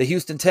 The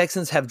Houston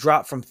Texans have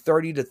dropped from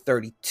 30 to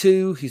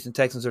 32. Houston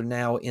Texans are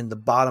now in the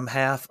bottom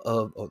half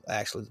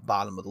actually the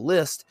bottom of the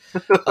list.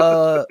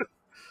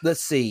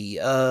 Let's see.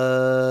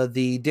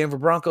 The Denver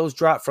Broncos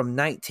dropped from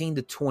 19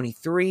 to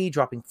 23,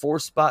 dropping 4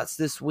 spots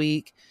this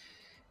week.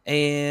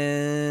 And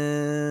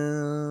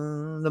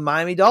the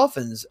Miami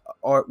Dolphins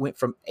went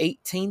from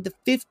 18 to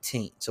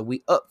 15. So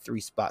we up 3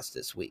 spots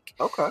this week.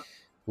 Okay.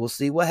 We'll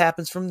see what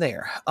happens from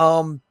there.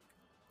 I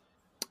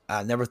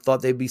never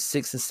thought they'd be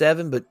 6 and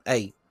 7, but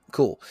hey,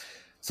 cool.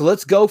 So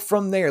let's go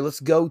from there. Let's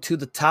go to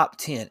the top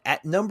 10.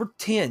 At number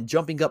 10,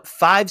 jumping up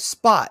 5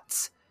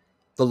 spots,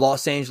 the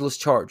Los Angeles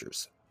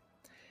Chargers.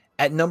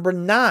 At number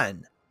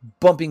 9,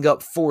 bumping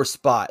up 4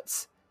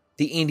 spots,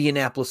 the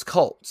Indianapolis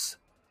Colts.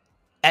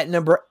 At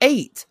number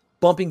 8,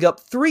 bumping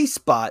up 3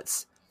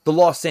 spots, the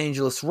Los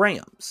Angeles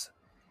Rams.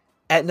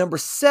 At number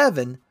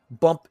 7,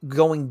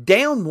 going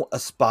down a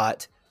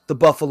spot, the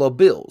Buffalo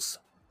Bills.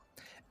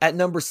 At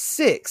number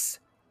 6,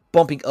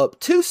 bumping up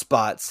 2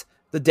 spots,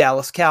 the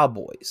Dallas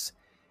Cowboys.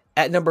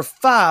 At number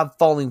 5,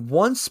 falling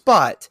 1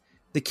 spot,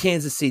 the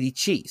Kansas City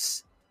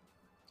Chiefs.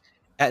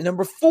 At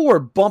number 4,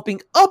 bumping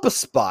up a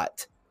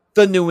spot,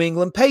 the New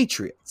England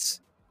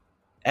Patriots.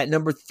 At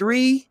number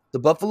 3, the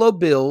Buffalo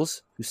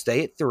Bills, who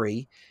stay at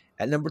 3.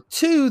 At number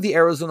 2, the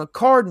Arizona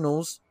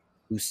Cardinals,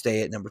 who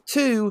stay at number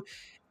 2.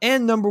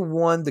 And number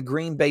 1, the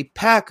Green Bay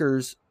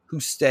Packers,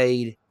 who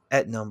stayed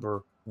at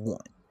number 1.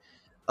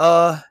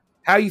 How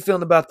are you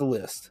feeling about the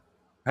list?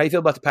 How do you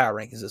feel about the power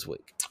rankings this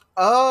week?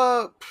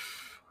 Uh,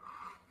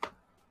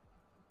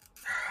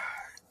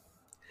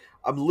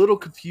 I'm a little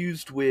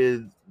confused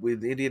with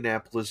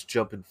Indianapolis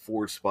jumping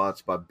 4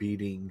 spots by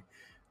beating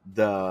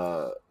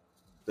the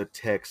the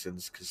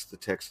Texans because the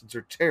Texans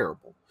are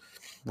terrible.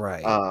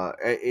 Right.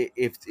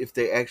 If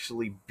they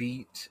actually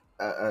beat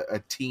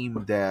a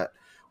team that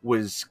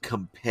was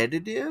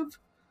competitive,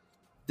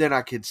 then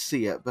I could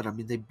see it. But I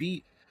mean, they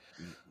beat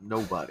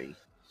nobody.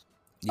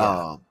 Yeah.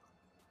 Um,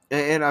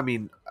 and I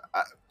mean,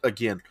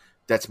 again,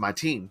 that's my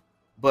team,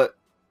 but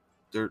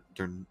they're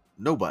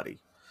nobody.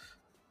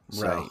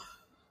 So Right.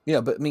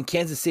 Yeah, but I mean,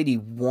 Kansas City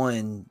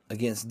won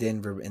against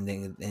Denver and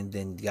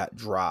then got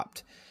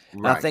dropped.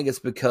 And I right, think it's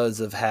because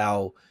of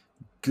how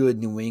good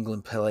New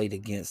England played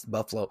against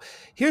Buffalo.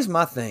 Here's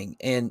my thing,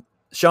 and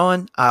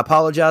Sean, I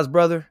apologize,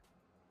 brother.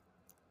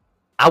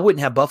 I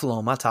wouldn't have Buffalo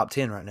in my top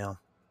 10 right now.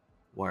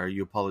 why are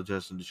you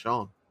apologizing to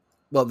Sean?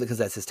 Well, because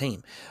that's his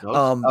team. No,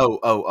 Um,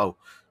 oh,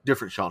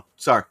 different Sean.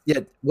 Sorry, yeah,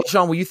 what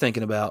Sean were you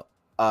thinking about?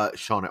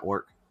 Sean at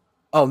work.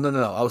 Oh no!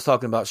 I was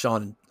talking about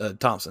Sean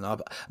Thompson.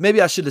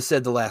 Maybe I should have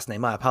said the last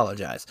name. I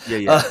apologize. Yeah,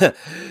 yeah,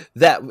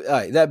 That all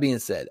right, that being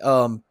said,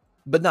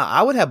 but no,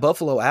 I would have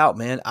Buffalo out,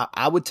 man.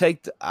 I would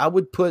I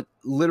would put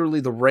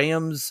literally the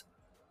Rams.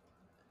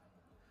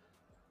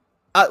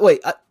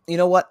 You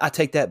know what? I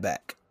take that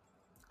back.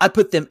 I'd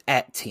put them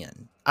at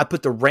 10. I'd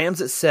put the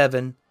Rams at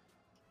 7.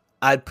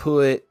 I'd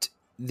put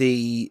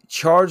the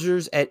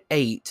Chargers at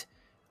 8.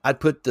 I'd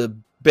put the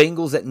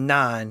Bengals at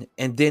 9,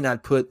 and then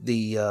I'd put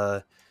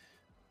the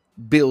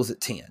Bills at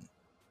 10.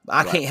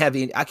 I right. can't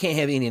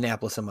have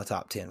Indianapolis in my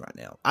top 10 right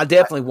now. I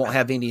definitely won't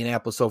have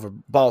Indianapolis over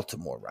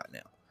Baltimore right now.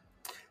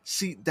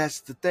 See,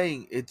 that's the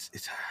thing. It's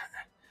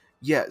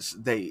yes,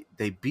 they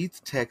beat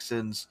the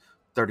Texans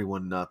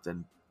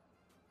 31-0,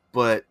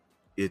 but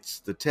it's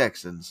the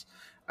Texans.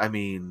 I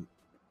mean,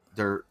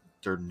 they're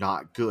they're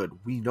not good.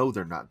 We know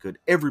they're not good.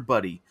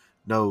 Everybody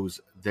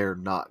knows they're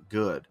not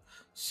good.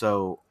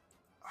 So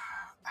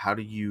how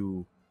do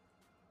you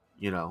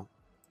know,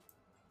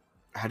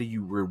 how do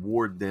you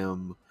reward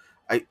them?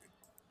 I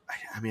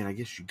I mean, I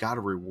guess you got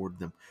to reward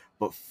them,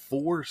 but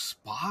 4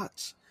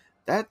 spots,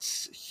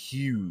 that's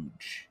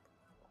huge.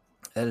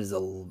 That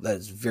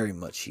is very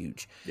much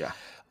huge. Yeah.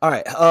 All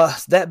right.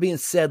 That being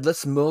said,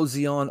 let's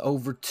mosey on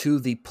over to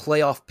the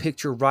playoff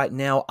picture right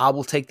now. I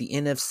will take the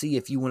NFC.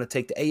 If you want to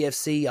take the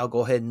AFC, I'll go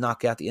ahead and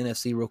knock out the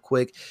NFC real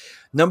quick.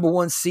 Number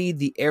 1 seed,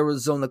 the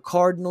Arizona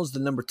Cardinals. The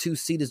number 2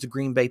 seed is the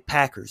Green Bay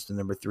Packers. The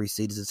number 3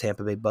 seed is the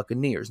Tampa Bay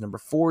Buccaneers. Number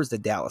 4 is the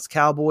Dallas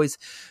Cowboys.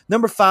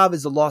 Number 5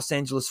 is the Los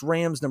Angeles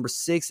Rams. Number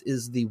 6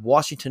 is the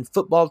Washington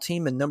Football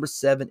Team. And number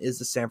 7 is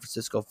the San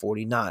Francisco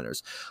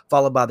 49ers.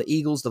 Followed by the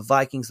Eagles, the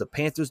Vikings, the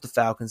Panthers, the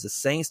Falcons, the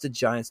Saints, the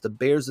Giants, the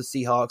Bears, the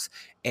Seahawks,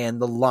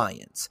 and the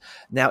Lions.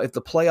 Now, if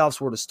the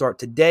playoffs were to start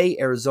today,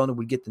 Arizona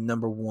would get the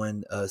number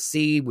 1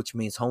 seed, which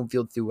means home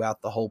field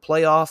throughout the whole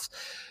playoffs.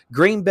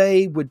 Green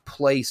Bay would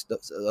play the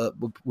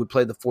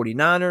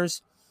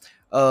 49ers.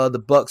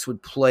 The Bucks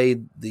would play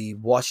the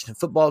Washington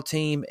Football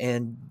Team,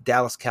 and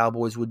Dallas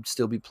Cowboys would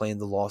still be playing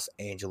the Los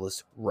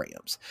Angeles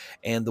Rams.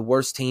 And the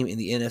worst team in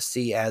the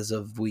NFC as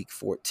of Week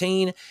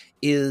 14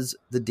 is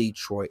the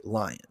Detroit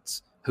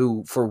Lions,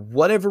 who, for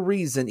whatever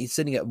reason, is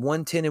sitting at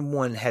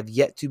 110-1, have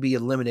yet to be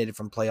eliminated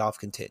from playoff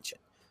contention.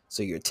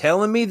 So you're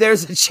telling me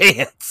there's a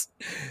chance?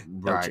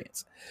 No Right.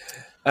 chance.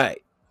 All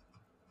right.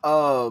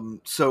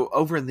 So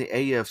over in the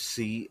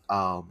AFC,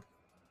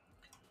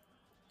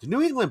 the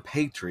New England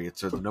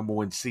Patriots are the number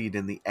 1 seed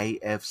in the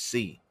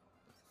AFC.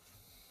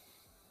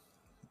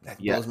 That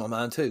Yeah, blows my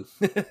mind too.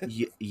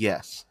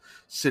 yes,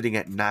 sitting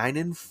at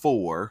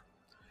 9-4.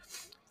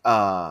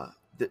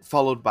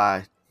 Followed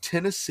by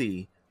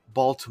Tennessee,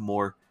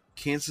 Baltimore,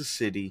 Kansas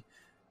City,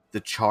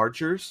 the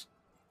Chargers,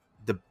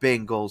 the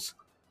Bengals,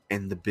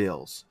 and the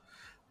Bills.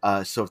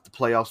 So if the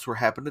playoffs were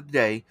happening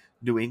today,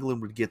 New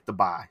England would get the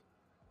bye.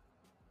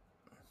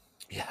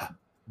 Yeah.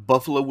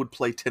 Buffalo would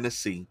play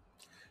Tennessee,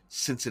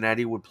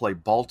 Cincinnati would play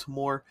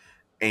Baltimore,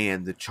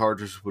 and the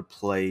Chargers would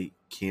play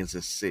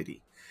Kansas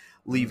City,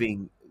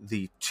 leaving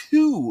the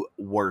 2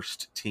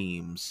 worst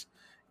teams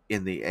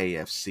in the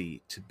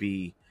AFC to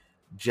be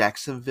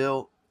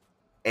Jacksonville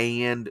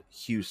and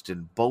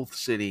Houston, both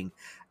sitting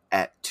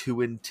at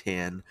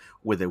 2-10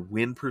 with a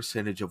win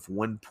percentage of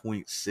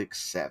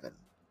 1.67.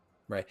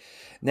 Right.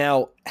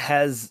 Now,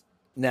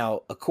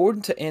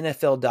 according to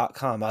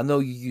NFL.com, I know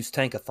you use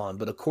Tankathon,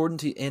 but according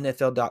to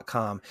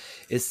NFL.com,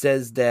 it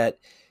says that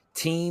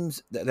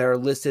teams that are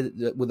listed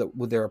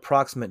with their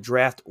approximate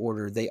draft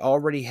order, they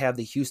already have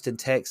the Houston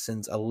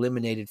Texans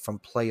eliminated from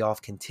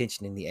playoff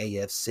contention in the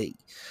AFC.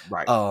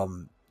 Right.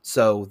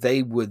 So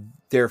they would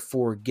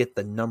therefore get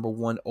the number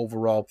 1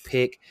 overall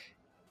pick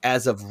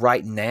as of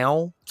right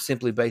now,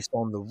 simply based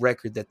on the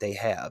record that they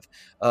have,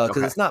 because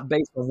Okay. it's not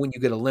based on when you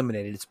get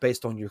eliminated; it's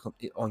based on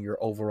your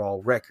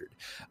overall record.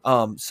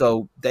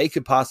 So they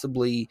could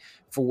possibly,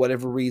 for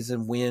whatever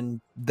reason, win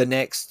the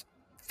next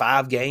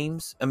 5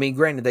 games. I mean,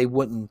 granted, they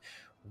wouldn't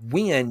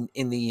win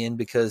in the end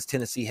because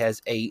Tennessee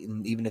has 8,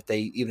 and even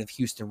if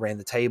Houston ran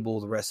the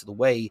table the rest of the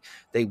way,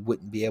 they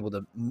wouldn't be able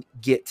to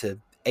get to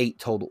 8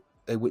 total.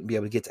 They wouldn't be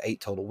able to get to 8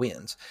 total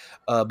wins.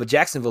 But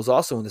Jacksonville's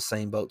also in the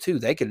same boat too.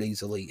 They could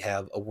easily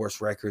have a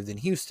worse record than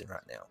Houston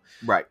right now.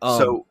 Right.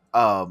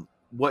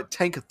 What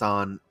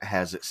Tankathon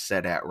has it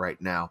set at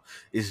right now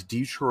is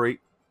Detroit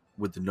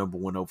with the number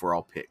 1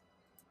 overall pick.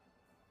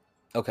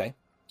 Okay.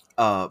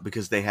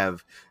 Because they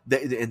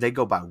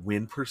go by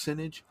win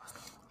percentage.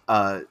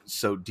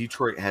 So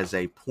Detroit has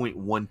a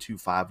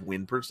 .125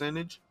 win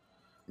percentage.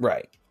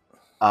 Right.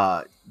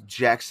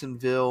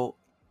 Jacksonville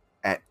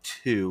at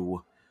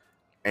 2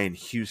 and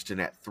Houston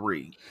at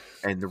 3.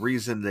 And the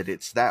reason that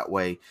it's that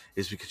way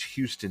is because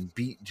Houston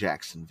beat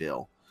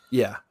Jacksonville.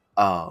 Yeah.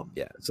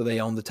 Yeah. So they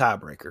own the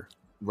tiebreaker.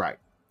 Right.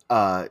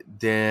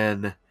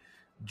 Then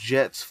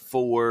Jets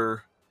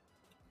 4,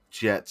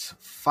 Jets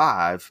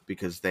 5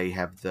 because they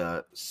have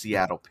the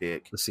Seattle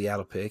pick. The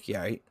Seattle pick,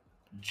 yeah, right.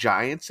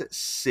 Giants at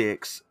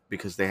 6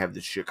 because they have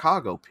the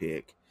Chicago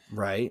pick.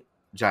 Right.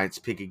 Giants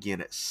pick again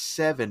at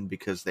 7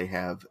 because they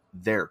have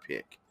their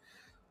pick.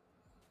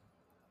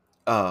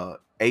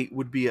 8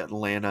 would be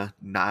Atlanta,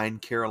 9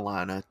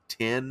 Carolina,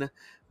 10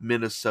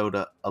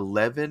 Minnesota,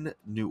 11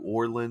 New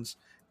Orleans,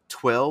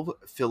 12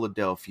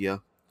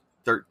 Philadelphia,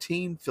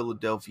 13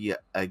 Philadelphia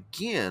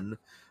again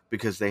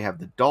because they have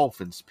the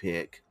Dolphins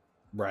pick.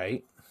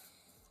 Right.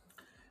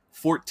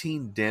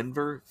 14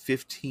 Denver,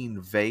 15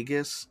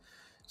 Vegas,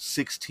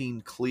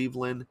 16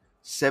 Cleveland,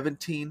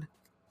 17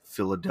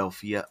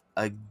 Philadelphia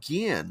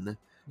again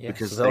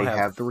because so they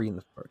have 3 in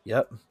the first.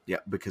 Yep. Yeah,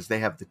 because they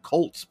have the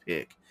Colts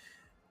pick.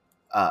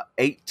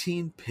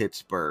 18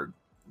 Pittsburgh,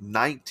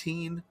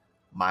 19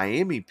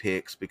 Miami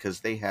picks because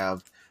they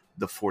have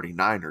the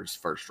 49ers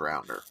first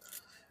rounder.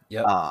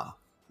 Yep.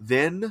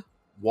 Then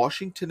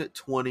Washington at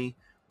 20,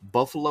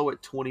 Buffalo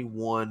at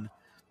 21,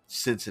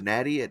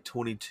 Cincinnati at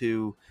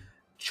 22,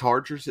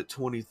 Chargers at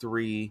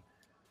 23,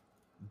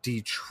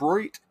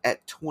 Detroit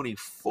at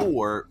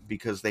 24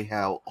 because they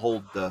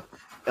hold the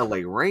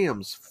LA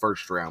Rams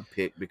first round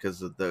pick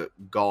because of the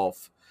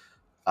golf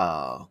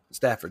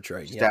Stafford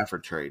trade.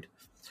 Trade.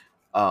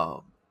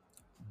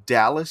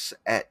 Dallas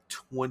at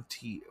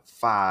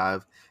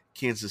 25,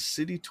 Kansas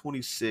City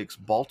 26,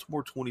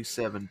 Baltimore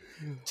 27,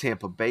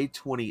 Tampa Bay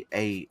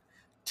 28,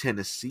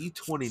 Tennessee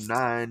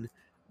 29,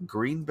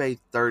 Green Bay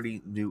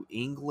 30, New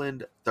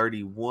England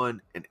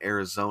 31, and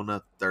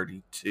Arizona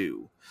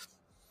 32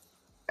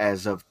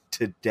 as of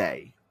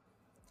today.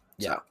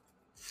 Yeah.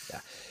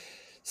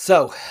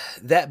 So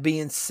that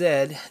being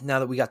said, now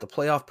that we got the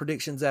playoff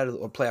predictions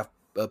playoff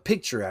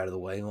picture out of the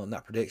way, well,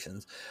 not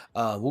predictions,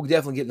 we'll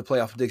definitely get into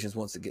playoff predictions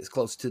once it gets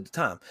close to the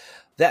time.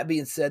 That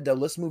being said, though,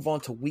 let's move on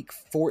to week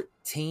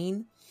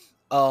 14.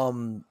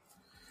 And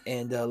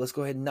let's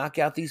go ahead and knock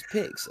out these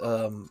picks.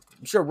 I'm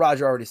sure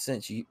Roger already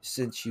sent you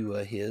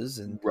his,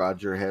 and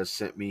Roger has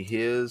sent me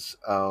his.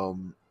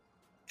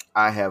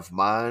 I have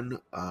mine.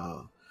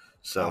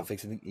 So I'm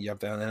fixing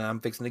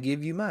to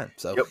give you mine.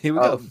 So yep. Here we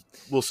go.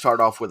 We'll start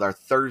off with our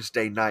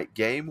Thursday night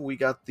game. We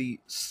got the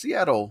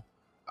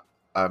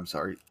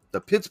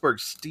Pittsburgh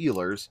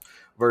Steelers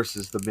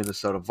versus the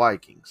Minnesota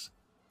Vikings.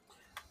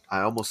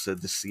 I almost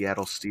said the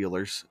Seattle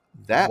Steelers.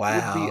 That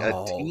would be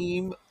a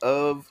team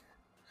of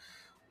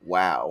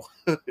wow.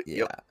 Yeah.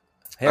 Yep.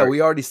 Hell, we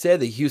already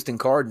said the Houston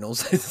Cardinals,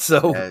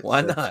 so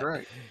why not? That's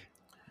right.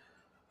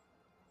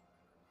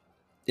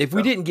 If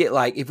we didn't get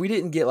like a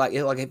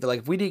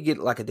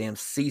damn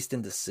cease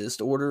and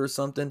desist order or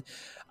something,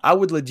 I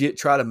would legit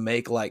try to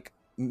make like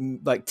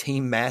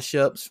team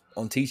mashups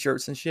on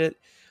T-shirts and shit.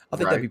 I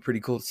think that'd be pretty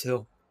cool to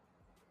sell.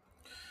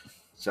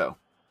 So,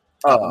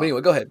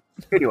 anyway, go ahead.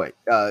 Anyway,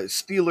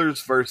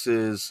 Steelers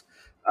versus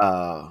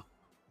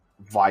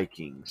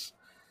Vikings.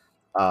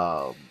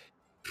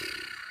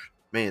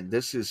 Man,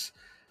 this is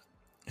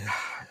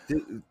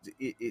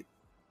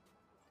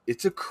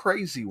it's a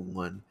crazy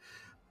one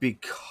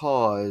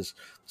because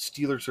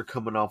Steelers are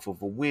coming off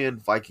of a win,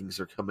 Vikings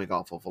are coming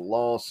off of a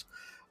loss.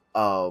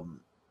 But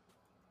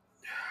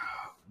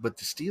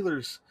the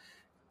Steelers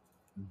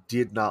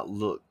did not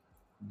look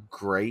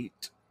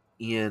great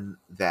in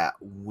that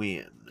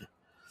win.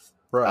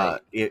 Right.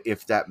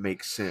 If that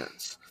makes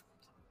sense.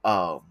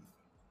 Yeah.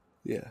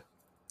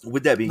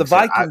 With that being the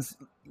said, Vikings,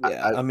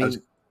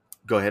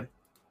 go ahead.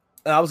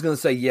 I was going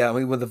to say,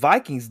 when the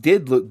Vikings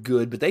did look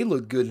good, but they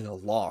looked good in a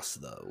loss,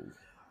 though.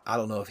 I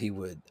don't know if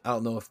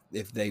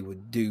they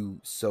would do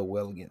so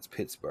well against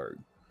Pittsburgh.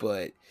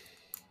 But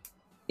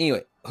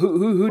anyway,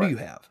 who do you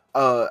have?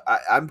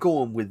 I'm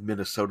going with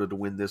Minnesota to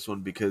win this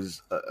one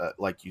because,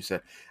 like you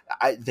said,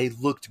 they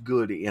looked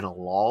good in a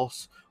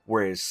loss,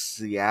 whereas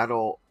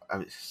Seattle.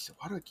 Why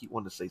do I keep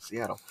wanting to say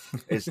Seattle?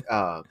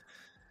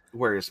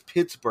 Whereas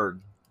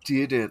Pittsburgh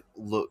didn't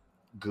look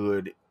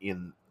good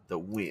in the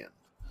win.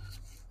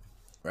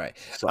 Right.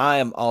 So I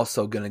am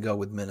also going to go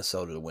with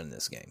Minnesota to win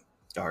this game.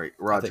 All right.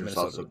 Roger's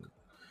also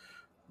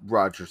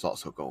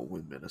going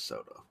with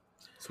Minnesota.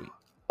 Sweet.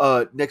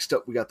 Next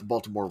up, we got the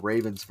Baltimore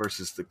Ravens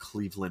versus the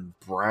Cleveland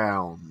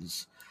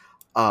Browns.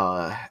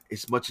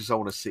 As much as I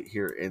want to sit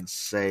here and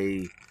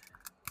say,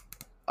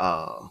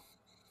 hold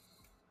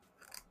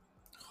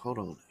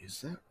on,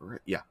 is that right?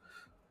 Yeah.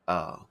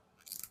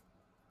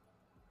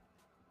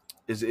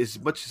 as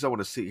much as I want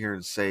to sit here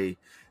and say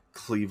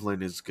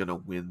Cleveland is going to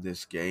win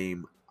this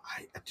game,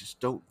 I just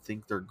don't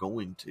think they're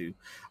going to.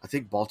 I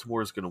think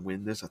Baltimore is going to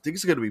win this. I think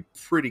it's going to be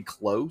pretty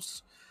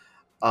close,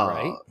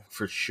 Right.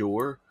 for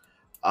sure.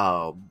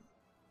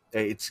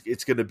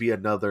 It's going to be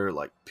another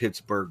like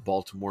Pittsburgh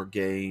Baltimore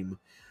game,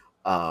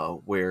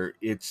 where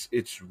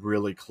it's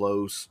really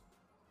close,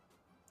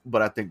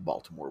 but I think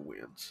Baltimore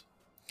wins.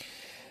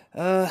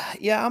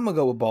 Yeah, I'm gonna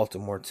go with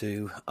Baltimore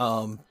too.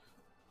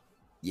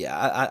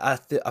 Yeah,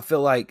 I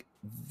feel like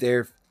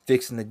they're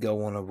fixing to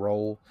go on a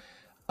roll.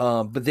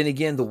 But then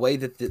again, the way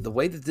that the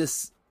way that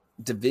this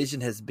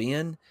division has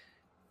been,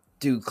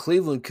 dude,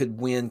 Cleveland could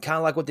win kind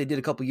of like what they did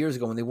a couple years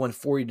ago when they won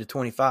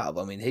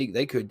 40-25. I mean,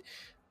 they could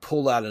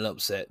pull out an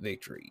upset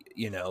victory.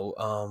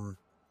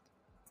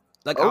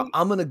 Like Oh,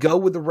 I'm gonna go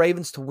with the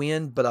Ravens to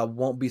win, but I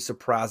won't be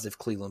surprised if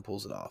Cleveland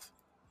pulls it off.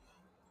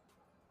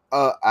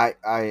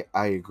 I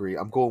agree.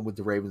 I'm going with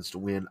the Ravens to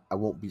win. I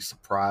won't be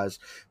surprised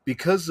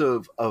because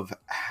of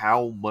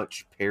how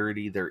much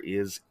parity there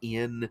is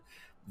in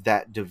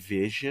that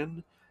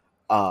division.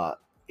 Uh,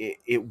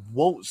 it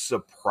won't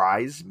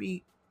surprise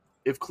me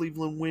if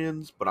Cleveland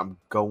wins, but I'm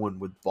going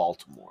with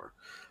Baltimore.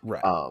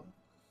 Right.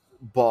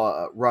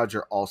 But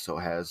Roger also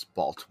has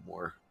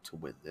Baltimore to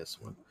win this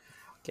one.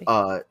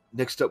 Okay.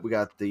 Next up, we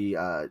got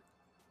the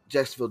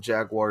Jacksonville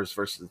Jaguars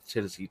versus the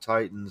Tennessee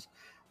Titans.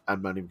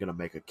 I'm not even going to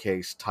make a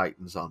case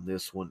Titans on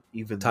this one,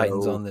 even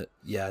Titans though on the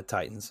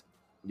Titans.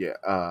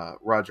 yeah,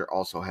 Roger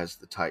also has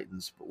the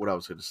Titans. But what I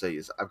was going to say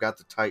is I've got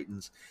the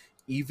Titans,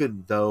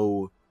 even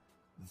though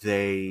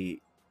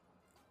they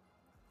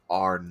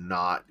are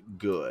not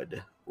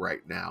good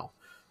right now.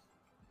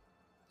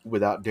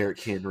 Without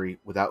Derrick Henry,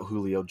 without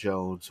Julio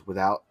Jones,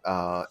 without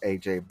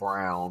AJ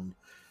Brown,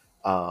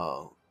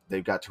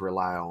 they've got to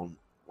rely on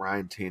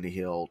Ryan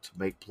Tannehill to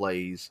make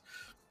plays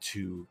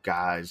to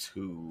guys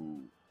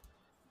who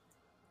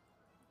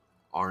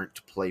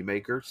aren't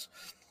playmakers.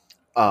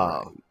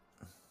 Right.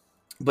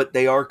 But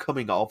they are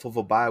coming off of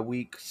a bye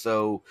week,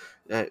 so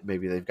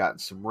maybe they've gotten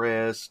some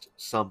rest,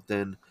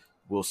 something.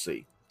 We'll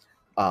see.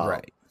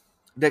 Right.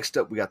 Next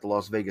up, we got the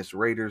Las Vegas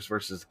Raiders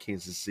versus the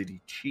Kansas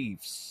City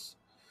Chiefs.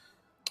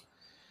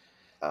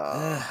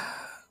 I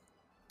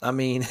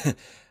mean,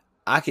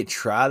 I could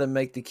try to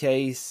make the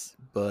case,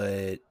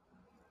 but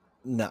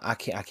no, I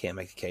can't. I can't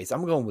make the case.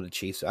 I'm going with the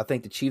Chiefs. I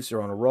think the Chiefs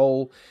are on a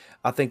roll.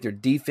 I think their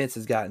defense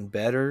has gotten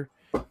better.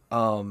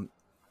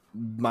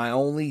 My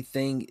only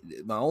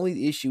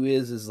issue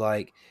is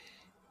like,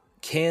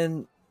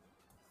 can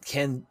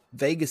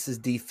Vegas's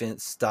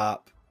defense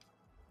stop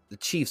the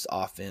Chiefs'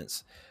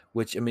 offense?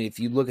 Which, I mean, if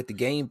you look at the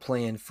game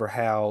plan for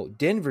how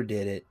Denver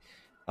did it,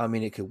 I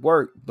mean, it could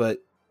work, but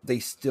they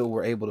still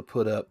were able to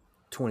put up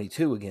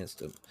 22 against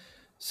them.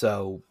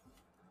 So,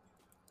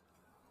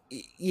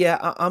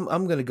 yeah, I'm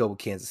going to go with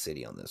Kansas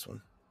City on this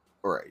one.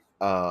 All right.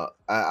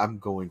 I'm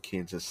going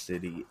Kansas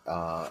City,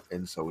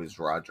 and so is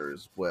Roger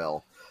as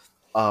well.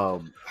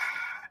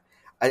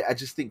 I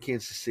just think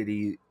Kansas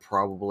City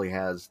probably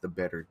has the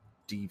better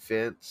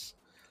defense.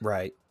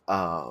 Right.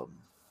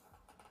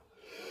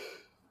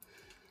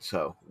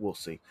 So we'll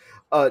see.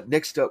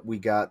 Next up, we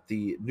got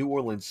the New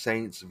Orleans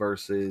Saints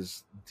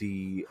versus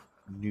the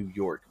New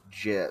York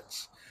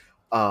Jets.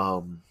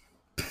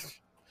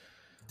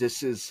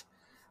 This is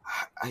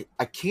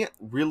I can't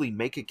really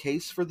make a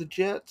case for the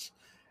Jets,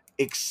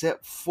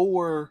 except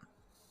for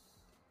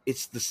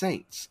it's the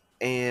Saints,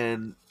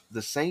 and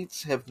the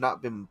Saints have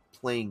not been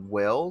playing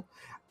well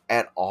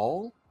at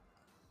all.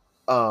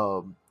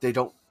 They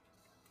don't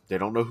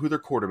know who their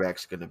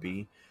quarterback's going to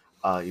be.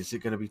 Is it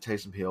going to be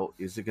Taysom Hill?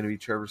 Is it going to be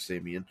Trevor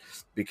Siemian?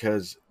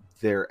 Because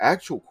their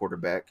actual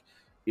quarterback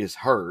is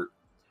hurt.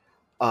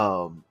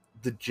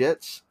 The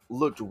Jets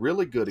looked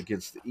really good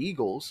against the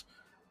Eagles.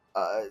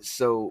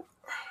 So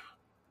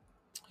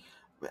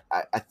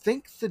I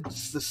think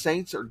the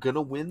Saints are going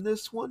to win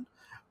this one,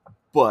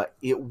 but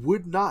it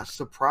would not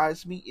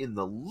surprise me in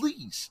the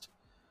least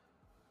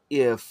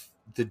if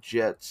the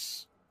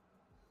Jets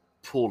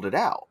pulled it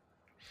out.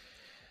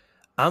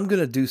 I'm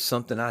going to do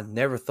something I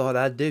never thought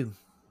I'd do.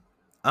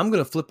 I'm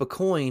going to flip a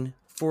coin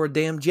for a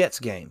damn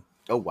Jets game.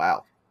 Oh,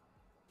 wow.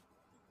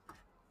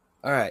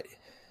 All right.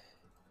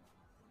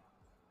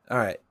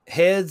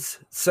 Heads,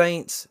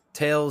 Saints,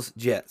 tails,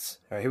 Jets.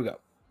 All right, here we go.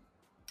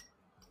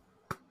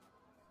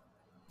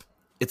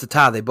 It's a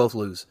tie. They both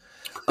lose.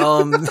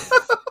 No,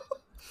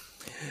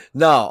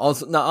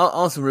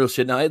 on some real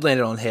shit. No, it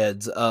landed on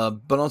heads.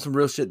 But on some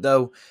real shit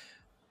though,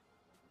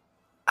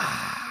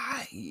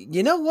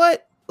 you know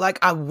what? Like,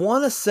 I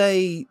want to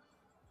say,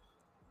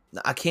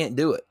 I can't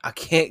do it. I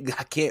can't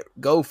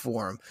go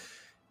for them.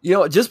 You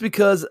know, just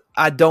because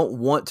I don't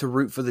want to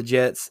root for the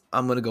Jets,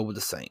 I'm going to go with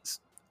the Saints.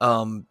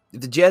 If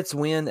the Jets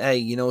win, hey,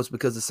 you know, it's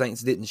because the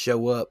Saints didn't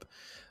show up.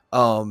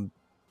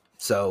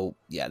 So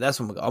yeah, that's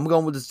what I'm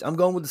going with. I'm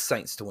going with the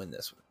Saints to win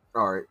this one.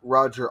 All right.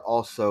 Roger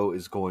also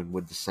is going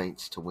with the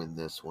Saints to win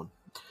this one.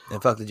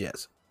 And fuck the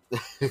Jets.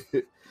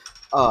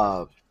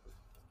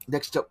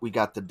 Next up, we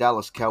got the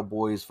Dallas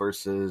Cowboys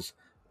versus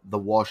the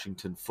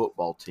Washington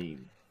football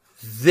team.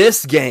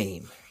 This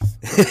game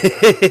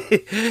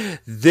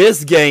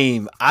This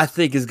game, I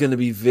think, is going to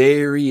be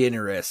very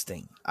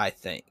interesting. I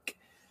think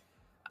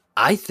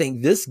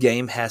this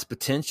game has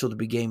potential to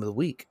be game of the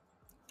week.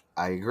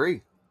 I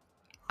agree.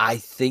 I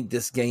think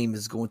this game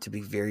is going to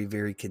be very,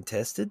 very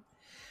contested.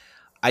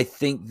 I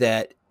think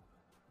that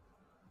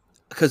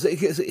because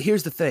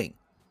here's the thing: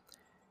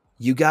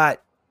 you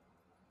got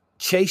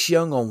Chase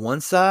Young on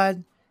one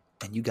side,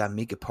 and you got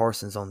Micah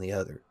Parsons on the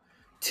other.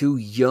 Two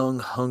young,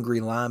 hungry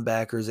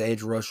linebackers,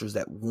 edge rushers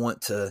that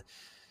want to,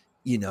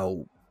 you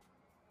know,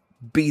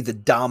 be the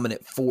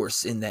dominant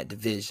force in that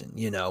division.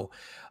 The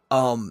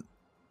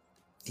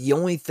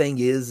only thing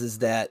is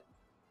that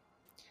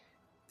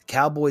the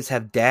Cowboys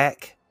have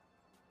Dak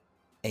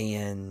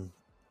and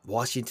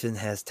Washington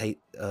has Taylor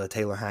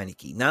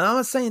Heineke. Now, I'm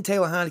not saying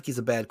Taylor Heineke is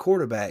a bad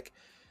quarterback,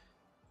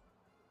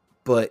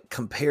 but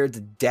compared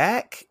to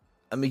Dak,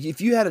 I mean, if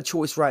you had a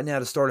choice right now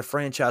to start a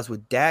franchise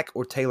with Dak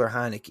or Taylor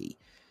Heineke,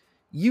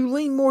 you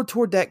lean more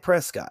toward Dak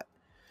Prescott.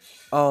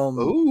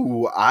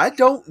 Ooh, I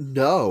don't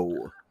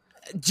know.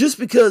 Just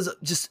because,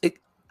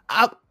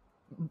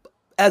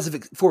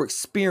 for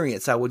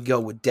experience, I would go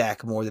with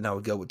Dak more than I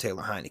would go with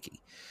Taylor Heineke.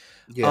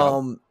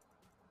 Yeah.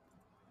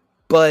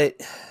 But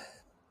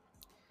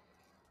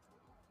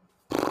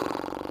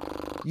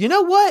you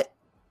know what?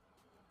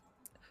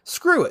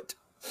 Screw it.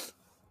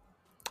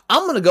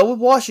 I'm going to go with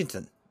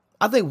Washington.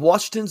 I think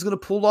Washington's going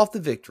to pull off the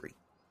victory.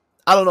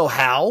 I don't know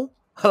how.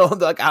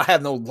 I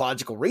have no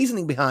logical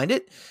reasoning behind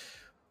it,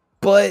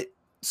 but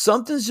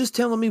something's just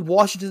telling me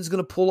Washington's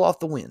going to pull off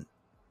the win.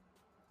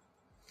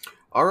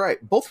 All right.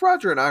 Both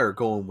Roger and I are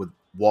going with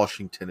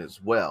Washington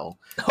as well.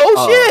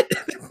 Oh, shit.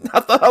 I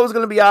thought I was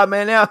going to be odd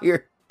man out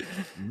here.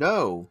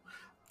 No.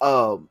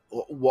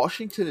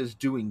 Washington is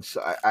doing.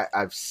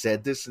 I've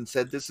said this and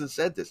said this and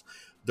said this.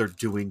 They're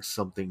doing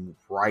something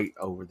right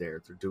over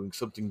there. They're doing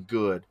something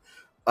good.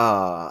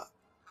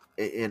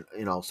 And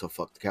also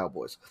fuck the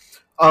Cowboys.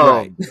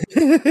 Right.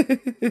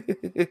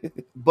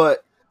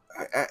 But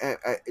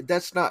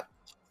that's not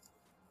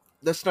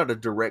a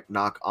direct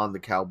knock on the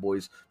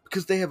Cowboys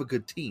because they have a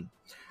good team.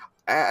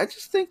 I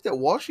just think that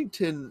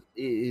Washington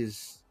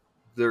is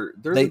they're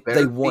the better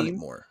they team. want it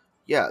more.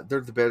 Yeah, they're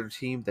the better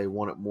team. They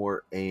want it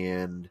more,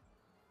 and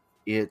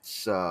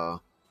it's gonna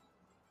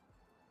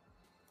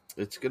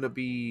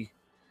be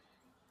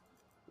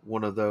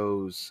one of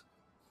those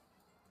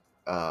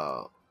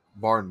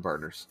barn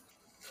burners.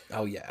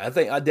 Oh yeah, I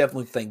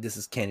definitely think this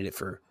is candidate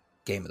for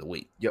game of the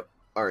week. Yep.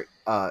 All right.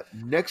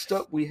 Next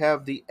up, we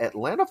have the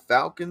Atlanta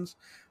Falcons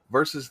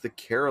versus the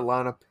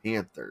Carolina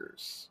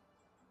Panthers.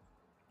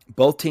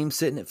 Both teams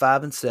sitting at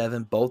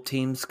 5-7. Both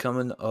teams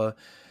coming.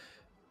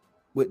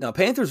 Now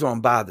Panthers were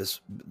on bye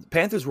this.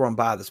 Panthers were on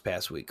bye this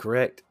past week,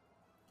 correct?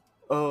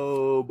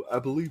 I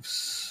believe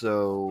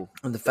so.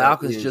 And the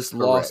Falcons just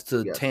lost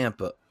to yes.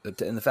 Tampa.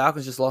 And the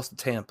Falcons just lost to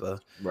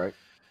Tampa. Right.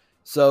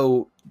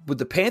 So with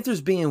the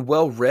Panthers being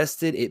well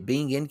rested, it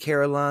being in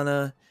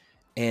Carolina,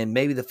 and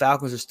maybe the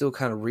Falcons are still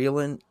kind of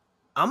reeling,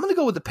 I'm going to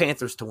go with the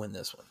Panthers to win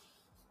this one.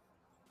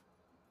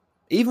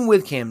 Even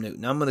with Cam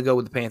Newton, I'm going to go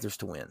with the Panthers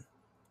to win.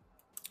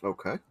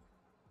 Okay.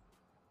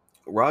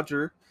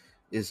 Roger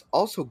is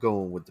also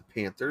going with the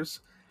Panthers.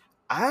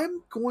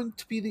 I'm going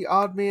to be the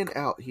odd man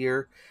out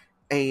here,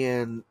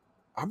 and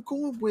I'm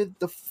going with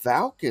the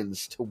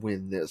Falcons to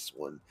win this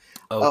one.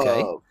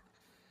 Okay.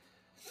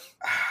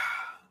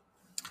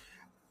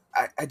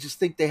 I just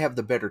think they have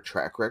the better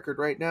track record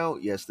right now.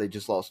 Yes, they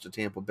just lost to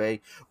Tampa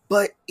Bay,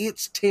 but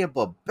it's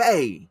Tampa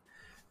Bay.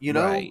 You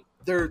know, right.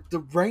 They're the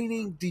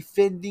reigning,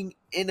 defending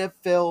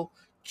NFL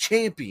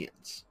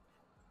champions.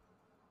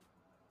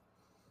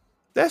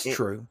 That's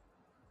true.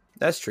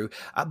 That's true.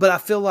 But I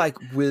feel like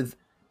with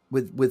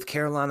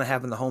Carolina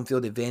having the home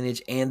field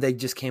advantage and they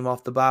just came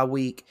off the bye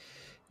week,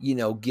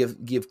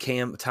 give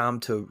Cam time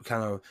to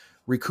kind of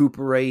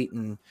recuperate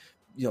and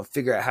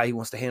figure out how he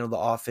wants to handle the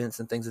offense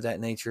and things of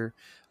that nature.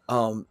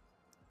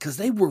 Because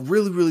they were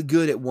really, really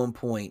good at one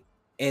point,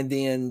 and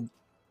then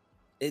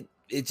it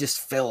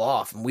just fell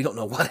off, and we don't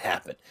know what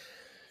happened.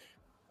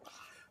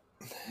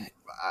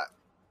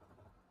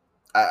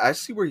 I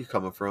see where you're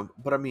coming from,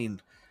 but I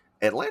mean,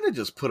 Atlanta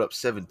just put up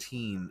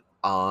 17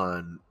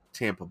 on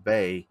Tampa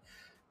Bay,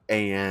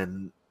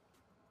 and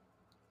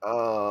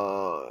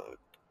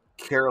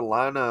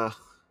Carolina,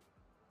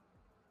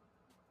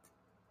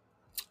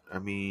 I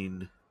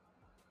mean,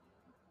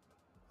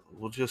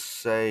 we'll just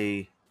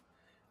say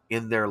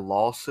in their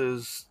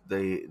losses,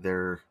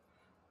 they're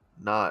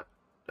not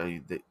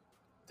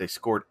they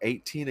scored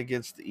 18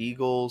 against the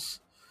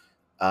Eagles.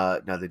 Now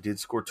they did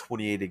score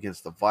 28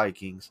 against the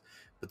Vikings,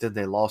 but then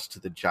they lost to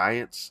the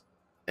Giants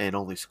and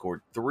only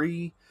scored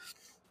 3.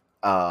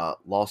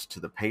 Lost to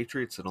the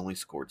Patriots and only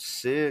scored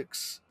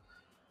 6.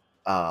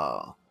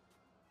 Lost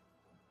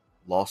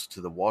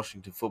to the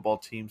Washington football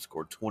team,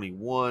 scored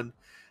 21.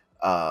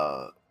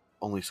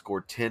 Only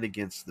scored 10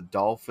 against the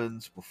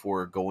Dolphins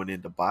before going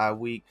into bye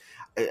week.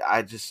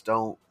 I just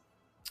don't.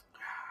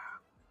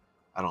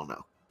 I don't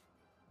know.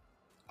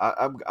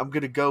 I'm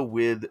gonna go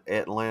with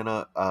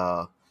Atlanta.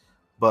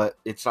 but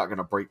it's not going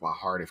to break my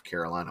heart if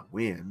Carolina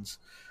wins.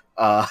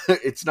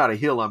 It's not a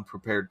hill I'm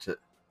prepared to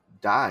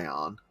die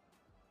on.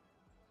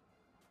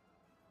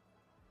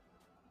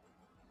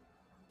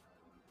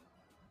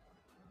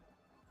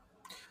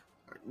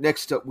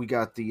 Next up, we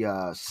got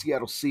the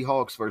Seattle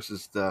Seahawks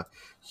versus the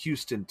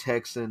Houston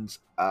Texans.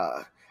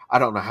 I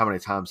don't know how many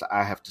times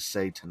I have to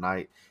say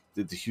tonight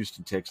that the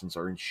Houston Texans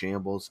are in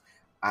shambles.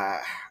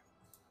 I,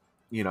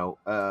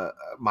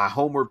 my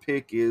homer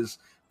pick is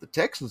the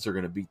Texans are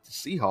going to beat the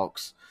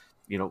Seahawks,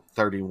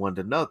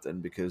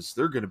 31-0, because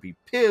they're going to be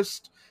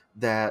pissed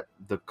that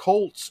the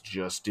Colts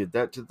just did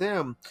that to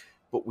them.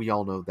 But we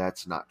all know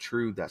that's not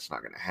true. That's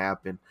not going to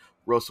happen.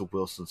 Russell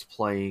Wilson's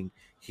playing.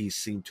 He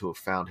seemed to have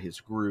found his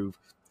groove.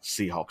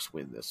 Seahawks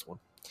win this one.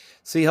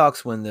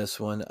 Seahawks win this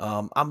one.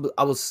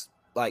 I was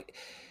like,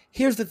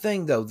 here's the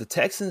thing though: the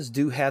Texans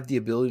do have the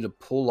ability to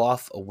pull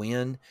off a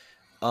win,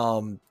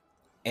 and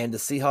the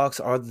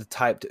Seahawks are the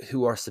type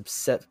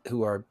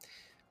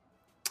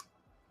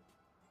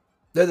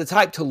they're the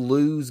type to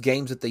lose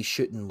games that they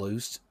shouldn't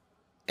lose,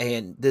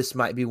 and this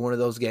might be one of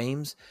those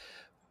games.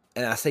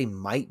 And I say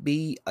might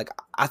be, like,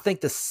 I think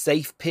the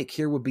safe pick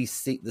here would be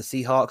the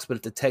Seahawks, but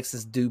if the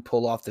Texans do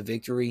pull off the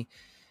victory,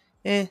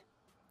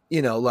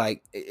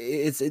 like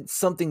it's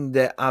something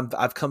that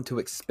I've come to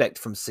expect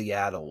from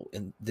Seattle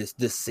in this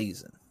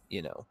season,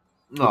 No,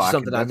 which is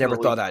something I never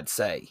thought I'd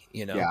say,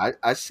 Yeah,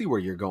 I see where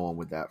you're going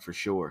with that for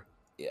sure.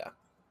 Yeah.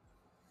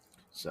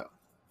 So,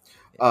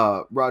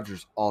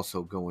 Rogers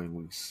also going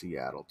with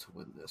Seattle to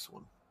win this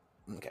one.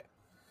 Okay.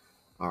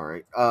 All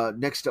right.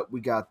 Next up, we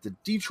got the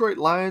Detroit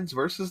Lions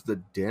versus the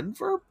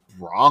Denver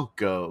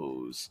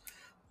Broncos.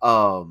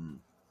 So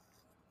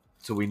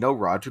we know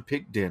Roger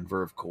picked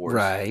Denver, of course.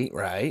 Right.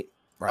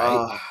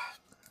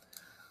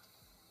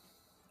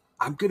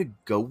 I'm gonna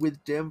go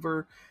with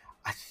Denver.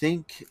 I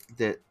think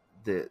that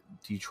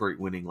Detroit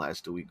winning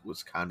last week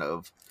was kind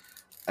of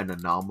an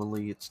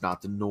anomaly. It's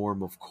not the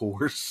norm, of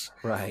course.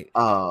 Right.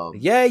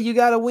 Yeah, you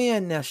got to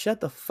win now. Shut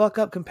the fuck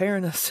up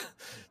comparing us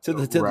to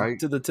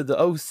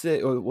the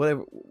 06 or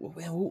whatever.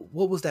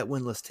 What was that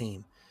winless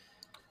team?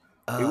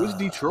 It was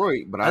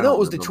Detroit, but I know it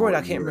was Detroit.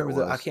 I can't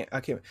remember I can't.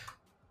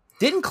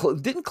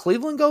 Didn't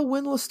Cleveland go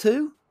winless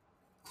too?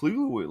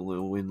 Cleveland went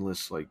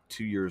winless like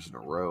 2 years in a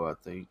row, I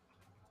think.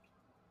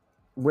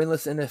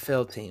 Winless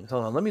NFL teams.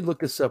 Hold on, let me look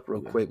this up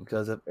real quick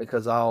because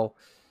I'll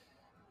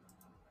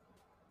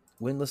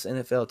winless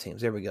NFL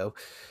teams. There we go.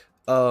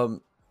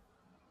 Damn,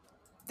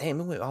 we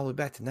went all the way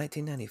back to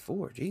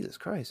 1994. Jesus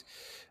Christ.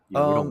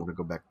 Yeah, we don't want to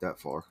go back that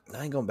far.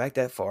 I ain't going back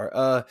that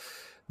far.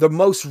 The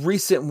most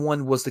recent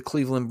one was the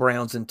Cleveland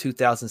Browns in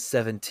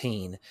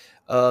 2017.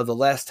 The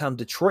last time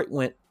Detroit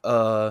went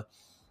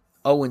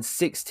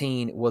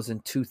 0-16 was in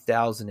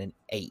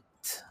 2008.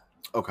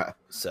 Okay.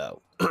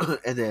 So,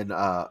 and then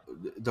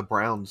the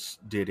Browns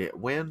did it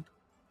when?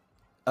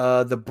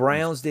 The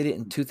Browns did it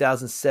in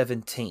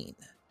 2017.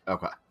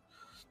 Okay.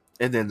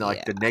 And then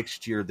the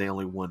next year they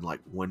only won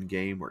like one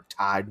game or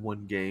tied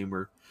one game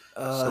or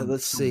some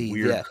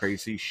weird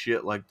crazy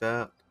shit like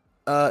that.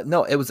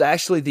 No, it was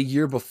actually the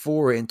year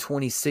before in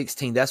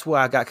 2016. That's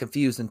why I got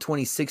confused. In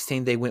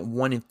 2016 they went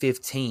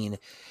 1-15,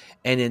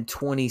 and in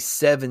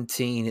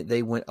 2017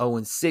 they went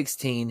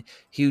 0-16.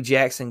 Hugh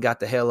Jackson got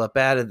the hell up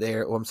out of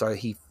there. Or I'm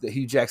sorry,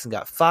 Hugh Jackson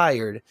got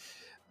fired.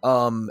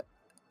 I'm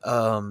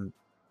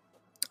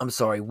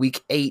sorry,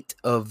 week 8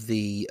 of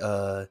the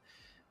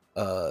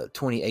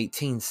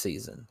 2018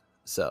 season.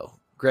 So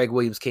Greg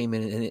Williams came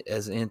in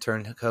as an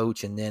intern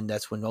coach, and then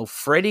that's when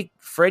Freddie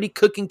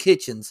Cooking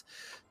Kitchens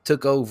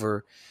took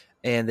over,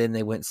 and then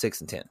they went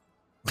 6-10.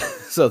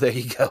 So there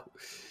you go.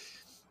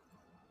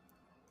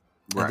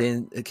 Right.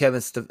 And then Kevin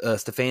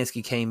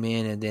Stefanski came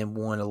in and then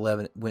won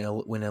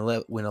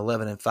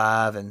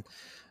 11-5, and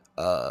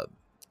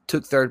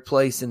took third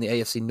place in the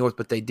AFC North,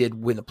 but they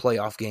did win a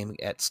playoff game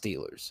at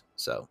Steelers.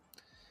 So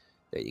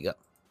there you go.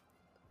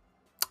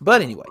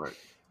 But anyway. Right.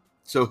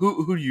 So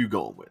who are you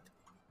going with?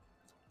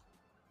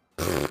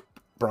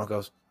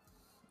 Broncos.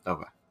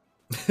 Okay.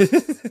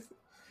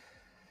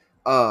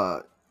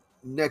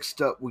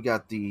 Next up, we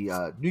got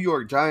the New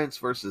York Giants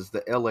versus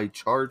the LA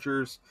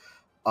Chargers.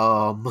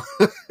 I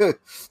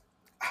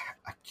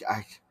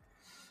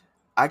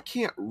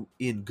can't,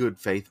 in good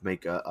faith,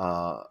 make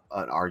an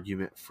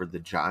argument for the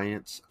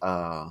Giants.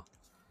 I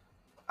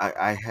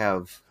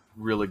have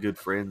really good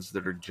friends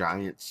that are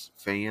Giants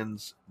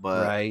fans,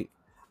 but right.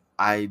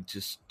 I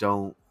just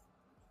don't.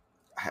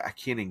 I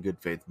can't, in good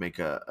faith, make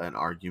an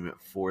argument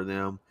for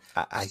them.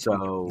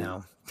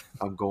 No.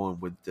 I'm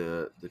going with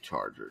the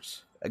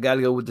Chargers. I got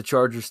to go with the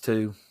Chargers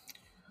too.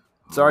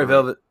 Sorry, right.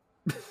 Velvet.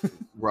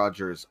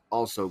 Roger is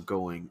also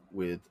going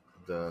with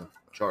the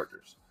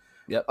Chargers.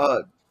 Yep.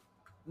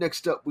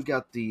 Next up, we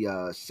got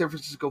the San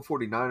Francisco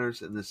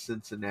 49ers and the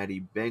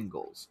Cincinnati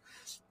Bengals.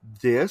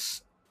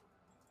 This,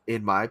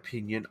 in my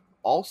opinion,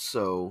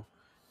 also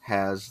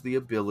has the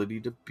ability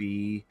to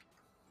be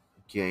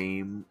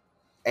a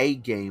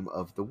game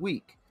of the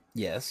week.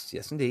 Yes,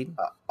 indeed.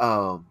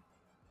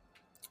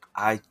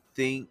 I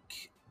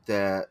think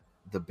that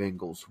the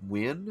Bengals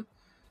win.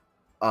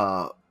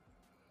 Uh,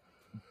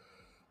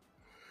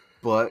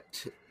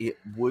 but it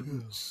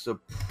wouldn't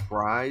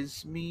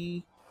surprise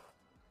me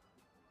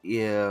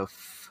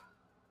if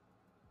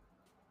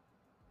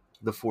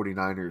the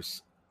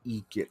 49ers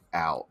eke it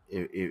out,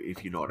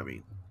 if you know what I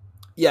mean.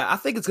 Yeah, I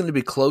think it's going to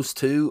be close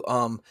too.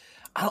 I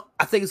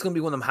think it's going to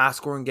be one of them high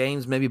scoring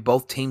games. Maybe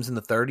both teams in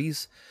the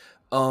 30s.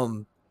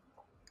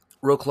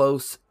 Real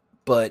close,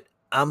 but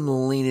I'm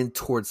leaning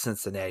towards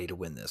Cincinnati to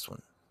win this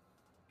one.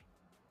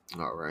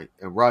 All right.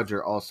 And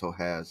Roger also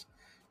has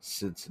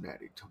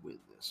Cincinnati to win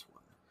this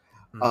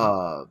one.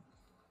 Mm-hmm.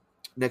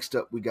 Next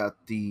up, we got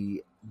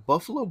the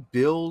Buffalo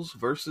Bills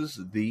versus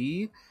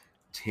the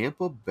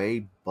Tampa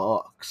Bay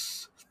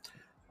Bucks.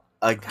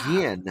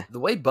 Again, God, the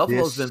way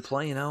Buffalo's this been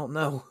playing, I don't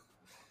know.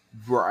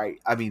 right.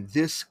 I mean,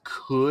 this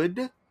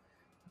could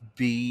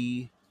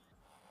be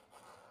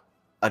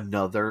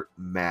another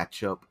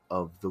matchup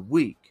of the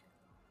week,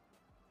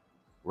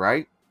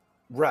 right?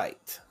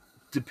 Right.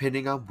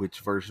 Depending on which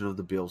version of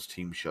the Bills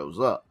team shows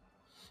up.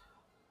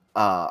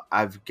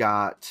 I've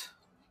got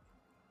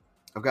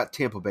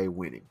Tampa Bay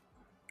winning.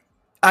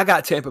 I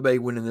got Tampa Bay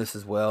winning this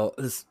as well.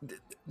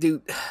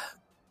 Dude,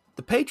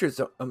 the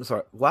Patriots. I'm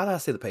sorry. Why did I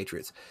say the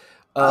Patriots?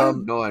 I have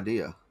no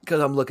idea.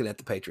 Because I'm looking at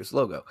the Patriots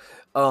logo.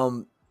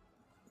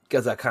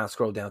 Because I kind of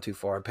scrolled down too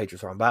far and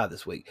Patriots are on bye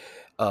this week.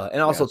 And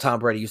also Yes. Tom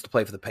Brady used to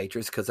play for the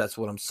Patriots because that's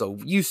what I'm so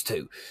used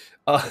to.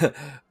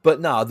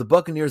 But no, the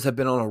Buccaneers have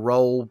been on a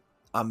roll.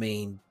 I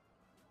mean,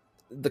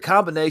 the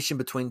combination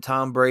between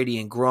Tom Brady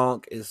and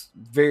Gronk is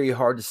very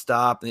hard to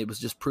stop. And it was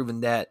just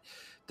proven that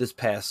this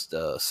past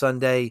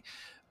Sunday.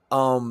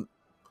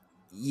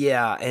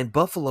 Yeah, and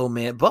Buffalo,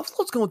 man.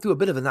 Buffalo's going through a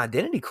bit of an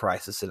identity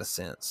crisis in a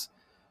sense.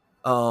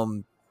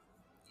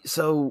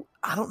 So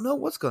I don't know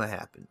what's going to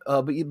happen.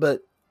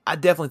 But I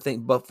definitely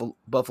think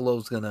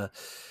Buffalo's going to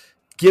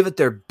give it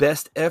their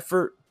best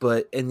effort,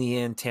 but in the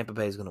end, Tampa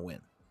Bay is going to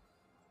win.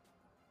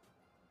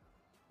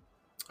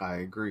 I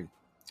agree.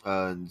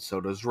 And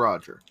so does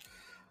Roger.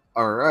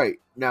 All right.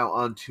 Now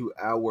on to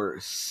our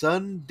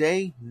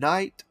Sunday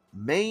night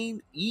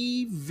main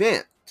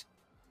event.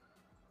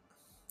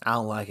 I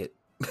don't like it.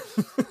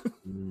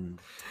 The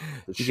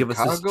You give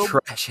us this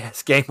trash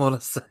ass game on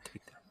a Sunday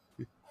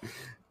night.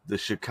 The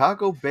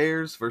Chicago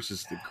Bears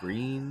versus the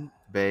Green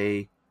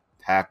Bay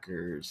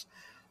Packers.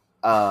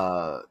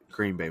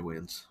 Green Bay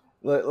wins.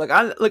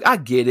 I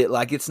get it.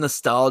 Like it's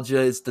nostalgia.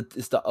 It's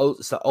the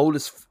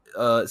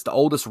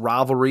oldest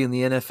rivalry in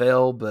the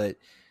NFL. But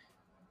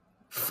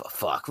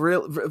fuck,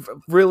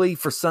 really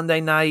for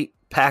Sunday night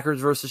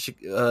Packers versus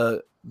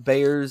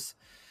Bears.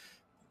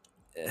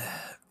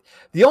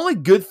 The only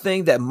good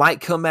thing that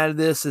might come out of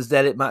this is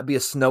that it might be a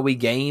snowy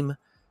game.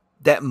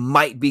 That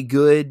might be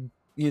good,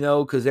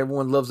 because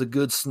everyone loves a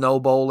good snow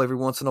bowl every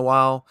once in a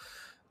while.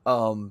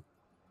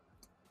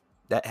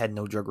 That had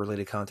no drug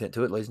related content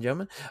to it, ladies and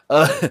gentlemen.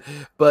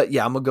 But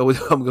yeah, I'm gonna go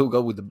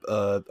with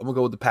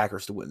the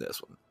Packers to win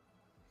this one.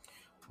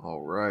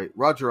 All right.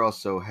 Roger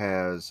also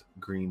has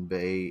Green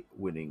Bay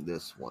winning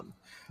this one.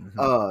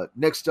 Mm-hmm.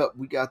 Next up,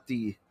 we got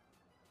the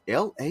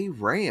L.A.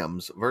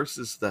 Rams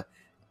versus the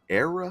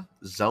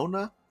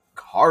Arizona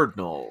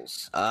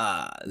Cardinals.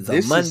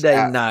 The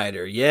Monday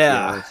Nighter.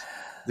 Yeah. Yes,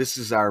 this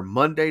is our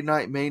Monday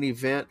night main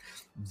event.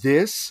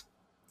 This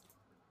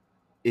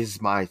is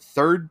my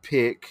third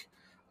pick.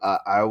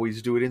 I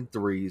always do it in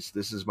threes.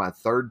 This is my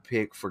third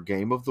pick for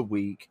game of the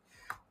week.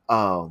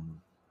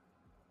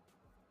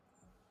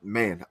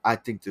 Man, I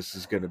think this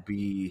is going to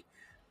be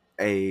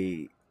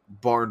a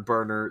barn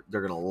burner. They're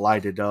going to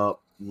light it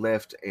up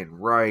left and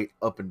right,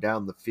 up and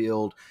down the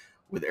field,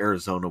 with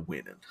Arizona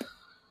winning.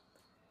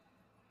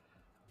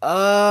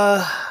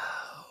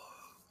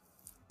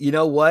 You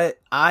know what?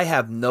 I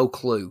have no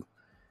clue.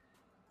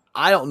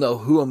 I don't know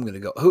who I'm going to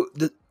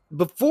go.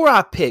 Before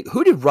I pick,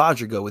 who did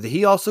Roger go with? Did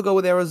he also go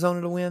with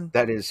Arizona to win?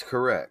 That is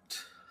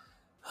correct.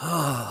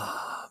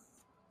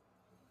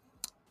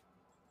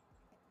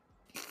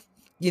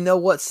 You know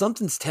what?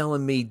 Something's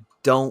telling me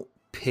don't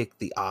pick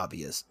the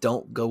obvious.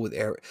 Don't go with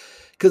Arizona.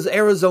 Because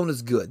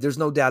Arizona's good. There's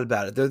no doubt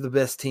about it. They're the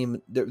best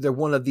team. They're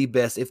one of the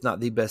best, if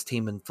not the best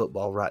team in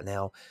football right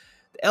now.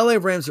 The LA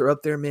Rams are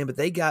up there, man, but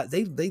they've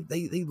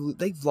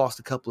lost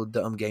a couple of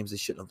dumb games they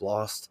shouldn't have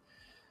lost.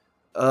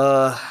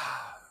 But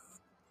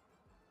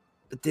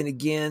then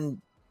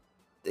again,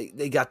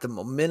 they got the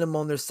momentum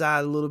on their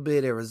side a little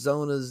bit.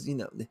 Arizona's,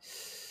 the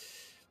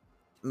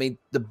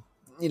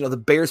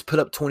Bears put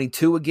up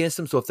 22 against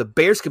them. So if the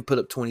Bears can put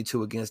up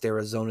 22 against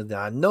Arizona, then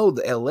I know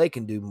the LA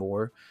can do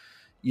more.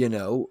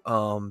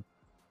 God.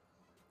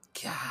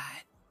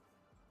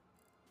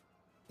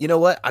 You know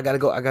what? I gotta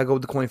go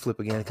with the coin flip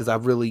again because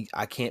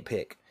I can't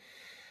pick.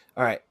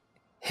 All right.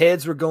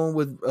 Heads we're going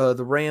with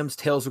the Rams,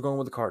 tails we're going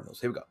with the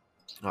Cardinals. Here we go.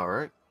 All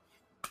right.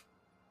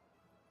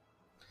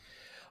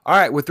 All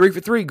right, we're 3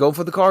 for 3. Go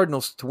for the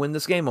Cardinals to win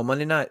this game on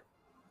Monday night.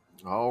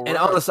 All right. And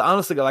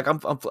honestly, like I'm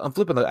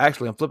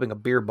flipping a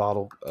beer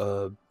bottle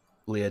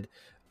lid,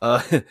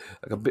 like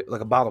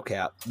a bottle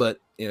cap, but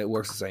it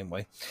works the same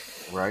way.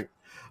 Right.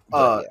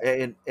 Yeah.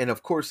 And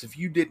of course, if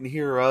you didn't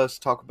hear us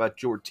talk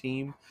about your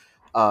team,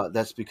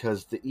 That's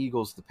because the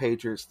Eagles, the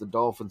Patriots, the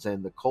Dolphins,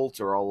 and the Colts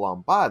are all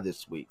on bye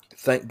this week.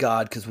 Thank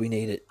God, because we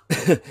need it.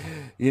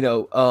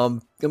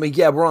 I mean,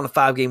 yeah, we're on a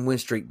 5-game win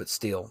streak, but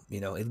still,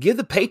 give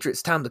the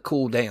Patriots time to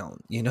cool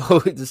down.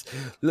 Just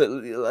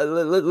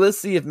let's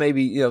see if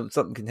maybe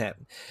something can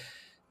happen.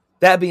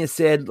 That being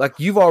said, like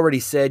you've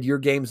already said, your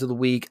games of the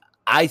week,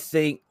 I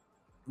think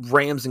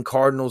Rams and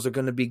Cardinals are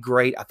going to be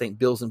great. I think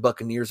Bills and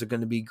Buccaneers are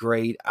going to be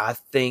great. I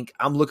think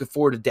I'm looking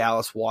forward to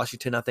Dallas,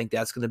 Washington. I think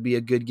that's going to be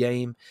a good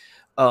game.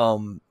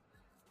 You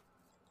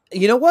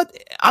know what?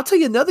 I'll tell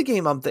you another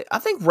game. I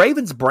think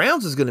Ravens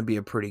Browns is going to be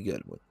a pretty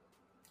good one.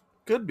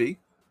 Could be.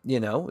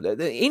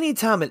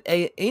 Anytime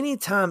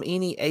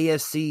any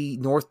AFC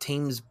North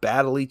teams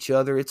battle each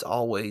other, it's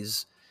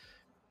always,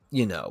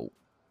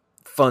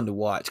 fun to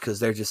watch because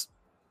they're just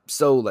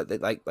so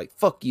like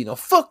fuck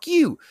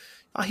you.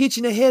 I'll hit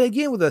you in the head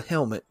again with a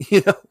helmet.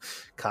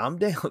 Calm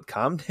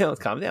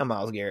down,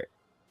 Myles Garrett.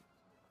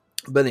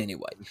 But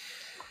anyway.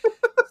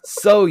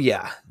 So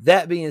yeah,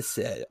 that being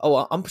said,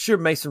 I'm sure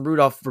Mason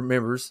Rudolph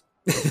remembers.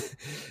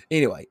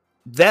 Anyway,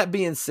 that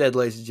being said,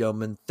 ladies and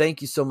gentlemen,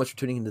 thank you so much for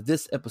tuning into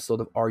this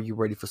episode of Are You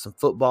Ready for Some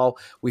Football?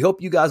 We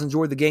hope you guys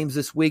enjoyed the games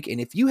this week. And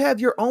if you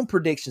have your own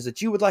predictions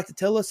that you would like to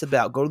tell us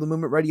about, go to the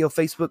Movement Radio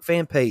Facebook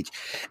fan page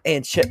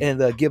and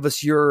give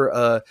us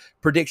your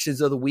predictions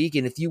of the week.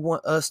 And if you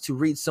want us to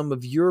read some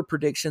of your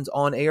predictions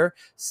on air,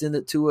 send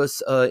it to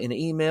us in an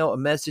email, a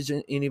message,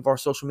 in any of our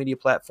social media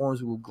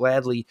platforms. We will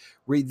gladly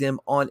read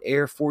them on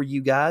air for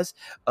you guys.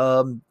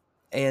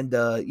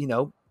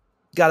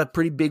 Got a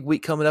pretty big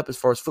week coming up as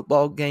far as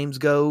football games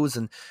goes,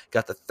 and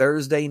got the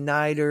Thursday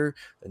nighter,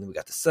 and then we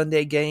got the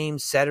Sunday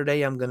games.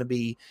 Saturday, I'm going to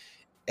be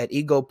at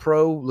Ego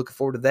Pro. Looking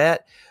forward to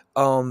that.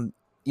 A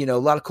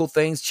lot of cool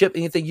things. Chip,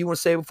 anything you want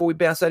to say before we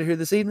bounce out of here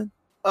this evening?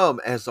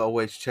 As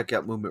always, check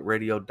out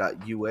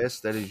movementradio.us.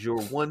 That is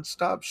your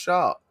one-stop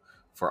shop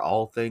for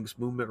all things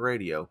Movement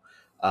Radio.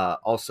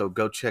 Also,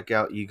 go check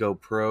out Ego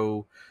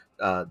Pro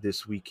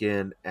this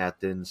weekend,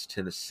 Athens,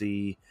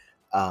 Tennessee.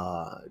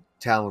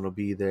 Talon will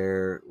be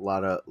there. A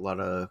lot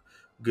of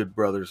good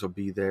brothers will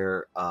be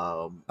there.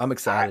 I'm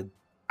excited.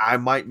 I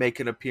might make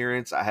an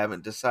appearance. I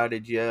haven't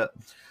decided yet.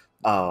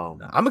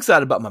 I'm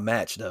excited about my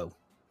match though.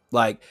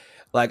 I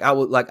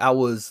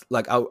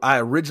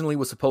originally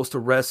was supposed to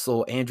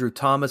wrestle Andrew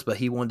Thomas, but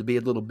he wanted to be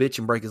a little bitch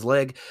and break his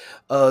leg.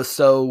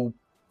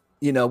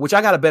 Which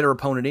I got a better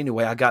opponent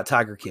anyway. I got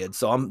Tiger Kid,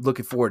 so I'm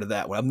looking forward to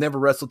that one. I've never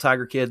wrestled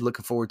Tiger Kid,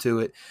 looking forward to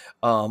it.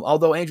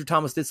 Although Andrew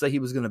Thomas did say he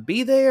was going to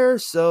be there,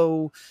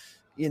 so,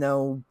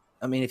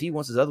 if he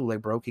wants his other leg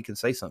broke, he can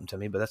say something to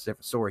me, but that's a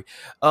different story.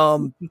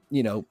 And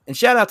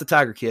shout out to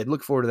Tiger Kid.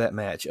 Look forward to that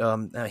match.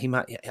 He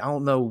might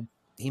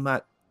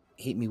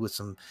hit me with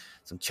some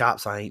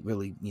chops I ain't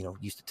really,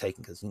 used to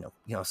taking because,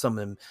 some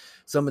of them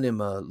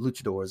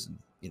luchadors and,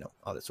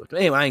 all that sort of thing.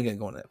 Anyway, I ain't going to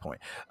go into that point.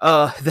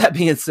 That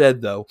being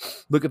said, though,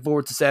 looking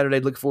forward to Saturday.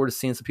 Looking forward to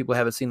seeing some people I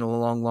haven't seen in a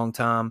long, long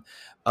time.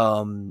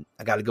 I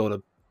got to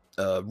go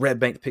to Red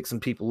Bank to pick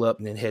some people up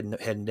and then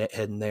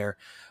heading there.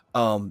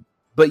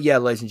 But yeah,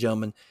 ladies and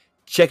gentlemen,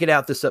 check it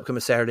out this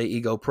upcoming Saturday,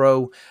 Ego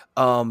Pro.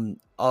 A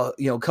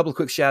couple of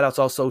quick shout outs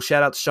also.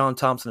 Shout out to Sean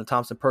Thompson at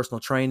Thompson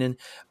Personal Training.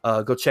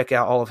 Go check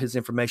out all of his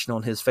information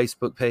on his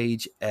Facebook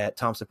page at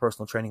Thompson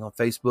Personal Training on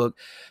Facebook.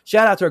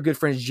 Shout out to our good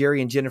friends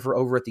Jerry and Jennifer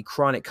over at the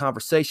Chronic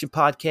Conversation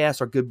Podcast.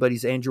 Our good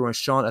buddies Andrew and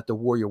Sean at the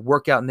Warrior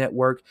Workout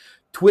Network.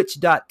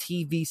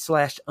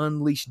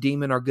 Twitch.tv/Unleash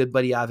Demon, our good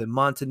buddy Ivan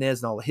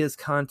Montanez and all of his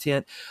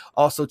content.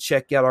 Also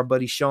check out our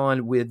buddy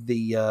Sean with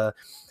the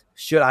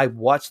Should I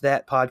Watch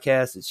That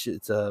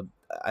podcast?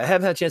 I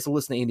haven't had a chance to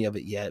listen to any of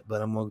it yet,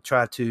 but I'm going to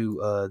try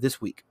to this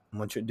week. I'm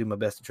going to do my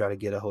best to try to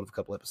get a hold of a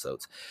couple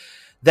episodes.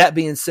 That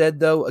being said,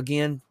 though,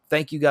 again,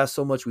 thank you guys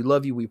so much. We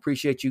love you. We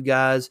appreciate you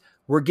guys.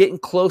 We're getting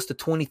close to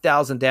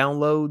 20,000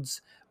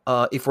 downloads.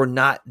 If we're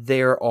not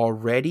there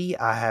already,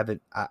 I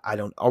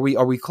don't. Are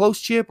we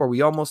close, Chip? Are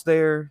we almost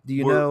there? Do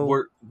you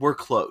know? We're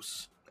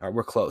close. All right,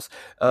 we're close.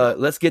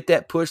 Let's get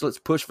that push. Let's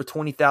push for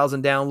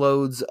 20,000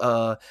 downloads.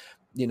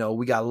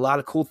 We got a lot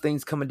of cool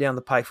things coming down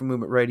the pike for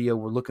Movement Radio.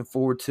 We're looking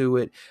forward to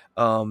it.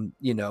 We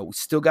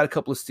still got a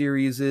couple of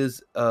series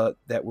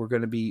that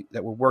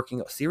we're working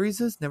on.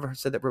 Series? Never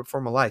said that before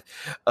in my life.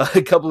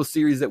 A couple of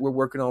series that we're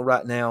working on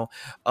right now.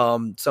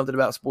 Something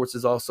About Sports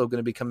is also going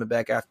to be coming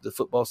back after the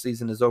football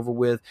season is over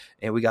with,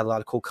 and we got a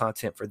lot of cool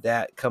content for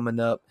that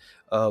coming up.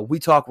 We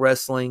Talk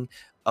Wrestling.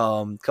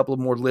 Couple of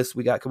more lists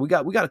we got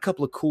a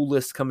couple of cool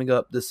lists coming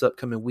up this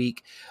upcoming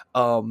week.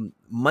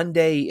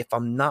 Monday, if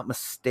I'm not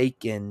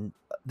mistaken,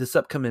 this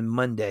upcoming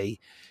Monday,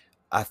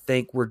 I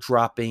think we're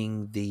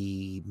dropping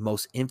the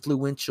most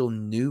influential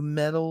new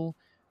metal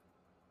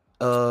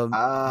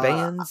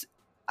bands.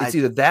 It's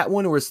either that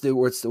one or it's the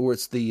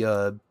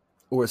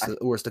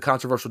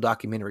controversial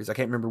documentaries. I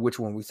can't remember which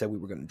one we said we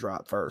were going to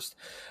drop first.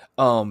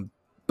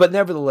 But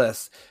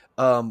nevertheless,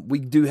 we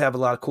do have a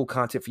lot of cool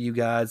content for you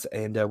guys,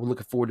 and we're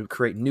looking forward to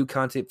creating new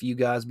content for you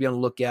guys. Be on the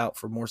lookout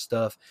for more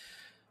stuff.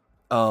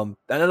 And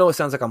I know it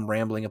sounds like I'm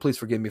rambling, and please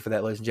forgive me for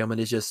that, ladies and gentlemen.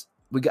 It's just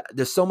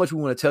there's so much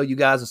we want to tell you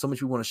guys and so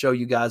much we want to show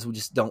you guys. We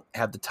just don't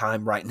have the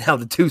time right now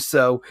to do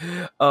so.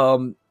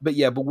 But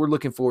we're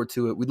looking forward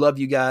to it. We love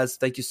you guys.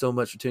 Thank you so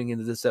much for tuning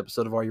into this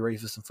episode of Are You Ready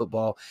for Some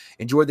Football?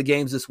 Enjoy the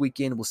games this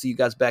weekend. We'll see you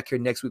guys back here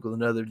next week with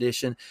another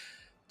edition.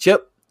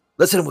 Chip,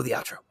 let's hit him with the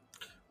outro.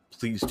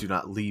 Please do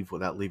not leave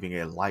without leaving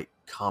a like,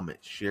 comment,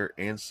 share,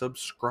 and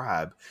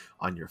subscribe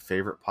on your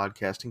favorite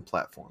podcasting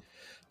platform.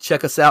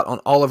 Check us out on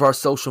all of our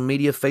social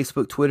media,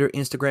 Facebook, Twitter,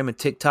 Instagram, and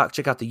TikTok.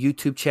 Check out the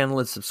YouTube channel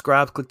and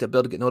subscribe. Click that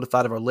bell to get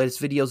notified of our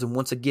latest videos. And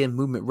once again,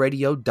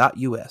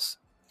 movementradio.us.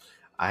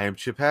 I am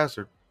Chip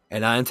Hazard.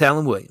 And I am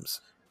Talon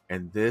Williams.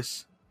 And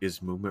this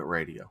is Movement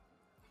Radio.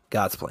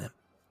 God's plan.